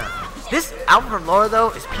fireball. Yeah. This album from Laura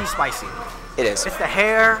though is pea spicy. It is. It's the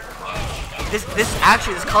hair. This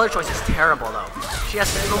color choice is terrible though. She has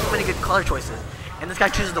so many good color choices, and this guy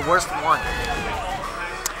chooses the worst one.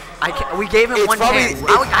 We gave him one chance.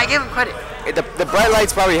 I gave him credit. The bright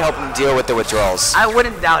lights probably help him deal with the withdrawals. I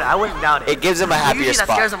wouldn't doubt it. It gives him a happier Usually spot.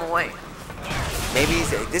 that scares him away. Maybe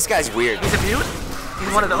this guy's weird. He's a mute?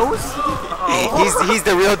 He's one of those? He's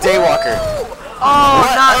the real daywalker. Oh,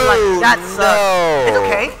 not like that sucks. No. It's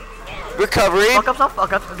okay. Recovery. Fuck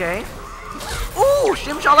ups, okay. Ooh,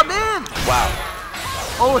 Shim Shalabim. Wow.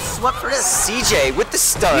 Oh, swept for this. CJ with the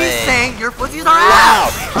stun. He's saying your footsies are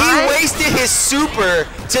ass. ass. Wow. He wasted his super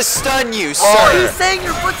to stun you, sir. Oh, he's saying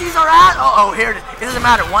your footsies are ass. Oh, here it is. It doesn't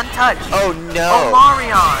matter. One touch. Oh, no. Oh,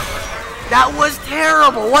 Marion. That was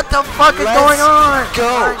terrible. What the fuck is going on?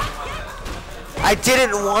 Go. I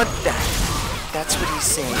didn't want that. That's what he's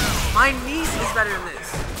saying. My niece is better than this.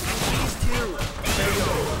 She's too.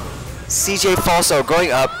 CJ Falso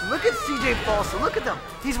going up. Look at CJ Falso. Look at them.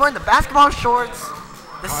 He's wearing the basketball shorts,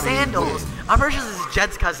 the sandals. I'm pretty sure this is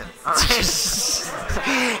Jed's cousin. All right.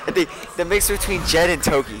 the mix between Jed and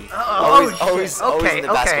Toki. Always in the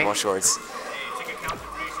basketball shorts.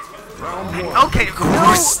 Okay, come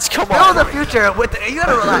on. The future with you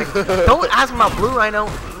gotta relax. Don't ask me about Blue Rhino.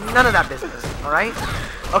 None of that business. All right.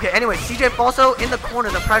 Okay. Anyway, CJ Falso in the corner.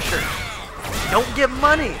 The pressure. Don't give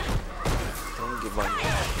money. Don't give money.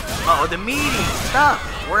 Oh, the meaty stuff.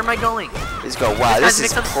 Where am I going? Let's go. Wow, this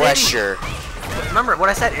is pressure. Remember what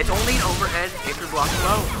I said. It's only an overhead if you're blocking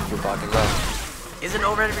low. You're blocking low. Is it an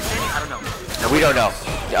overhead if you're standing? I don't know. No, we don't know.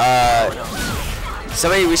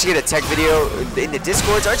 We should get a tech video in the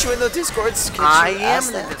Discords. Aren't you in the Discords? I am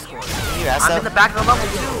in the Discord. Can you ask I'm in the back of the level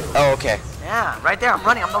too. Oh, okay. Yeah, right there. I'm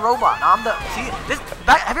running. I'm the robot. I'm the. See this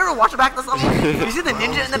back. Have you ever watched the back of this level? You see the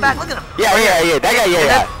ninja in the back? Look at him. Yeah. That guy.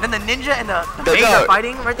 Yeah. Then the ninja and the maid are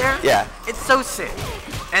fighting right there. Yeah. It's so sick.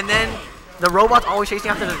 And then the robot's always chasing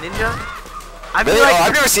after the ninja. I mean, like,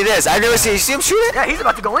 I've never seen this. I've never seen. You see him shoot it? Yeah, he's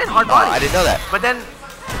about to go in hard body. Oh, I didn't know that. But then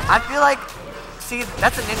I feel like, see,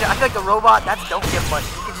 that's a ninja. I feel like the robot, that's don't give much.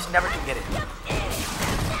 He just never can get it.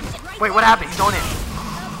 Wait, what happened? He's going in.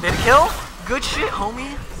 Did it kill? Good shit,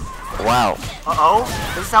 homie. Wow. Uh-oh.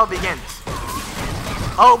 This is how it begins.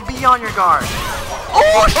 Oh, be on your guard.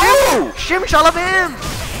 Oh, Shim Shalabim.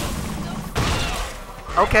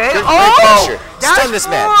 Okay. Good pressure. Stun this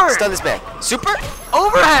man. Stun this man. Super?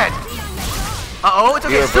 Overhead. Uh-oh, it's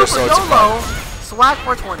okay. Super solo. Swag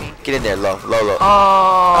 420. Get in there, low.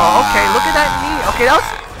 Oh, okay. Look at that knee. Okay,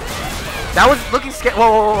 that was looking scary.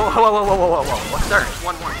 Whoa. What's third?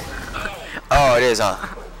 One more. Oh, it is, huh?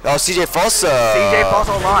 Oh, CJ Falso. CJ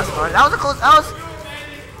Falso lost. That was a close.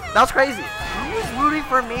 That was crazy. Who's rooting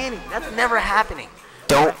for Manny? That's never happening.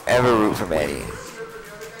 Don't ever root for Manny.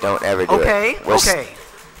 Don't ever do it. Okay.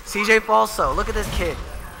 CJ Falso. Look at this kid.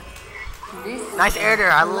 Nice air there.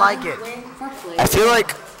 I like it. I feel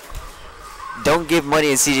like don't give money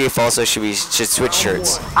and CJ Falso should switch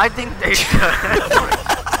shirts. I think they should.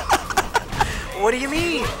 What do you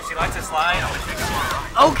mean? She likes to slide.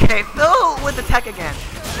 Okay, Phil with the tech again.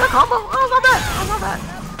 That combo. Oh, not bad.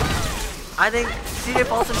 I think CJ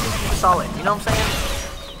Falso seems to be solid. You know what I'm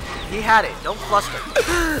saying? He had it. Don't fluster.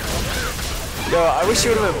 Yo, I wish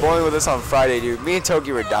you would have been bowling with us on Friday, dude. Me and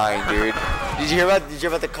Toki were dying, dude. Did you hear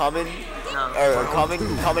about the common? No.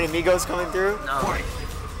 Common amigos coming through? No.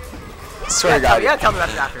 Swear to God. You gotta tell me about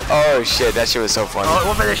it after. Oh shit, that shit was so funny.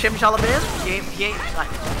 Oh, for the Shim Shalabim? He ain't.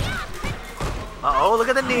 Uh-oh, look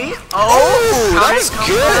at the knee. Oh, that was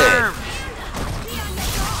good.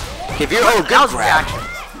 If you're good that was grab. reaction.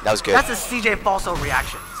 That was good. That's a CJ Falso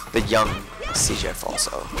reaction. The young CJ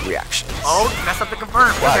Falso reaction. Oh, messed up the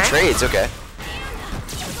confirm. Wow, okay. trades, okay.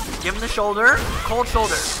 Give him the shoulder. Cold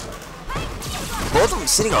shoulder. both of them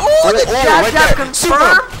sitting on. Oh, the jab right jab there.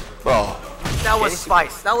 confirmed. Bro. That was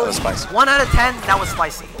spice. That was spicy. 1 out of 10. That was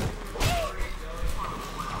spicy.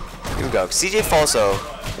 Here we go. CJ Falso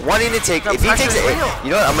wanting to take. The If he takes pressure's it, real.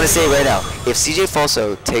 you know what? I'm gonna say it right now. If CJ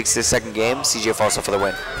Falso takes the second game, CJ Falso for the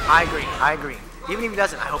win. I agree. I agree. Even if he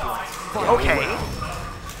doesn't, I hope he wins. Okay.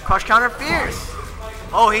 Crush counter fierce.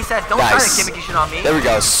 Oh, he said, don't try to Nice. gimmicky shit on me. There we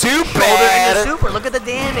go. Super. Shoulder into super. Look at the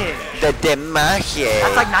damage. The damage.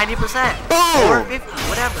 That's like 90%. Boom. Or 50,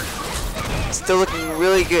 whatever. Still looking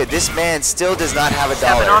really good. This man still does not have a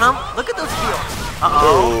Stepping dollar. on him. Look at those heels.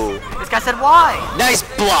 Uh-oh. This guy said why? Nice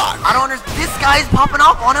block. I don't understand. This guy's popping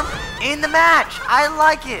off on him in the match. I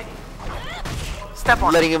like it. Step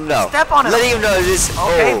on Letting him know. Step on him. Letting him know this.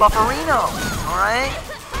 Okay, Oh. Bufferino. All right.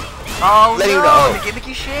 Oh, Letting him no. know. The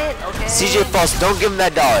gimmicky shit. Okay. CJ Falso, don't give him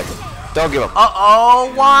that dollar. Don't give him.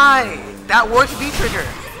 Uh-oh, why? That works V-trigger.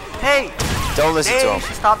 Hey. Don't listen to They him.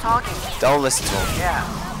 should stop talking. Don't listen to him.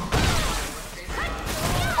 Yeah.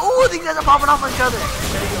 Oh, these guys are popping off on each other.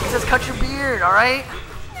 He says, cut your beard, all right?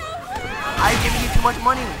 I've given you too much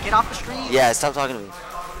money. Get off the street. Yeah, stop talking to me.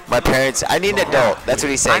 My parents. I need an adult. That's what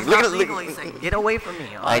he's saying. I'm Look not at legally saying, get away from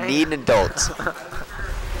me, all I right? need an adult.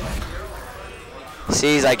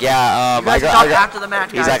 See, he's like, yeah. You guys talk after the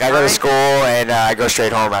match, He's guys, like, I go to alright? school and I go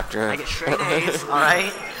straight home after. I get straight A's, all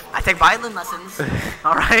right? I take violin lessons,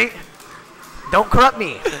 all right? Don't corrupt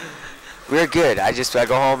me. We're good. I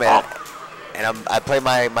go home and I play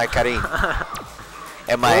my Karim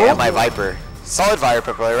and my Viper. Solid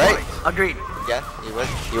Viper player, right? Agreed. Yeah, you would.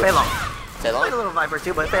 Fei Long. Played a little Viper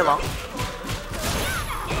too, but Fei Long.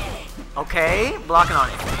 Okay, blocking on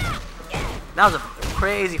it. That was a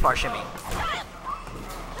crazy far shimmy.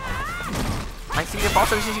 I see the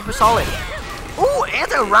false is super solid. Ooh,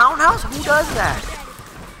 anti-roundhouse? Who does that?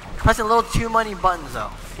 Pressing a little too many buttons though.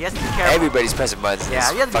 He has to be careful. Everybody's pressing buttons in Yeah,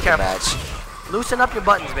 this you have to be fucking careful. match. Loosen up your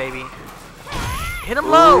buttons, baby. Hit him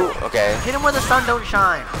low. Okay. Hit him where the sun don't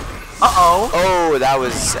shine. Uh-oh. Oh, that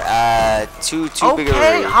was too big of a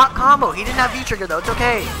Okay, read. hot combo. He didn't have V-trigger though. It's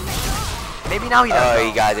okay. Maybe now he does. Oh, though.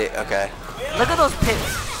 he got it. Okay. Look at those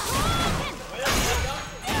pits.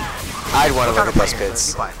 I'd want to look at those Be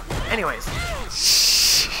pits. quiet. Anyways.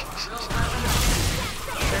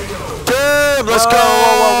 Boom! Let's go!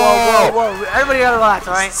 Whoa. Everybody gotta relax,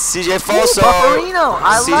 alright? CJ Falso. Ooh, Bufferino.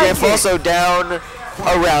 I CJ like Falso it. down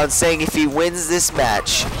around saying if he wins this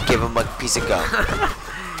match, give him a piece of gum.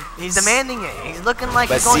 He's demanding it. He's looking like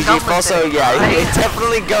But he's going CJ gumless Falso, today, yeah, alright? he's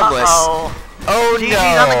definitely gumless. Uh-oh. Oh GG's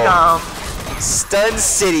no! on the gum. Stun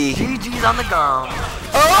City. GG's on the gum.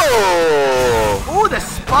 Oh! Ooh, the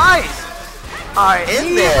spice. Alright,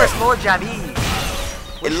 In E there. versus Lord Javi.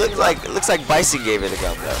 It looks like Bison gave her the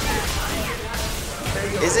gum though.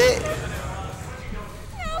 Is it?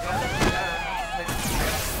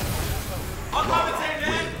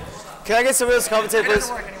 Can I get some real commentator,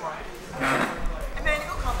 please?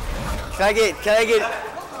 Can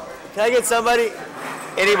I get somebody?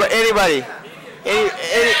 Anybody?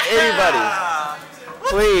 Anybody?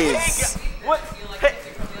 Please. What?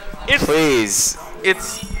 Hey, Please.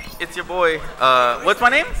 It's your boy. What's my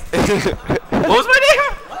name? What was my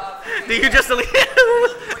name? Did you just delete it?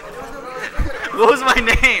 What was my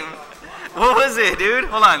name? What was it, dude?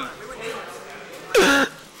 Hold on.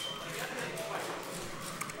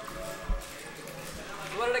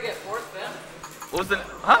 What did I get? Fourth, fifth? What was the?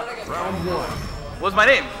 Huh? Round one. What was my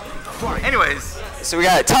name? Anyways. So we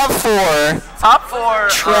got top four. Top four.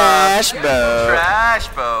 Trash Bow. Trash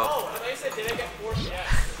Bow.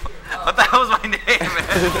 What the hell was my name,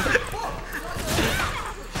 man?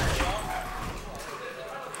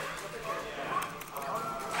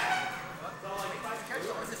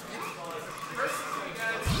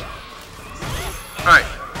 Alright,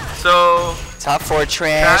 so Top four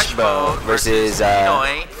Trash Bow versus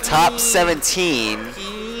Pinoy. top 17.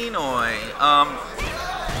 Pinoy.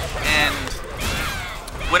 And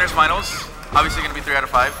winners finals. Obviously gonna be 3 out of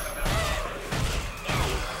 5.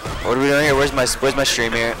 What are we doing here? Where's my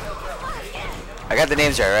stream here? I got the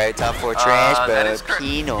names right? Top four Trash That Bow, is correct.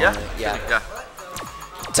 Pinoy. Yeah.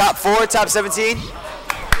 Top four, top 17.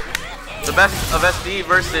 The best of SD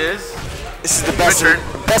versus This is the best, Richard.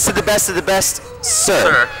 Best of the best of the best,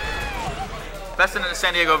 sir. Best in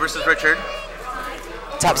San Diego versus Richard.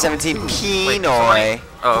 Top 17, Wait, Pinoy.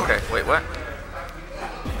 oh, okay. Wait, what?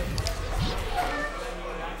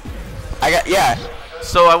 Yeah.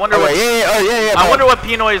 So I wonder what. Yeah. I wonder what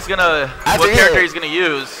Pinoy is gonna. What character he's gonna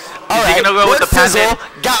use. Is he gonna go with the patent?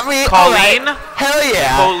 Got me. Colleen. Right. Hell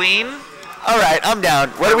yeah. Colleen. All right, I'm down.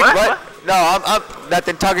 What? No, I'm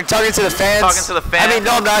nothing. Talking to the fans. Talking to the fans. I mean,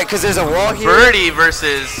 no, I'm not, because there's a wall here. Birdie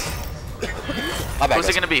versus. My bad, Who's it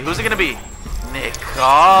guys. gonna be? Who's it gonna be?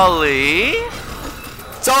 Nikali.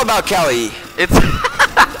 It's all about Kelly.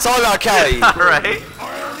 It's all about Kelly. All right.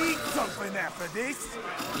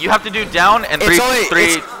 You have to do down and three.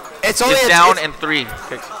 It's only down and 3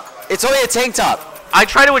 kicks. It's only a tank top. I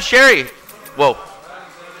tried it with Sherry. Whoa.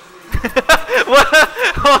 What?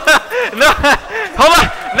 No. Hold on.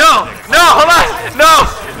 No. Hold on. No.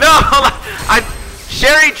 Hold on.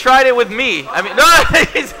 Sherry tried it with me. I mean, no.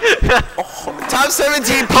 Top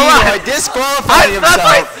 17 P-Noy disqualified himself. That's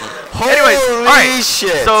right. Anyways, all right.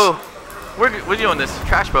 Shit. So we're doing this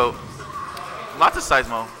trash boat. Lots of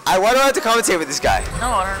Seismo. Why do I have to commentate with this guy? No,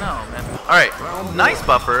 I don't know, man. All right, nice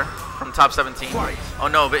buffer from top 17. Oh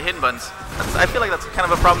no, but hidden buttons. I feel like that's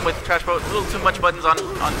kind of a problem with trash boat. A little too much buttons on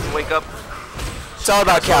wake up. It's all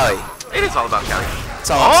about Cali. It is all about Cali. It's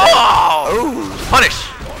all about Ooh. Punish.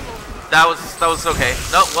 That was okay.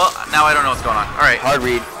 No, well now I don't know what's going on. All right. Hard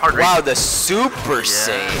read. Wow, the super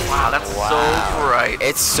save. Wow, that's so bright.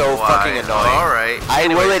 It's so fucking annoying. All right. I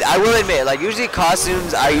will admit, like usually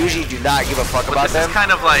costumes, I usually do not give a fuck about them. This is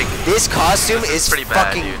kind of like this costume is pretty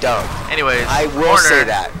bad, fucking dude. dumb. Anyways, I will say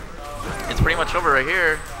that. It's pretty much over right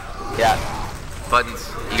here. Yeah.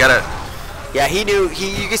 Buttons. You gotta. Yeah, he knew.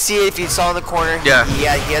 You could see it if you saw in the corner. Yeah. He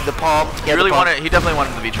had the palm. He definitely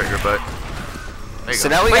wanted the V trigger, but. So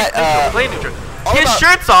now we got play neutral. His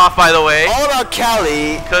shirt's off, by the way. All about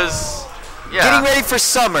Cali. Cause getting ready for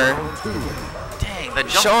summer. Dang, the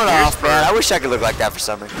jump showing off, man. I wish I could look like that for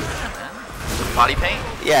summer. Body paint.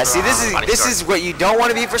 Yeah. See, this is what you don't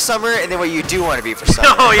want to be for summer, and then what you do want to be for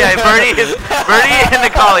summer. Oh yeah, Bernie and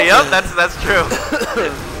Nikali. Yep, that's true.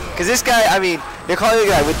 Cause this guy, I mean, Nikali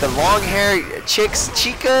guy with the long hair, chicas.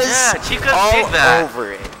 Yeah, chicas all dig that.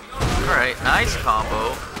 over it. All right, nice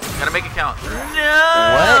combo. Gotta make it count. No!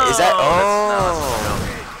 What? Is that?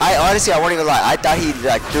 Oh. I honestly, I won't even lie. I thought he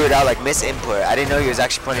like threw it out like miss input. I didn't know he was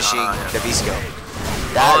actually punishing the V-skill.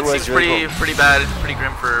 That it was seems really pretty bad, pretty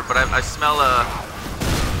grim for, but I smell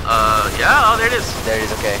yeah, oh there it is. There it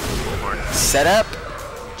is, okay. Setup.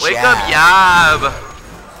 Wake up,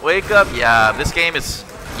 Yab. Wake up, Yab. This game is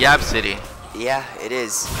Yab City. Yeah, it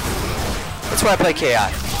is. That's why I play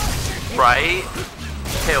KI. Right?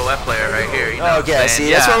 KOF player right here. You know okay,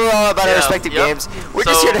 see, that's what we're all about our respective games. We're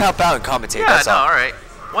just here to help out and commentate. Yeah, that's all. All right.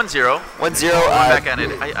 1-0. 1-0. Back at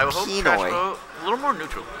it. I hope P-Noy. Trash Boat a little more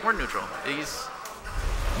neutral. More neutral. I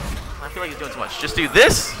feel like he's doing too much. Just do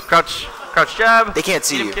this. Crouch jab. They can't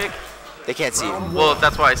see you. Kick. They can't see you. Well,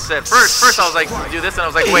 that's why I said first I was like, do this, and I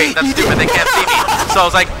was like, wait, that's stupid. They can't see me. So I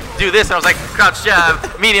was like, do this, and I was like, crouch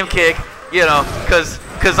jab, medium kick. You know, cause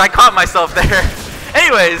I caught myself there.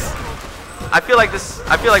 Anyways. I feel like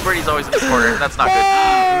Birdie's always in the corner. That's not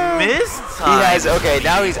good. Missed time. He has, okay,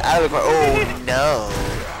 now he's out of the corner. Oh, no.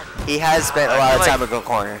 He has spent a lot of time in the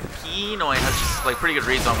corner. P-Noy has just, like, pretty good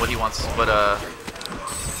reads on what he wants, but,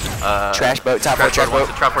 trash boat, top 4 trash boat.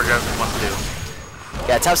 Top 4 trash wants to do.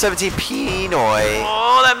 Yeah, top 17 P-Noy.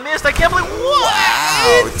 Oh, that missed. I can't believe what?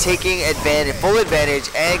 Wow, taking advantage, full advantage,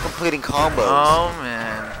 and completing combos. Oh,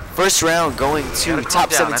 man. First round going to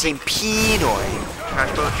top 17 P-Noy.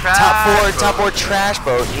 Trash boat, top 4 trash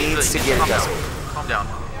boat needs to get adjustment. Calm down.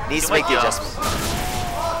 Needs to make the adjustment.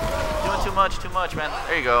 Doing too much, man.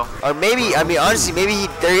 There you go. Or maybe, I mean, honestly, maybe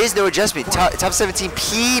there is no adjustment. Top 17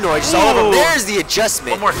 P-Noy, just all of them. There's the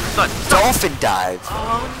adjustment. One more. Stun. Dolphin dive.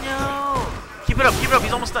 Oh no. Keep it up.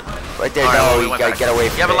 He's almost done. Right there. No, you gotta get away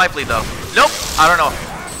from it. You have a life lead though. Nope. I don't know.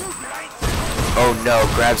 Oh no,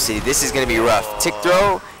 Grab City. This is gonna be rough. Tick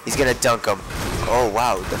throw. He's gonna dunk him. Oh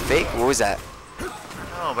wow, the fake. What was that?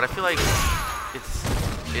 No, but I feel like it's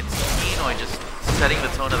P-Noy just setting the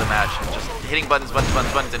tone of the match and just hitting buttons,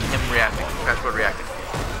 and him reacting, Crash Boat reacting.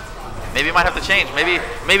 Maybe it might have to change. Maybe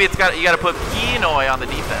you gotta put P-Noy on the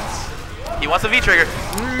defense. He wants a V trigger.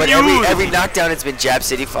 But every knockdown it's been Jab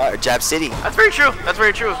City. That's very true.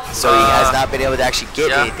 So he has not been able to actually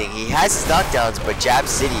get anything. He has his knockdowns, but Jab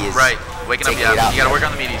City is waking up. Yeah, you gotta work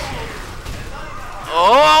on the meaties.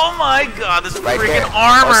 Oh my God! This freaking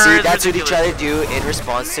armor. Oh, see, is that's ridiculous. what he tried to do in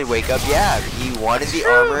response to Wake Up. Yeah, he wanted the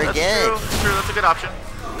armor again. That's true. That's a good option.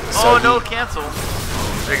 So no, cancel.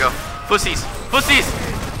 There you go. Footsies.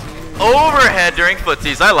 Overhead during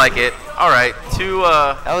footsies. I like it. All right,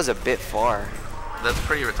 that was a bit far. That's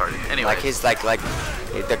pretty retarded. Anyway. Like his that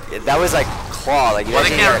was like claw. Like well,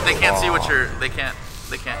 they can't see what you're. They can't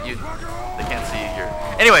see your.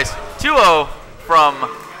 Anyways, 2-0 from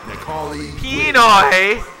P-Noy.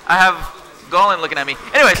 I have Golan looking at me.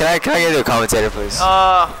 Anyways. Can I get a commentator, please?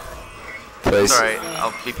 Please. Sorry,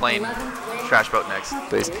 I'll be playing Trash Boat next.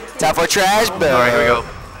 Please. Top 4 Trash Boat. All right, here we go.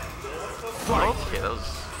 Okay, that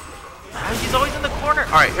was. He's always in the corner.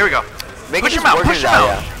 All right, here we go. Push him out.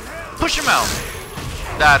 Push him out.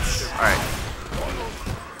 That's all right.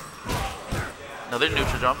 Another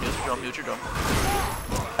neutral jump.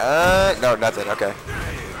 No, nothing. Okay.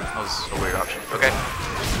 That was a weird option. Okay.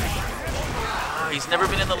 He's never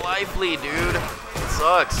been in the life lead, dude. It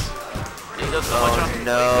sucks. He does so much on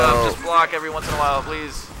no. Just block every once in a while,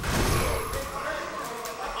 please.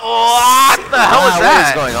 Oh, what the hell is that? What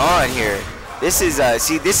is going on here? This is, I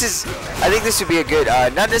think this would be a good,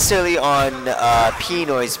 not necessarily on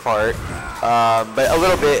Pinoy's part, but a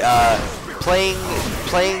little bit playing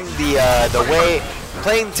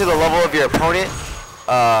to the level of your opponent,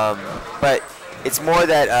 but it's more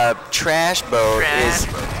that Trash Boat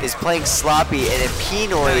is playing sloppy, and then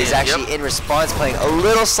Pinoy is actually in response playing a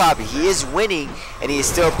little sloppy. He is winning, and he is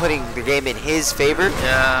still putting the game in his favor.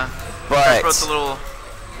 Yeah. But Trash Boat's a little.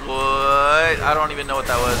 What? I don't even know what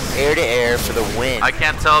that was. Air to air for the win. I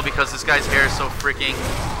can't tell because this guy's hair is so freaking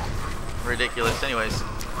ridiculous. Anyways.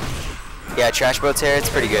 Yeah, Trash Boat's hair, it's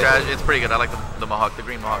pretty good. It's pretty good. I like the mohawk, the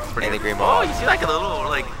green mohawk. It's pretty and good. The green mohawk. Oh, you see like a little,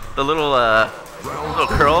 the little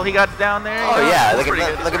curl he got down there? Oh yeah, look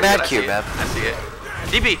at Mad Cube, man. I see it.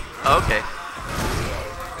 DP. Oh, okay.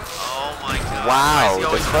 Oh my god. Wow,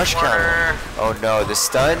 the crush counter. Oh no, the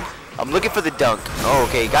stun. I'm looking for the dunk. Oh,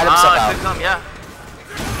 okay, he got himself out. Yeah.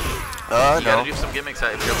 Oh You gotta do some gimmicks if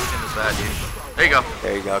you're losing this bad, dude. There you go.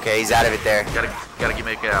 There you go. Okay, he's out of it there. Gotta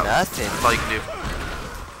gimmick it out. Nothing. That's all you can do.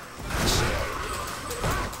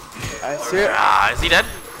 That's it. Is he dead?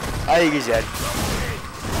 I think he's dead.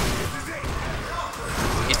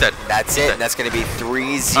 He's dead. That's it. That's gonna be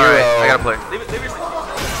 3-0. All right, I gotta play. Leave it.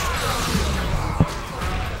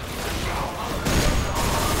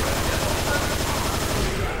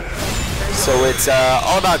 So it's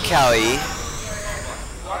all about Cali.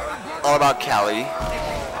 All about Cali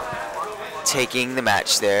taking the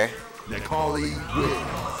match there. Necalli wins.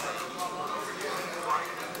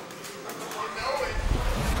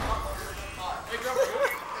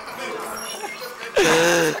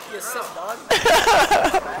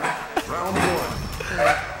 Round one.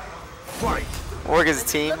 Fight. Work as a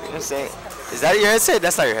team. You know what I'm saying? Is that your headset?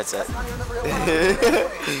 That's not your headset.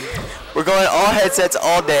 We're going all headsets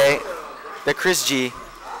all day. The Chris G.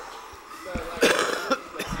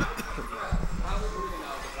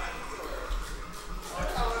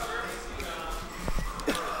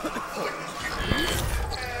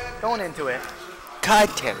 Going into it. God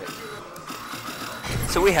damn it.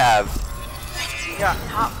 So we have Yeah,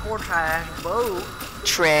 top 4 Trash Boat.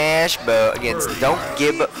 Trash Boat against Don't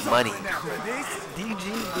Give Money.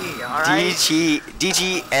 DGB, alright?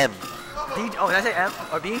 DGM. Oh, did I say M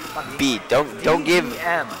or B? B. Don't give.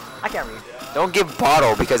 DGM. I can't read. Don't give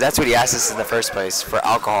bottle because that's what he asked us in the first place for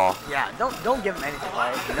alcohol. Yeah, don't give him anything,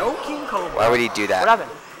 right? No King Cobra. Why would he do that? What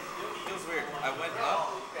happened? It was weird. I went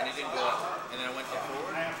up and it didn't go up, and then I went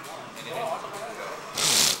forward and it didn't.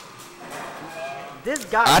 This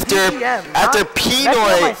guy. After DGM,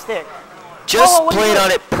 Pinoy just played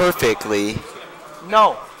on it perfectly.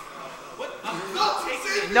 No.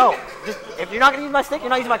 No. Just, if you're not gonna use my stick, you're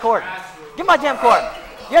not using my cord. Give me my damn cord.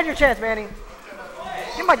 You had your chance, Manny.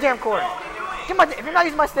 Give me my damn cord. If you're not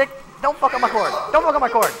using my stick, don't fuck up my cord. Don't fuck up my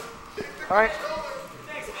cord. Alright?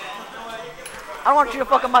 I don't want you to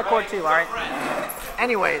fuck up my cord too, alright?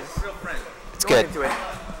 Anyways. It's good. Into it.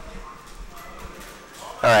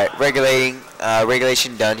 Alright,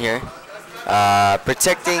 regulation done here.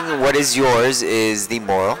 Protecting what is yours is the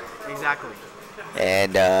moral. Exactly.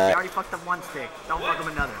 And he already fucked up one stick. Don't fuck up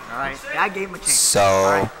another, alright? I gave him a chance.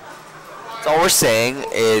 So all we're saying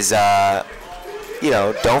is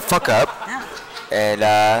don't fuck up. Yeah.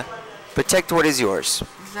 And protect what is yours.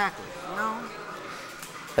 Exactly.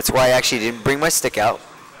 That's why I actually didn't bring my stick out.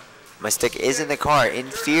 My stick is in the car in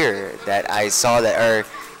fear that I saw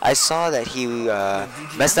that he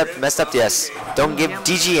messed up. Yes. Don't give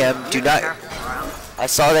DGM. Do not. I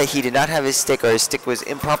saw that he did not have his stick, or his stick was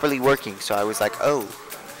improperly working. So I was like, oh,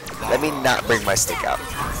 let me not bring my stick out.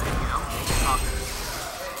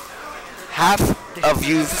 Half of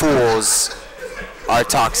you fools are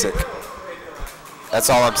toxic. That's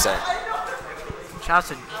all I'm saying. Shout out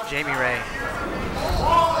to Jamie Ray.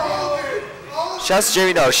 Shout out to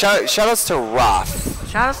Jamie. No, shout outs to Raph.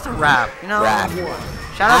 Shout outs to Raph. You know. Raph.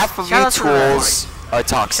 Half of you tools are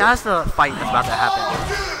toxic. Shout outs to the fight that's about to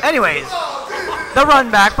happen. Anyways, the run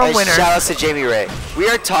back from winner. Shout outs to Jamie Ray. We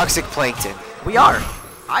are toxic plankton. We are.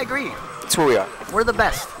 I agree. That's who we are. We're the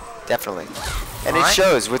best. Definitely. And it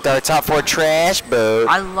shows with our top 4 Trash Boat.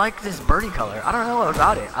 I like this birdie color. I don't know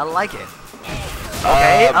about it. I like it.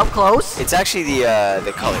 Okay, up close. It's actually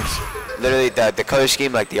the colors. Literally the color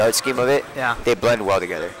scheme, like the art scheme of it. Yeah. They blend well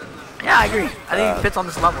together. Yeah, I agree. I think it fits on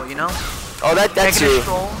this level, you know. Oh, that too.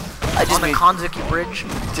 I just on the mean Kanzuki Bridge.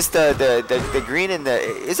 just the green and the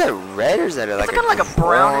is that red or is that like It's kind of like a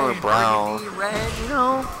brown, brown? red, you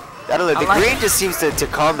know. I don't know. The like green it. just seems to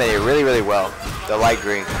complement it really, really well. The light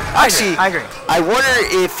green. Actually, I agree. I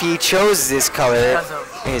wonder if he chose this color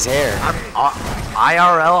in his hair.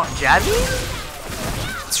 IRL Jazzy?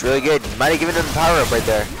 It's really good. Might have given him the power up right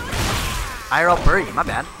there. IRL Birdie, my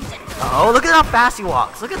bad. Oh, look at how fast he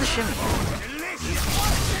walks. Look at the shimmy.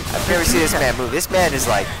 I've never seen this man move. This man is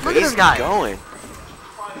like, Look at he's this guy. going.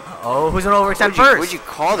 Oh, who's gonna overextend first? What'd you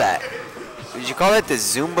call that? Did you call that the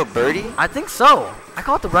Zumba Birdie? I think so. I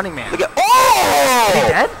call it the running man. Look at, oh! Is he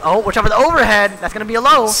dead? Oh, watch out for the overhead. That's gonna be a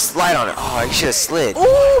low. Slide on it. Oh, you should have slid.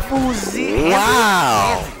 Ooh, Foozy.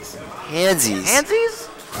 Wow. Handsies. Handsies?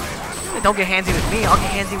 Hey, don't get handsy with me. I'll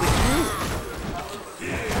get handsy with you.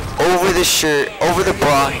 Over the shirt, over the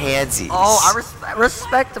bra, handsies. Oh,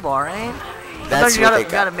 respectable, alright? That's you what they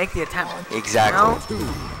gotta make the attempt. Exactly. You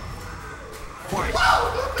know?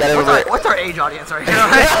 What's our age audience right here?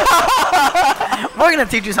 We're gonna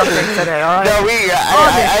teach you something today, alright? No,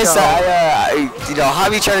 you know,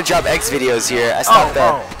 Hobby trying to drop X videos here. I stopped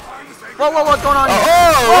that. Whoa, what's going on here?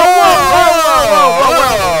 Whoa.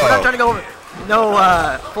 We're not trying to go over. No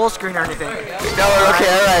full screen or anything. No, okay,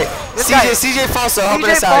 alright. CJ Falso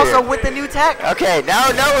helping us out here. CJ Falso with the new tech. Okay, now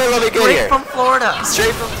we're a little bit good here. Straight from Florida.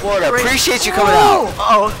 Straight from Florida. Appreciate you coming out.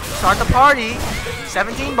 Uh-oh, start the party.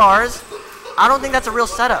 17 bars. I don't think that's a real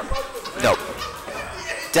setup. No.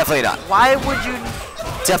 Definitely not. Why would you?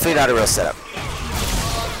 Definitely not a real setup.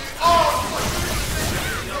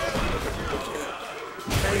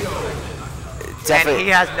 And he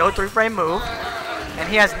has no 3-frame move.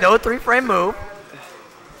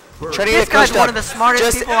 This guy's one of the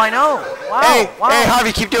smartest people I know. Wow. Hey,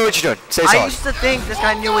 Harvey, keep doing what you're doing. Say something. I used to think this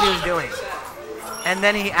guy knew what he was doing. And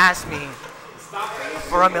then he asked me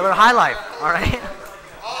for a Miller High Life, all right?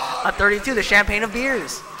 A 32, the champagne of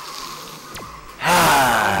beers.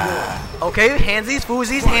 Okay, handsies,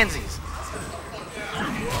 foozies, handsies.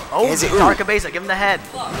 Oh, Darka Besa, give him the head.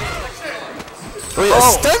 Wait,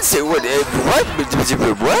 stunts it. What?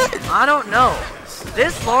 I don't know.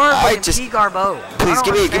 This Laura with T. Garbo. Please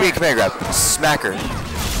give me a command grab. Smack her.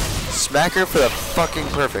 Smack her for the fucking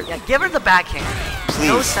perfect. Yeah, give her the backhand. Please.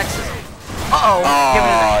 No sexism. Uh-oh. Give her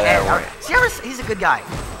the head. All right. See, he's a good guy.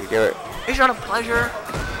 He's trying to pleasure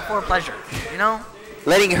for pleasure, you know?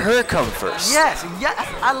 Letting her come first. Yes,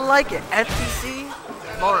 I like it. FTC,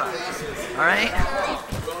 Laura. All right?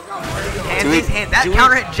 That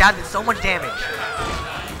counter hit jab did so much damage.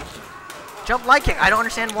 Jump light kick, I don't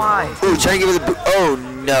understand why. Ooh, trying to give it the oh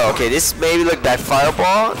no. Okay, this maybe look bad.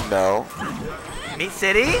 Fireball? No. Meat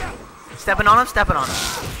City? Stepping on him.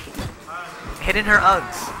 Hitting her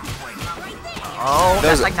Uggs. Oh,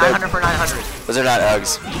 that's like 900 for 900. Those are not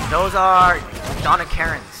Uggs. Those are Donna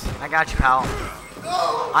Karen's. I got you, pal.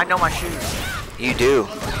 I know my shoes. You do.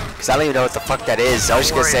 Cause I don't even know what the fuck that is. I was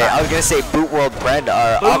gonna say Boot World brand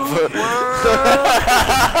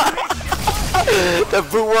the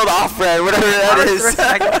Boot World off brand, whatever that is.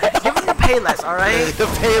 Give him the Payless, alright? The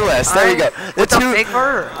Payless, there you go. The fake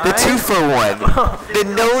fur, the 2-for-1. The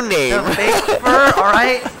no name. The fake fur,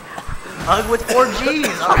 alright? Ugg with 4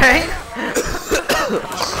 G's, alright?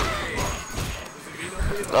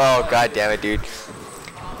 Oh, god damn it, dude.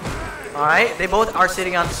 Alright, they both are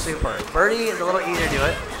sitting on super. Birdie is a little easier to do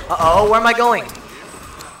it. Uh-oh, where am I going?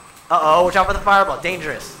 Uh-oh, watch out for the fireball.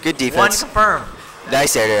 Dangerous. Good defense. One confirmed.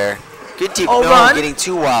 Nice air. Good team. Oh, no, run. Getting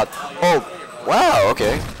too wild. Oh, wow,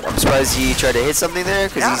 okay. I'm surprised he tried to hit something there,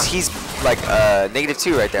 because he's like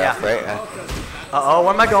 -2 right there, right? Uh-oh,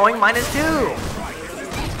 where am I going? -2.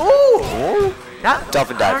 Ooh. That,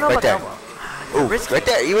 Dolphin dive, right there. Ooh, right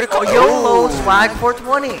there. You would have called YOLO swag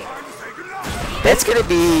 420. That's gonna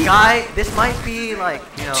be this might be like,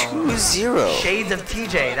 you know, 2-0. Shades of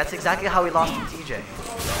TJ. That's exactly how he lost to TJ.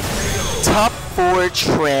 Top 4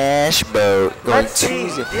 trash boat going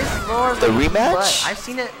 2-0. The rematch? I've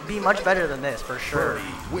seen it be much better than this for sure.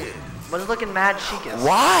 But it's looking mad chicas.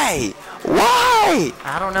 Why?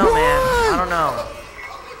 I don't know, man. I don't know.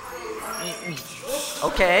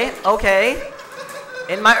 Okay.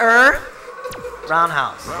 In my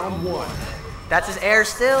roundhouse. Round 1. That's his air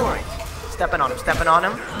still. Stepping on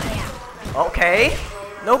him. Okay.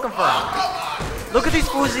 No confirm. Look at these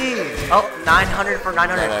foozies. Oh, 900 for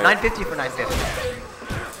 900. 950 for 950.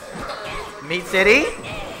 Meat City.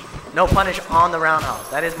 No punish on the roundhouse.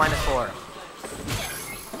 That is -4.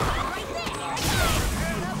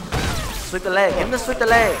 Sweep the leg. Give him the sweep the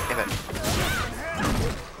leg.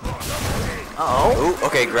 Uh-oh. Ooh,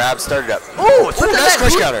 okay, grab, start it up. Ooh, sweep the leg.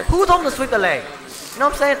 Crush counter. Who told him to sweep the leg? You know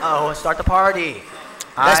what I'm saying? Oh, start the party.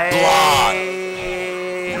 That's block.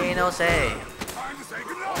 I no say.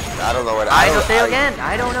 I don't know what I no say again.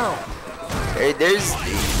 I don't know. There's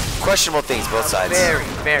questionable things both sides. Very,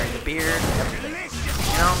 very. The beard,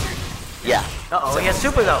 you know? Yeah. Uh-oh, he has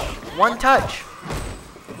super though. One touch.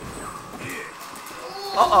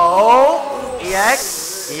 Uh-oh.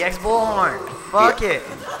 EX Bullhorn. Fuck it.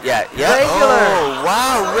 Yeah, yeah. Regular. Oh,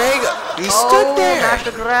 wow, He stood there. Mash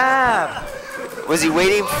the grab. Was he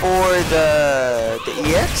waiting for the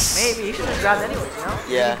EX? Maybe. He should have grabbed anyways, you know?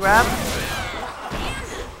 Yeah. Grab.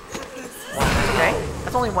 Okay.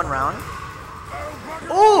 That's only one round.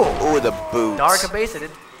 Ooh! Ooh, the boots. Dark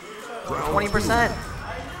evasited. 20%.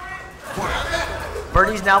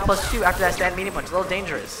 Birdie's now +2 after that stand medium punch. A little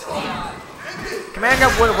dangerous. Command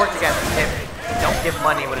grab would have worked again if Don't Give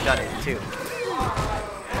Money would have done it too.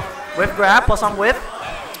 Whip grab plus on whip.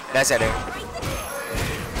 That's it. It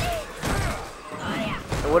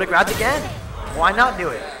would have grabbed again. Why not do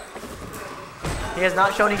it? He has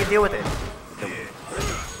not shown he can deal with it.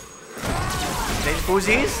 Change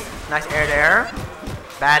Fuzzies. Nice air to air.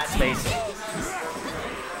 Bad spacing.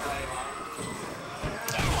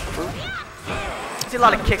 See a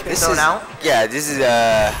lot of kick that's thrown out. Yeah, this is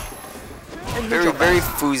very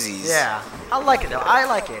Fuzzies. Yeah, I like it though. I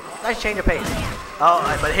like it. Nice change of pace.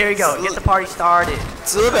 Oh, but here you go. Get the party started.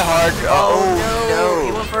 It's a little bit hard. Oh no.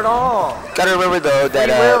 He went for it all. Gotta remember though that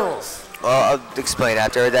wills. I'll explain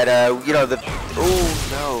after that. You know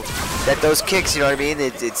that those kicks. You know what I mean?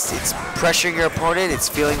 It's pressuring your opponent. It's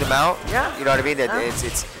feeling them out. Yeah. You know what I mean? That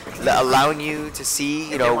it's allowing you to see.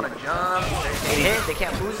 You know. They want to jump. They hit. They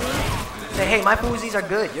can't Fuzzy. Say, hey, my Fuzzies are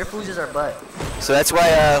good. Your Fuzzies are butt. So that's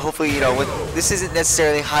why hopefully this isn't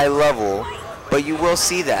necessarily high level, but you will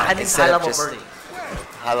see that. I think it's high level birdie.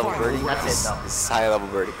 High level birdie. That's it though. This is high level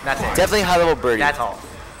birdie. That's it. Definitely high level birdie. That's all.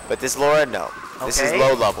 But this Laura, no. Okay. This is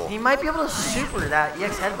low level. He might be able to super that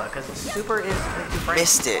EX headbutt because super is 2 frames.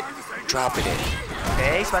 Missed it. Dropping it.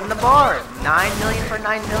 Okay, spending the bar. 9 million for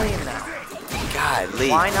 9 million now. Godly.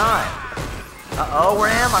 Why not? Uh-oh, where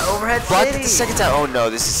am I? Overhead But City. the second time, oh no,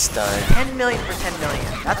 this is stun. 10 million for 10 million.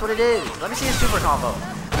 That's what it is. Let me see a super combo.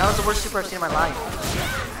 That was the worst super I've seen in my life.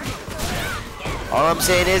 All I'm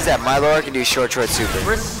saying is that my Laura can do short super.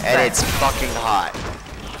 Respect. And it's fucking hot.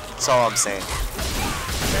 That's all I'm saying.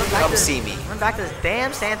 Come see me. Went back to this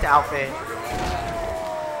damn Santa outfit.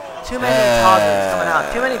 Too many toggles coming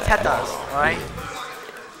out. Too many tetas, alright?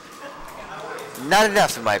 Not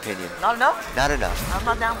enough, in my opinion. Not enough? Not enough. I'm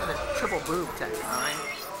not down for the triple boob tech, alright?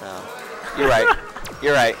 No. You're right.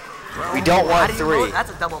 You're right. Bro, We don't want 3. That's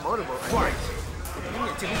a double motorboat right there. You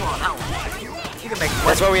need 2 people on that one. You can make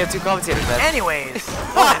That's why we have 2 commentators, man. Anyways.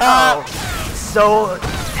 So,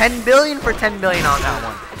 10 billion for 10 billion on that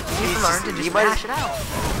one. You need to learn to just mash it out.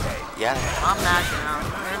 Yeah. I'm mashing out. You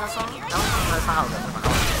hear that song? That's not how it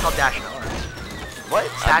goes. It's called dashing out. What?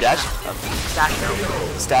 Stashing out. Stashing out.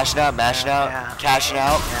 Stashing out, mashing out, Yeah. cashing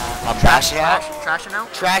out. I'm bashing out. Trashing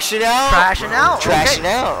out. Trashing out. Trashing out. Trashing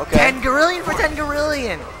out. Okay. 10 gorillion for 10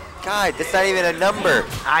 gorillion. God, that's not even a number.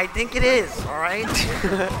 I think it is. All right.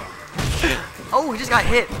 Oh, he just got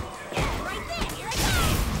hit.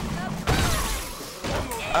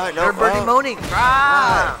 No. They're birdie moaning.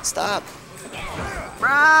 Brah. Stop.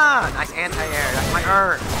 Brah. Nice anti-air. That's my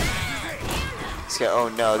earn. Oh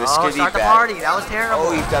no, this could be start bad. the party. That was terrible.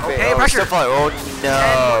 Oh, you've got bait. Okay, pressure. Still falling. Oh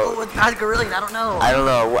no. With past gorillion, I don't know. I don't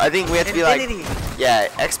know. I think we have to be like, yeah,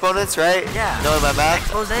 exponents, right? Yeah. Knowing my math.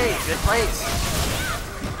 Expose, good place.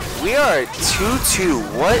 We are 2-2.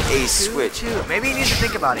 What a switch. 2-2. Maybe you need to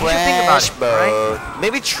think about it. You should think about it. Mode. Right?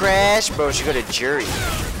 Maybe Trash Mode should go to Jury.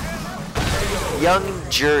 Young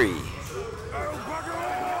Jury.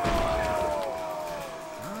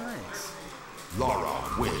 Nice. Laura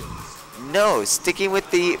wins. No, sticking with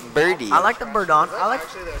the birdie. I like the bird on. I like.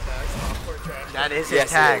 That is his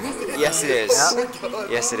tag. Yes, it is. Yep.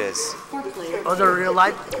 Yes, it is. Those are real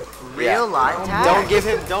life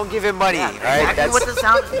tags. Don't give him money. Yeah, all right, exactly what it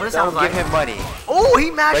sounds don't like. give him money. Oh,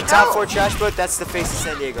 he mashed But top out. 4 Trash Mode, that's the face of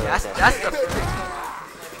San Diego. That's right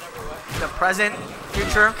the present,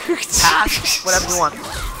 future, past, whatever you want.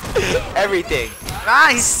 Everything.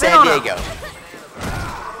 He's San Diego.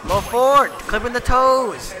 Go forward, clipping the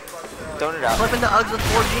toes. Throwing it out. Flipping the Uggs with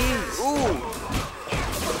 4 Gs. Ooh.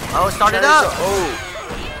 Oh, started up.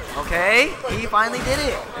 Oh. Okay, he finally did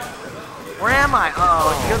it. Where am I?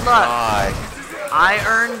 Oh, good luck. God. I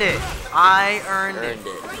earned it. I earned it.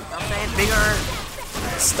 I'm saying big earn.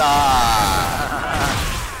 Stop.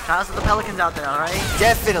 Shout out to the Pelicans out there, alright?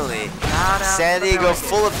 Definitely. San Diego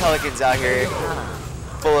full of Pelicans out here.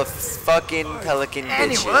 Full of fucking Pelican bitches.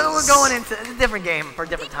 Anyway, we're going into a different game for a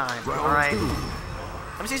different time. Alright.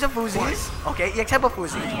 Let me see some Fuzzies. Okay, EX Hebo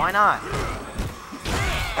Fuzzies. Why not?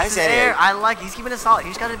 Nice his air. air. I like. He's keeping it solid.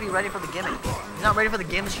 He's got to be ready for the gimmick. He's not ready for the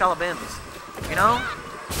gimmicks, shalabims. You know?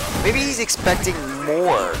 Maybe he's expecting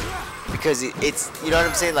more because it's you know what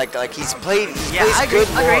I'm saying. Like he's played. He Yeah, plays I agree. good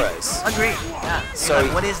Lauras. Agree. Yeah. So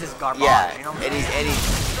Like, what is this garbage? Yeah, You know? and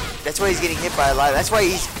he's that's why he's getting hit by a lot. That's why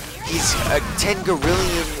he's a 10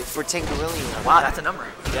 gorillion for 10 gorillion. Wow, that's a number.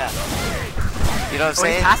 Yeah. You know what I'm Oh,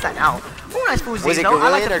 saying? he's past that now. Oh, nice Fuzi. Was it though. I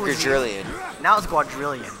like gorillion the or Fuzi. quadrillion? Now it's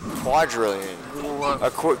quadrillion. Quadrillion.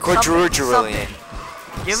 A Something. quadrillion.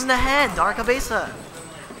 Give him the head, Dark Abesa.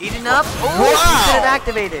 Eating up. Oh, Wow. he could have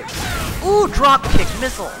activated. Ooh, drop kick,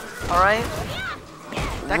 missile. Alright.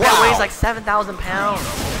 That guy Wow. weighs like 7,000 pounds.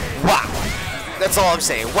 Wow. That's all I'm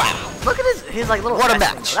saying. Wow. Look at his like little What a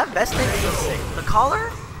vest. match. That vest thing is sick. The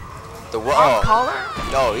collar? The collar?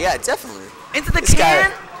 Oh yeah, definitely. Into the This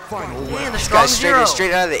can? guy, Man, the this strong guy's zero.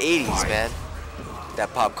 straight out of the 80s, man.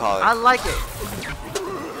 That pop collar. I like it.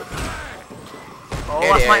 Oh,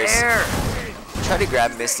 Air that's my airs. air. Tried to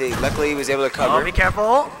grab Misty. Luckily, he was able to cover. Oh, be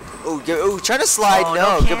careful. Oh, trying to slide. Oh,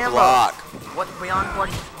 no, no good camo. block. What beyond what?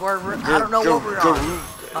 I don't know what we're on.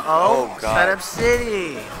 Uh-oh. Oh, God. Setup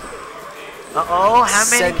City. Uh-oh. How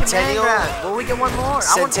many command Centennial? grabs? Will we get one more?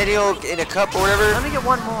 Centennial in a cup or whatever. Let me get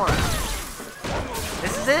one more.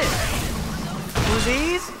 This is it.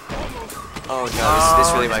 Uzis? Oh no,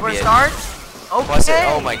 this really might where be it it. starts? Okay. Plus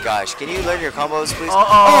oh my gosh, can you learn your combos, please? Uh-oh.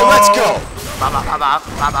 Oh, let's go. Bop, bop, bop, bop,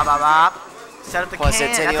 bop, bop, bop, bop. Set up the Plus can.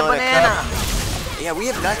 That's a Centennial in a banana. cup. Yeah, we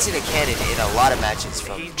have not seen a cannon in a lot of matches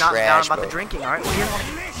from He's not down Trash about Bro. the drinking, alright? Well, he doesn't want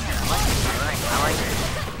to drink. I like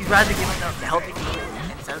it. He's rather give him the healthy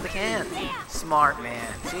instead of the can. Smart, man.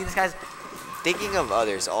 See, this guy's Thinking of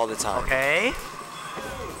others all the time. okay.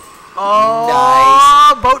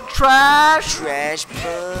 Oh, nice. Boat trash. Trash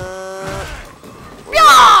boat.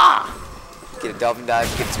 Yeah. Get a dolphin dive.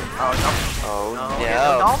 Get to. Oh no. He has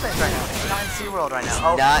no dolphins right now. He's not in SeaWorld right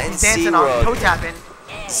now. Oh, Not in he's dancing SeaWorld. on toe tapping.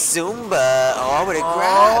 Zumba. Oh, I would have Oh.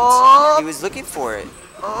 grabbed. He was looking for it.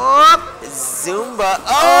 Oh. Zumba. Oh,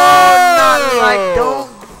 Oh, not like don't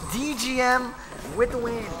DGM with the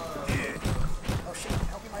win.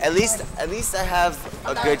 At least I have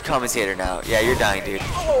a good commentator now. Yeah, you're dying, dude.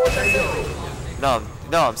 No,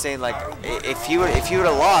 I'm saying like if he would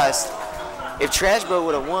have lost, if Trash Bro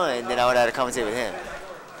would have won, then I would have had to commentate with him.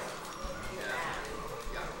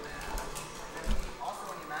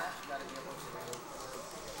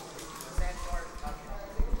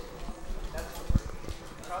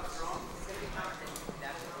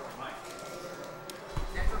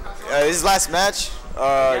 This is last match.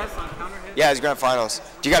 Yeah, it's grand finals.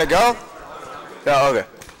 Do you gotta go? Oh, okay.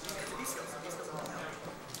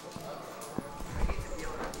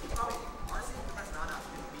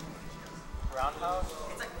 Roundhouse?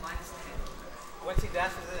 It's like -10. Once he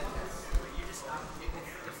dashes in. You just stop.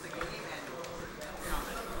 It's the game and you're not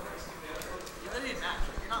matching. You literally match.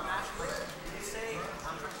 You're not matching. You say,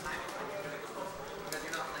 I'm trying to time it. Because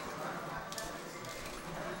you're not playing.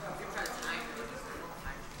 If you're trying to time it, there's no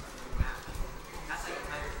time to match. That's how you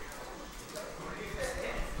time it.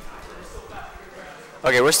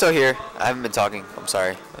 Okay, we're still here. I haven't been talking. I'm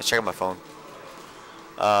sorry. I was checking my phone.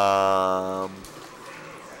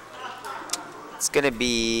 It's gonna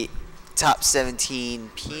be top 17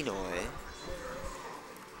 Pinoy.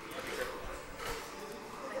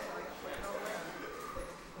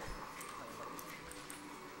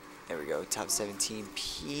 There we go. Top 17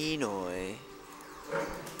 Pinoy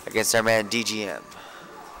against our man DGM.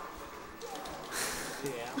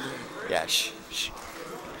 Yeah. Shh.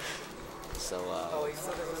 So, Oh, he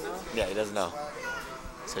still doesn't know? yeah, he doesn't know.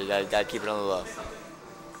 So you gotta keep it on the low.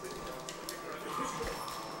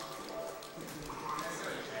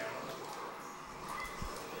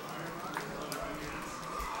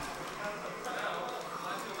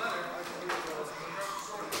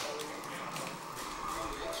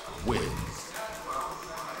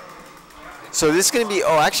 So this is gonna be,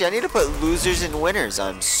 oh actually I need to put losers and winners.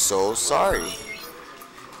 I'm so sorry.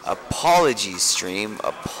 Apologies, stream.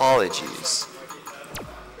 Apologies.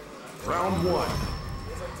 Round one.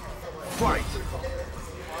 Fight.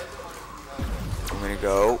 I'm gonna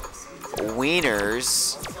go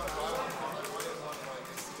wieners.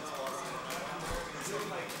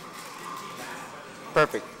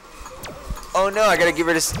 Perfect. Oh no, I gotta get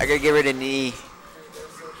rid of knee.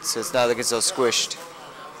 So it's not looking so squished.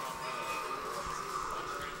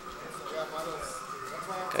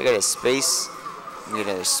 I got a space. I need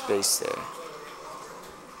another space there.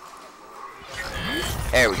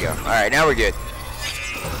 There we go. All right, now we're good.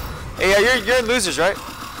 Hey, yeah, you're in losers, right?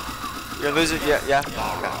 You're in losers, yeah. Okay.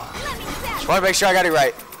 Just want to make sure I got it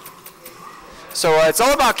right. So it's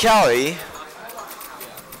all about Cali.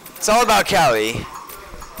 It's all about Cali.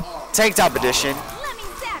 Tank Top Edition.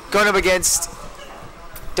 Going up against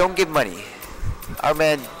Don't Give Money. Our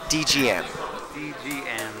man DGM.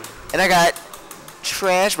 DGM. And I got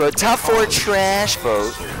Trash Boat. Top 4 Trash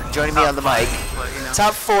Boat joining me on the mic.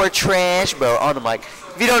 Top 4 Trash Boat on the mic.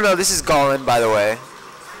 If you don't know, this is Gollin, by the way.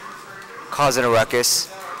 Causing a ruckus.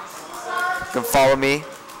 You can follow me.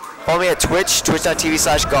 Follow me at Twitch,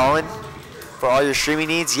 twitch.tv/Gollin for all your streaming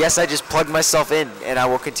needs. Yes, I just plugged myself in, and I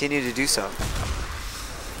will continue to do so.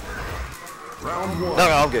 Round 1. No,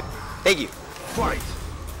 I'm good. Thank you. Fight.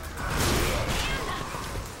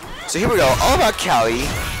 So here we go. All About Cali.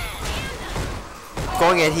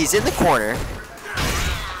 Going in. He's in the corner.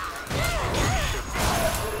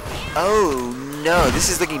 Oh, no. This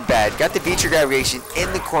is looking bad. Got the Beacher grab reaction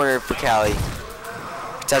in the corner for Cali.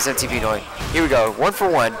 Test MTV annoying. Here we go. 1 for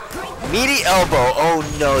 1. Meaty elbow. Oh,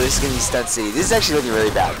 no. This is going to be Stunt City. This is actually looking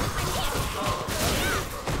really bad.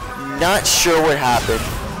 Not sure what happened.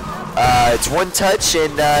 It's one touch,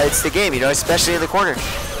 and it's the game, you know, especially in the corner.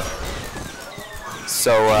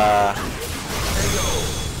 So,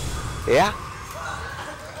 yeah.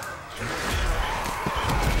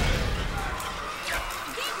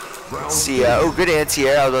 Let's see, oh, good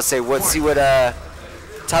anti-air. I was going to say, let's see what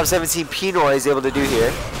top 17 Pinoy is able to do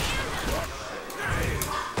here.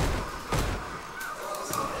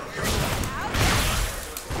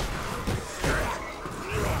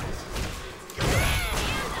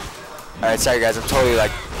 Alright, sorry guys, I'm totally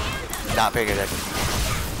like not paying attention.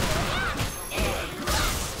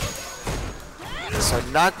 So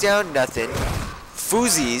knockdown, nothing.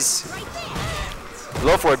 Fuzzies.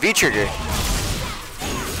 Low forward, V-trigger.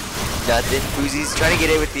 Nothing. Fuzzies trying to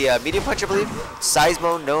get in with the medium punch, I believe.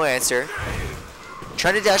 Seismo, no answer.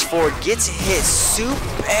 Trying to dash forward, gets hit.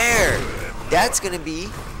 Super. That's gonna be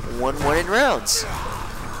 1-1 in rounds.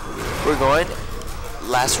 We're going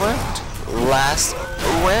last round. Last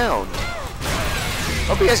round.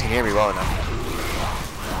 Hope you guys can hear me well enough.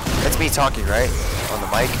 That's me talking, right? On the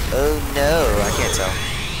mic? Oh no, I can't tell.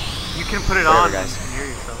 You can put it Whatever, on guys. and hear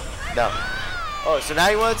yourself. No. Oh, so now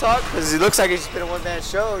you want to talk? Because it looks like it's just been a one-man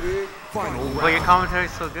show, dude. Well, your commentary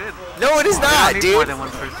is so good. No, it is You not, don't need dude. more than one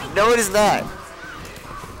person. No, it is not.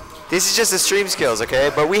 This is just the stream skills, okay?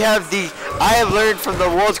 But we have I have learned from the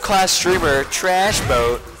world-class streamer, Trash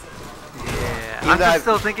Boat. Yeah, I'm just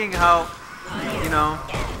still thinking how, you know,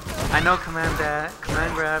 I know command grab,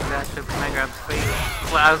 dash up, command grab's fake.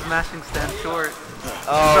 Well, I was mashing stand short.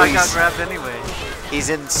 Oh, so I got grabbed anyway. He's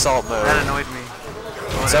in salt mode. That annoyed me.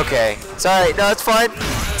 It's okay. It's alright. No, it's fine.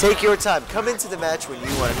 Take your time. Come into the match when you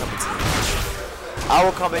want to come into the match. I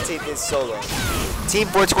will commentate this solo. Team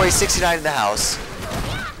 42069 in the house.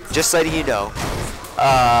 Just letting you know.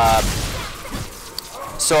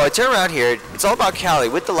 So I turn around here. It's all about Cali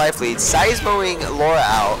with the life lead. Seismoing Laura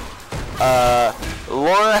out.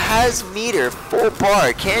 Laura has meter, full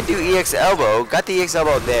bar. Can do EX elbow. Got the EX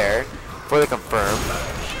elbow there for the confirm.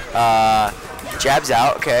 Jabs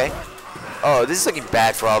out. Okay. Oh, this is looking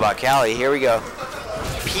bad for All About Cali. Here we go.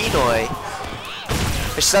 Pinoy.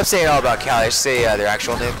 I should stop saying All About Cali. I should say their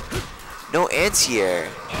actual name. No anti-air.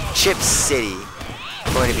 Chip City.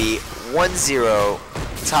 Going to be 1-0.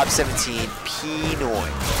 Top 17. Pinoy.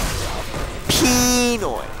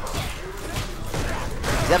 Pinoy.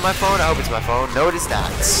 Is that my phone? I hope it's my phone. No, it is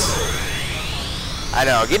not. I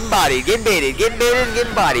know. Getting bodied. Getting baited. Getting baited and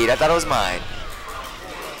getting bodied. I thought it was mine.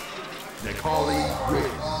 Necalli wins.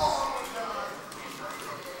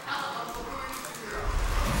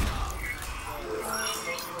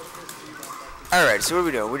 Alright, so what are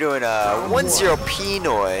we doing? We're doing 1-0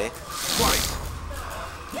 Pinoy.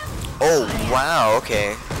 Oh, wow,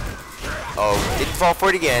 okay. Oh, didn't fall for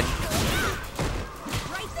it again.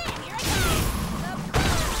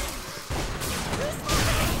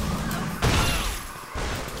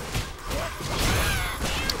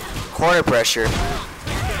 Corner pressure.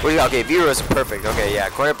 Okay, view reversal, perfect. Okay, yeah,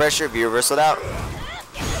 corner pressure, view reversal out.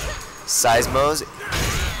 Seismos.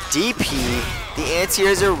 DP. The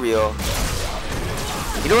anti-airs are real.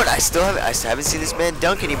 You know what? I haven't seen this man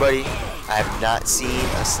dunk anybody. I have not seen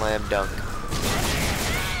a slam dunk.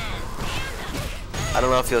 I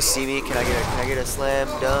don't know if you'll see me. Can I get a slam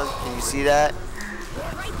dunk? Can you see that?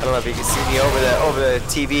 I don't know if you can see me over the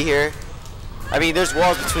TV here. I mean, there's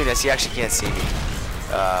walls between us. You actually can't see me.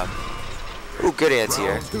 Ooh, good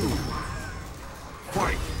anti-air.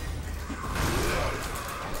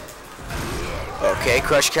 Okay,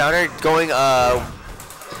 crush counter going.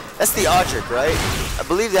 That's the Audric, right? I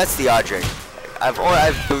believe that's the Audric. I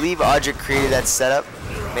believe Audric created that setup.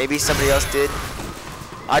 Maybe somebody else did.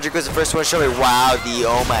 Audric was the first one to show me. Wow,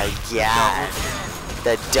 oh my god.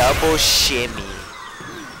 The double shimmy.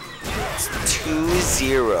 It's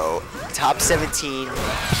 2-0. Top 17,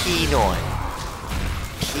 Pinoy.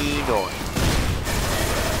 Pinoy.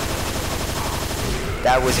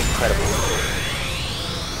 That was incredible.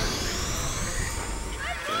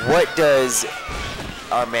 What does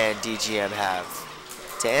our man DGM have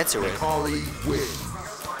to answer with? Holly wins.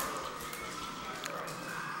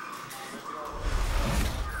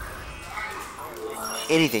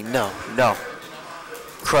 Anything? No. No.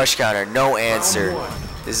 Crush counter. No answer.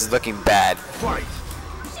 This is looking bad.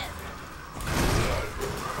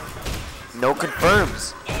 No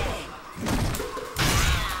confirms.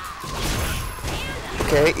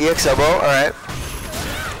 Okay, EX elbow. Alright.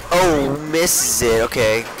 Oh, misses it.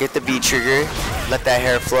 Okay, get the B trigger. Let that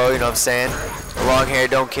hair flow, you know what I'm saying? Long hair,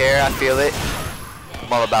 don't care. I feel it.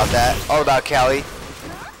 I'm all about that. All about Cali.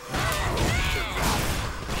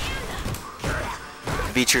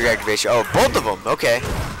 B trigger activation. Oh, both of them. Okay.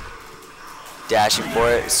 Dashing for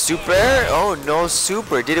it. Super. Oh, no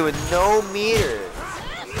super. Did it with no meter.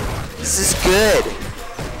 This is good.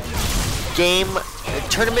 Game,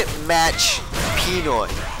 tournament match, Pinoy.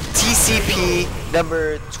 TCP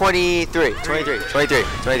number 23.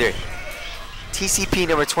 TCP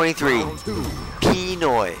number 23.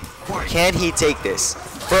 Pinoy. Can he take this?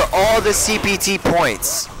 For all the CPT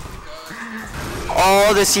points.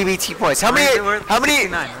 All the CBT points. How many?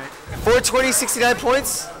 69, right? 420, 69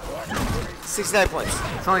 points? 69 points.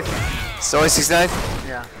 It's only 69. It's only 69?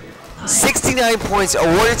 Yeah. 69 points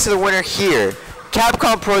awarded to the winner here.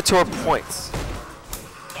 Capcom Pro Tour points.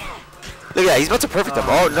 Look at that, he's about to perfect them.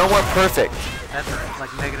 Oh, no more perfect. That's like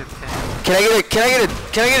 -10. Can I get a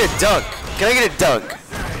dunk? Can I get a dunk?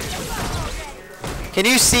 Can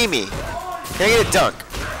you see me? Can I get a dunk?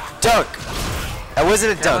 Dunk. That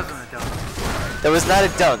wasn't a dunk. That was not a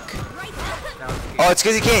dunk. Oh, it's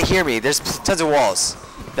because he can't hear me. There's tons of walls.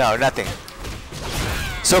 No, nothing.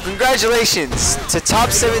 So congratulations to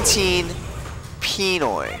top 17,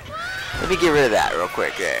 Pinoy. Let me get rid of that real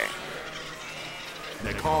quick there.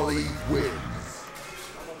 Necalli wins.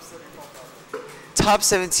 Top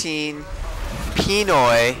 17,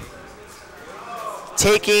 Pinoy,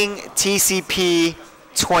 taking TCP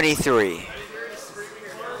 23.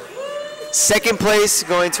 Second place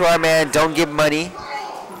going to our man Don't Give Money.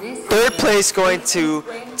 Third place going to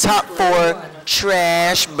top 4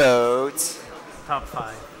 Trash Boat. Top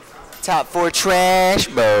 5. Top 4 Trash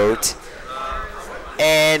Boat.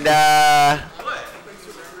 And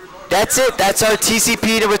that's it. That's our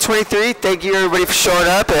TCP number 23. Thank you everybody for showing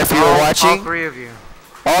up. And if you were watching. All 3 of you.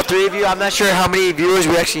 All 3 of you. I'm not sure how many viewers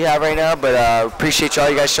we actually have right now, but appreciate all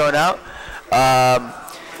you guys showing out.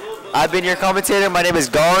 I've been your commentator. My name is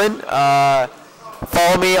Gallin.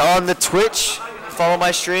 Follow me on the Twitch. Follow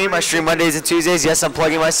my stream. I stream Mondays and Tuesdays. Yes, I'm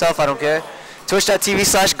plugging myself. I don't care.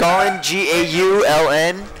 Twitch.tv/Gallin, Gauln.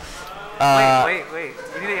 Wait.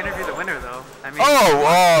 You need to interview the winner, though. I mean,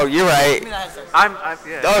 oh, you're right.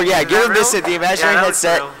 Yeah. Oh, yeah. Give him this at the imaginary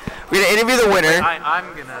headset. We're going to interview the winner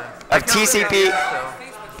I'm gonna. of TCP.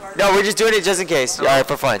 No, we're just doing it just in case. All right,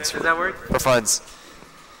 for funds. Does that work? For funds.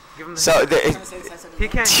 Give him the So, he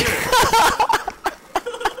can't hear it.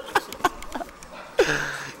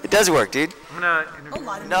 It does work, dude. I'm gonna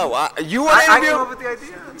interview. No, you want to I interview? came up with the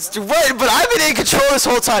idea. Right, but I've been in control this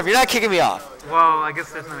whole time. You're not kicking me off. Well, I guess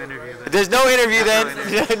there's no interview then. There's no interview then.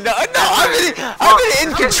 No, I've been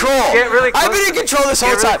in control. Get really close. I've been in control this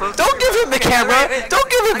whole time. Don't give him the camera. Don't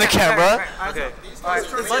give him the camera. Okay.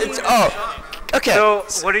 Okay. So,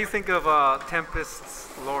 what do you think of Tempest's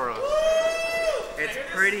Laura? It's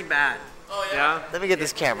pretty bad. Yeah? Let me get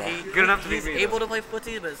this camera. Good enough to be He's me, able to play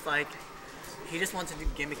footsie, but it's like he just wants to do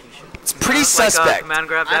gimmicky shit. It's pretty suspect. Command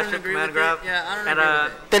grab, I dash don't it, agree command with grab. it. Yeah, I don't and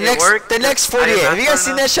agree with it. The next 48. Have you guys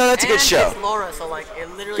seen that show? That's a good show. It's Laura, so like it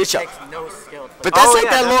literally Good show. takes no skill. to But play. that's like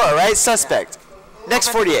that Laura, right? Suspect. Next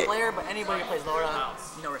Offensive 48. Player, but anybody who plays Laura,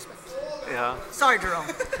 no respect. Yeah. Sorry, Jerome.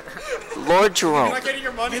 Lord Jerome. You're not getting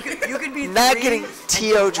your money. You could be Not 3 getting and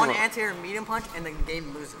T.O. get one Jerome. anti-air medium punch and the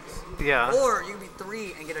game loses. Yeah. Or you could be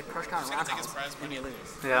 3 and get a crush counter roundhouse and you lose.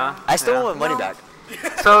 Yeah. I still yeah. want my money back.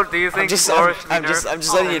 So, do you think Laura should be I'm just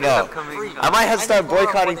nerfed? letting you know. Upcoming, I might have to start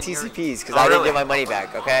boycotting TCPs because I didn't get my money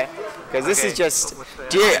back. Okay? Because this is just.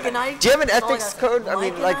 Do you have an ethics code? I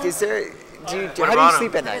mean, like, is there? How do you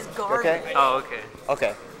sleep at night? Okay. Oh, okay.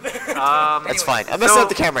 Okay. That's fine. I'm messing So, up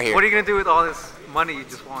the camera here. What are you gonna do with all this money you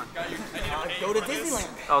just won? Go to Disneyland.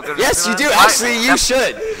 Oh, go to Yes, you Disneyland? do. Actually, you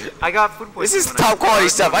should. I got food poisoning. This is top quality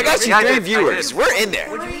stuff. I got you 3 viewers. We're in there.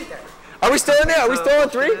 Are we still in there? Are we still on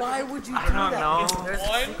 3? Why would you do I don't that? know.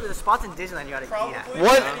 There's spots in Disneyland you gotta be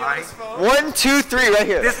at. 1, 2, 3, right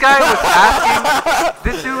here. This guy was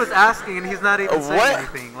asking. This dude was asking, and he's not even saying What?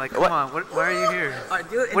 anything. Like, come on, why are you here? Alright,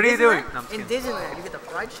 dude. What are you doing? No, I'm In kidding. Disneyland, you get the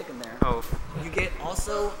fried chicken there. Oh. You get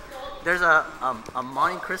also. There's a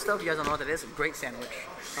Monte Cristo. If you guys don't know what that is, a great sandwich.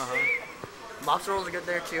 Lobster rolls are good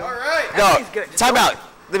there too. All right. No, time out.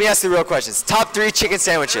 Let me ask you the real questions. Top 3 chicken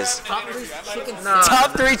sandwiches. Top 3 chicken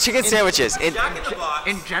Top 3 chicken sandwiches. In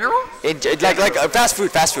general? Like fast food.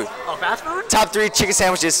 Oh, fast food? Top 3 chicken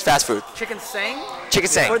sandwiches, fast food. Chicken sang? Chicken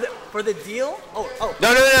sang. For the deal? Oh.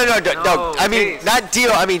 No. I mean, taste. not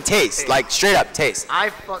deal. I mean taste. Like straight up taste. I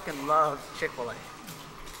fucking love Chick-fil-A.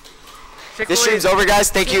 This stream's over, guys.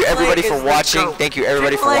 Thank you everybody for watching. Thank you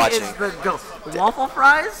everybody for watching. Chick-fil-A is the goat. Waffle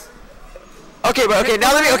fries? Okay,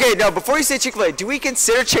 but before you say Chick-fil-A, do we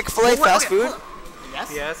consider Chick-fil-A fast food?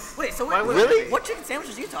 Yes. Yes. Wait, so Really? what chicken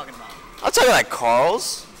sandwiches are you talking about? I'm talking like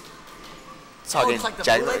Carl's. Talking Just like the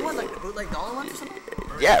bootleg ones, like the bootleg dollar ones or something?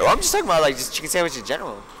 Yeah, well, I'm just talking about like just chicken sandwich in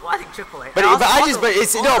general. Well, I think Chick-fil-A. But in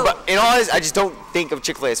all honesty, I just don't think of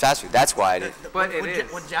Chick-fil-A as fast food. That's why I did. But it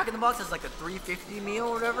is. When Jack in the Box has like a $3.50 meal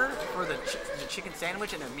or whatever for the chicken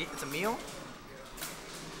sandwich and it's a meal.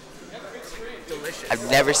 Delicious. I've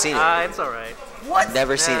never seen it. It's alright. What?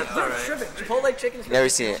 Never seen it. It's alright. Chipotle chicken. Never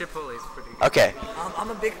seen it. Chipotle's pretty good. Okay. I'm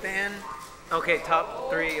a big fan. Okay, top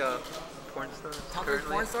 3 porn stars. Top 3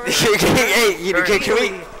 porn stars. Hey, can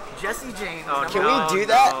we? Jesse James. Can we do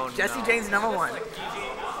that? Jesse James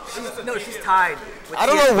 #1. She's tied. With I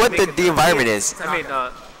don't know what the environment is. I mean,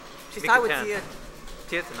 she's tied with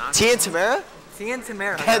Tia Tanaka. Tia and Tamara? Tia and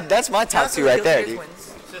Tamara. That's my top 2 right there, dude.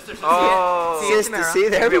 Oh, Sister, see,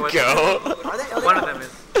 there we go. One of them is,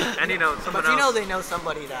 and someone But else. they know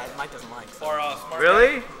somebody that Mike doesn't like. So.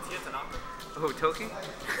 Really? Who, Toki?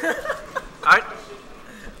 I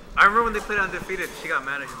remember when they played Undefeated, she got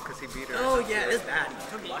mad at him because he beat her. Oh yeah, it's bad.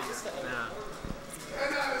 Yeah.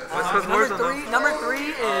 Number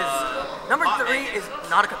three is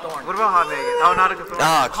Nautica Thorn. What about Hot Megan? Oh, Nautica Thorn.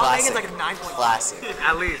 Oh, Hot Megan's classic. like a 9.5. Classic.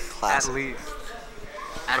 At least. Classic. At least.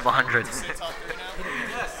 Out of 100.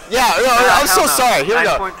 Yeah, I'm so sorry. Here we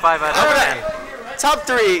go. 9.5 out of 10. Top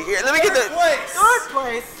 3. Here, let me get the. Third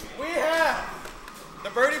place. We have the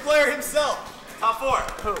birdie player himself. Top 4.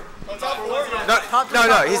 Who? Top 4.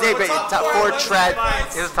 No. His name top 4 Trad.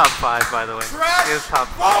 It was top 5, by the way. It was top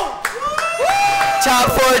 5. Top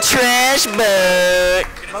 4 trash bag.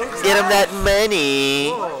 Get him that money.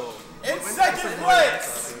 In second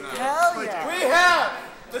place, Hell yeah. we have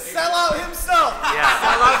the sellout himself. Yeah.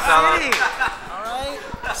 Sellout. City. All right.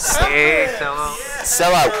 Hey, sellout.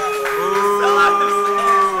 Sellout.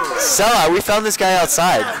 Sellout. We found this guy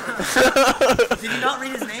outside. Did you not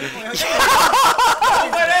read his name?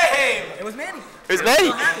 It was Manny. It was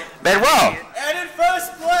Manny. Manuel. And in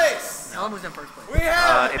first place, Ellen was in first place. we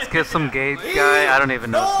have It's just some gay guy. I don't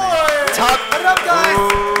even know his name. Top. What up,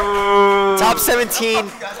 guys? Top 17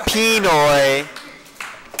 Pinoy.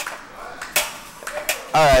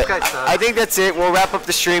 Alright, I think that's it. We'll wrap up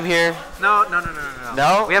the stream here. No.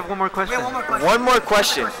 No? We have one more question. One more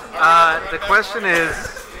question. The question is.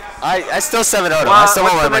 I still 7-0'd him. I still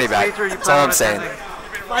want my money back. That's all I'm saying.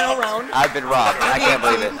 Final round. I've been robbed. I can't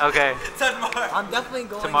believe it. Okay. I'm definitely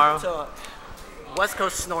going Tomorrow? to West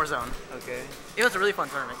Coast Snore Zone. Okay. It was a really fun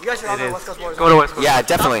tournament. You guys should all go to West Coast Snore Zone. Go to West Coast. Yeah,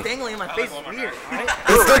 definitely. Stop dangling in my face. It's weird. Right?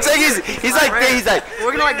 It looks like he's like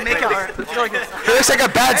We're gonna like make our. Like this. he looks like a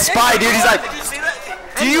bad spy, dude. He's like,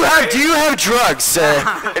 do you have drugs, sir?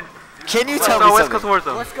 Can you tell me West something? Coast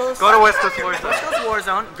Warzone. West Coast. Go to West Coast Warzone. West Coast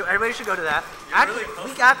Warzone. Everybody should go to that. Actually,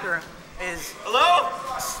 week after is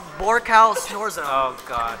Borcal Snore Zone. Oh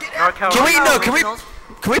God. NorCal. Can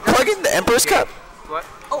we plug in the Emperor's Cup? What?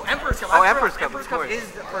 Oh, Emperor's Cup. Oh, Emperor's Cup, Emperor's of Cup course.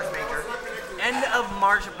 is the first major. End of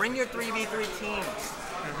March. Bring your 3v3 teams.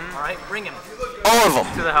 All right, bring them. All of them.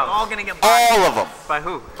 To the house. All gonna get All of them. By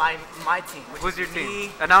who? by my team. Which Who's is your team?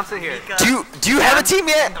 me, Announce it here. Mika, Do you have a team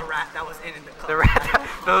yet? and the rat that was in the club. The rat,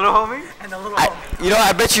 the little homie. And the little homie.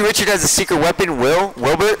 I bet you Richard has a secret weapon.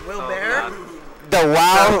 Wilbert, Will Bear. the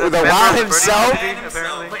wow himself,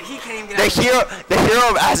 Apparently. But he can't even the get out hero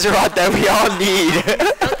of Azeroth that we all need.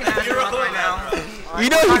 of Azeroth right now. You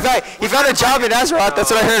know he found a job in Azeroth.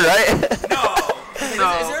 That's what I heard, right? Is there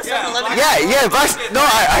a 7-Eleven? Yeah.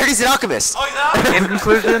 I heard he's an alchemist. In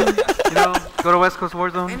conclusion, go to West Coast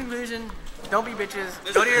Warzone. In conclusion, don't be bitches.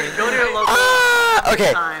 Go to your local.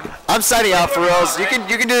 Okay, time. I'm signing out for reals. You can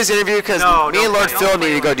do this interview because me and Lord Phil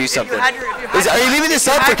need to go do something. Are you leaving this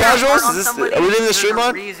up for casuals? Are we leaving the stream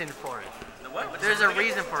on? There's a reason for it. There's a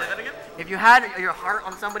reason for it. If you had your heart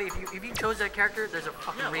on somebody, if you chose that character, there's a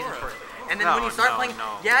fucking reason for it. And then when you start playing,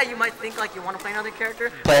 yeah, you might think like you want to play another character.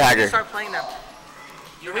 Play but Hager. when you start playing them.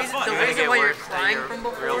 The reason why you're crying from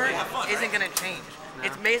before isn't gonna change.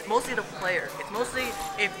 It's mostly the player. It's mostly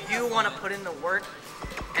if you want to put in the work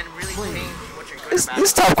and really change what you're good at. This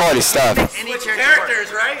is top quality stuff. Any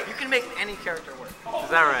characters, right? You can make any character work. Is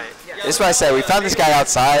that right? Yeah. This is what I said. We found this guy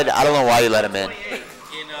outside. I don't know why you let him in.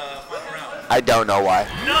 I don't know why.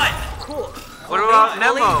 Cool. What about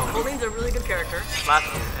Nemo? Colleen's a really good character.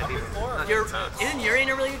 Isn't Urian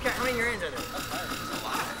a really good character? How many Urians are there?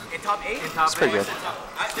 In top 8? That's pretty good.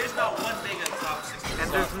 There's not one big in the top 16.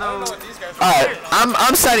 And there's no. Alright,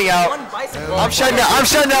 I'm signing out. I'm shutting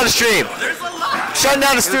down the stream. Shutting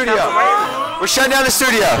down the studio. We're shutting down the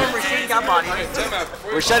studio.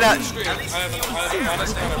 We're shutting down.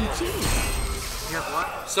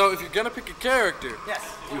 So if you're gonna pick a character,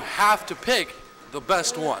 you have to pick the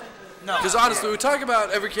best one. Because honestly, we talk about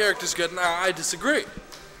every character's good. Now I disagree.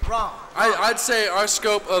 Wrong. I'd say our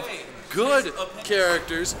scope of good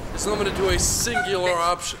characters is limited to a singular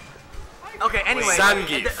option. Okay. Anyway.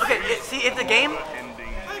 Zangief. Okay. See, if the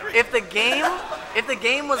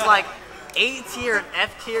game was like A tier and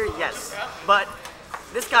F tier, yes. But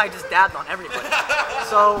this guy just dabbed on everybody.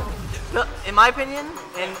 So, in my opinion,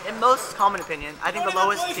 in most common opinion, I think the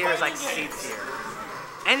lowest tier is like C tier.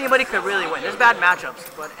 Anybody could really win. There's bad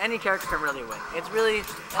matchups, but any character can really win. It's really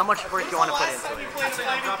how much work you want to put into it.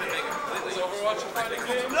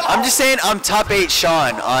 I'm just saying I'm top 8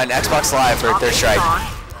 Sean on Xbox Live for Third Strike.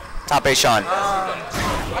 Top 8 Sean.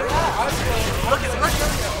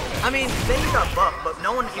 I mean, then you got buff, but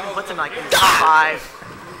no one even puts him like in the top 5.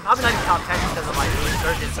 Probably not even top 10 because of like the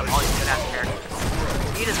resurgence of all these good ass characters.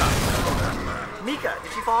 He does not. Mika,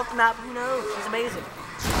 did she fall off the map? Who knows? She's amazing.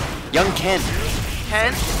 Young Ken.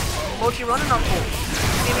 Ken, Mochi running on full.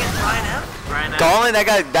 You mean Ryan F? Gallin,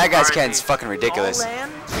 that guy's Ken's fucking ridiculous.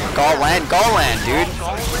 Gallland, dude.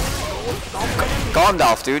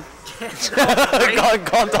 Gondalf, dude.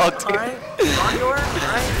 Gondalf, dude.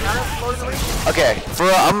 Okay, for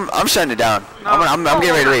real, I'm shutting it down. I'm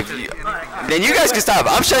getting ready to leave. Then you guys can stop.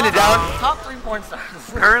 I'm shutting it down. Top 3 porn stars.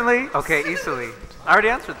 Currently, okay, easily. I already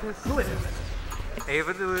answered this. Who is it?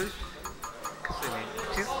 Ava Deluge.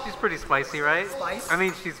 She's pretty spicy, right? Spice? I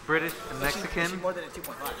mean, she's British and Mexican. She's more than a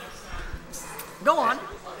 2.5. Go on.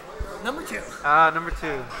 Number 2. Number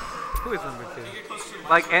 2. Who is number 2?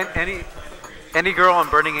 Like any girl on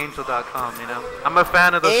BurningAngel.com, you know. I'm a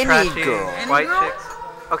fan of those trashy white chicks.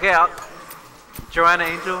 Okay, Joanna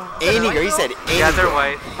Angel. Any girl. He said any. Yeah, they're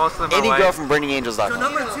white. Most of them are white. Any girl from BurningAngels.com. So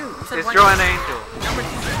number 2. It's Joanna Angel. Number 2.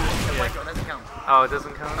 White girl doesn't count. Oh, it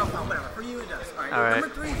doesn't count. No, whatever. For you, it does. All right. Number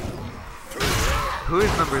 3. Who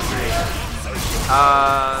is number 3?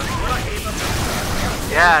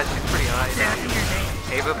 Yeah, she's pretty high.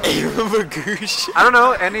 Ava Magoosh. I don't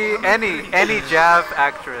know, any Jav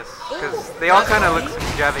actress, because they all kind of look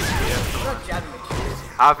Jav HD.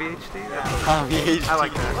 Javi HD? Javi HD. I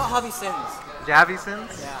like that. What about Javi Sins? Javi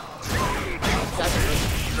Sins?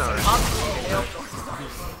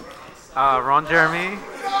 Yeah. Ron Jeremy,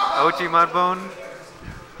 OG Mudbone.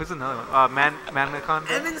 Who's another one? Manmicon?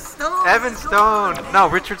 Evan Stone! No,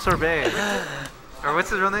 Richard Sorbet. Or what's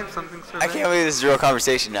his real name? Something Sorbet? I can't believe this is a real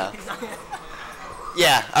conversation now.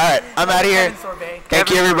 Yeah, alright, I'm out of here. Thank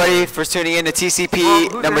you everybody for tuning in to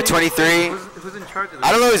TCP number 23. Who's in charge of this?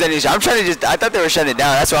 I don't know who's in charge. I'm trying to I thought they were shutting it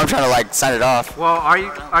down. That's why I'm trying to like sign it off. Well, are you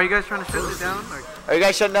guys trying to shut it down? Or? Are you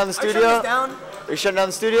guys shutting down the studio? Are you shutting down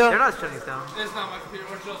the studio? They're not shutting it down. It's not my computer.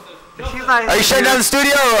 Where's Joseph? She's not. Are you shutting down the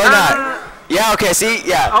studio or not? Yeah, okay, see?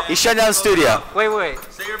 Yeah, he's shutting down the studio. Wait.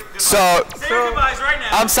 So,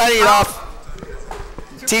 I'm signing it off.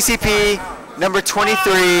 TCP number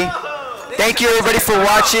 23. Thank you everybody for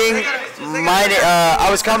watching. I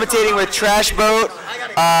was commentating with Trash Boat,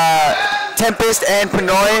 Tempest, and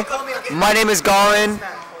Pinoy. My name is Gallin.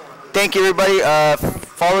 Thank you everybody.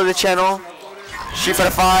 Follow the channel. Street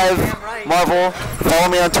Fighter 5, Marvel. Follow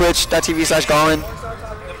me on twitch.tv/Gallin.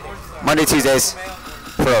 Monday, Tuesdays.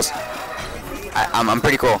 For reals. I'm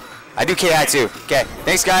pretty cool. I do KI too. Okay,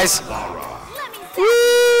 thanks guys.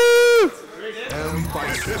 Woo!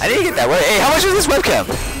 I didn't get that. Hey, how much was this webcam?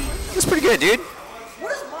 That's pretty good, dude.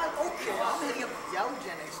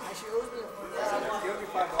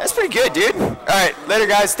 That's pretty good, dude. All right, later,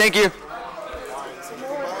 guys. Thank you.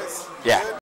 Yeah.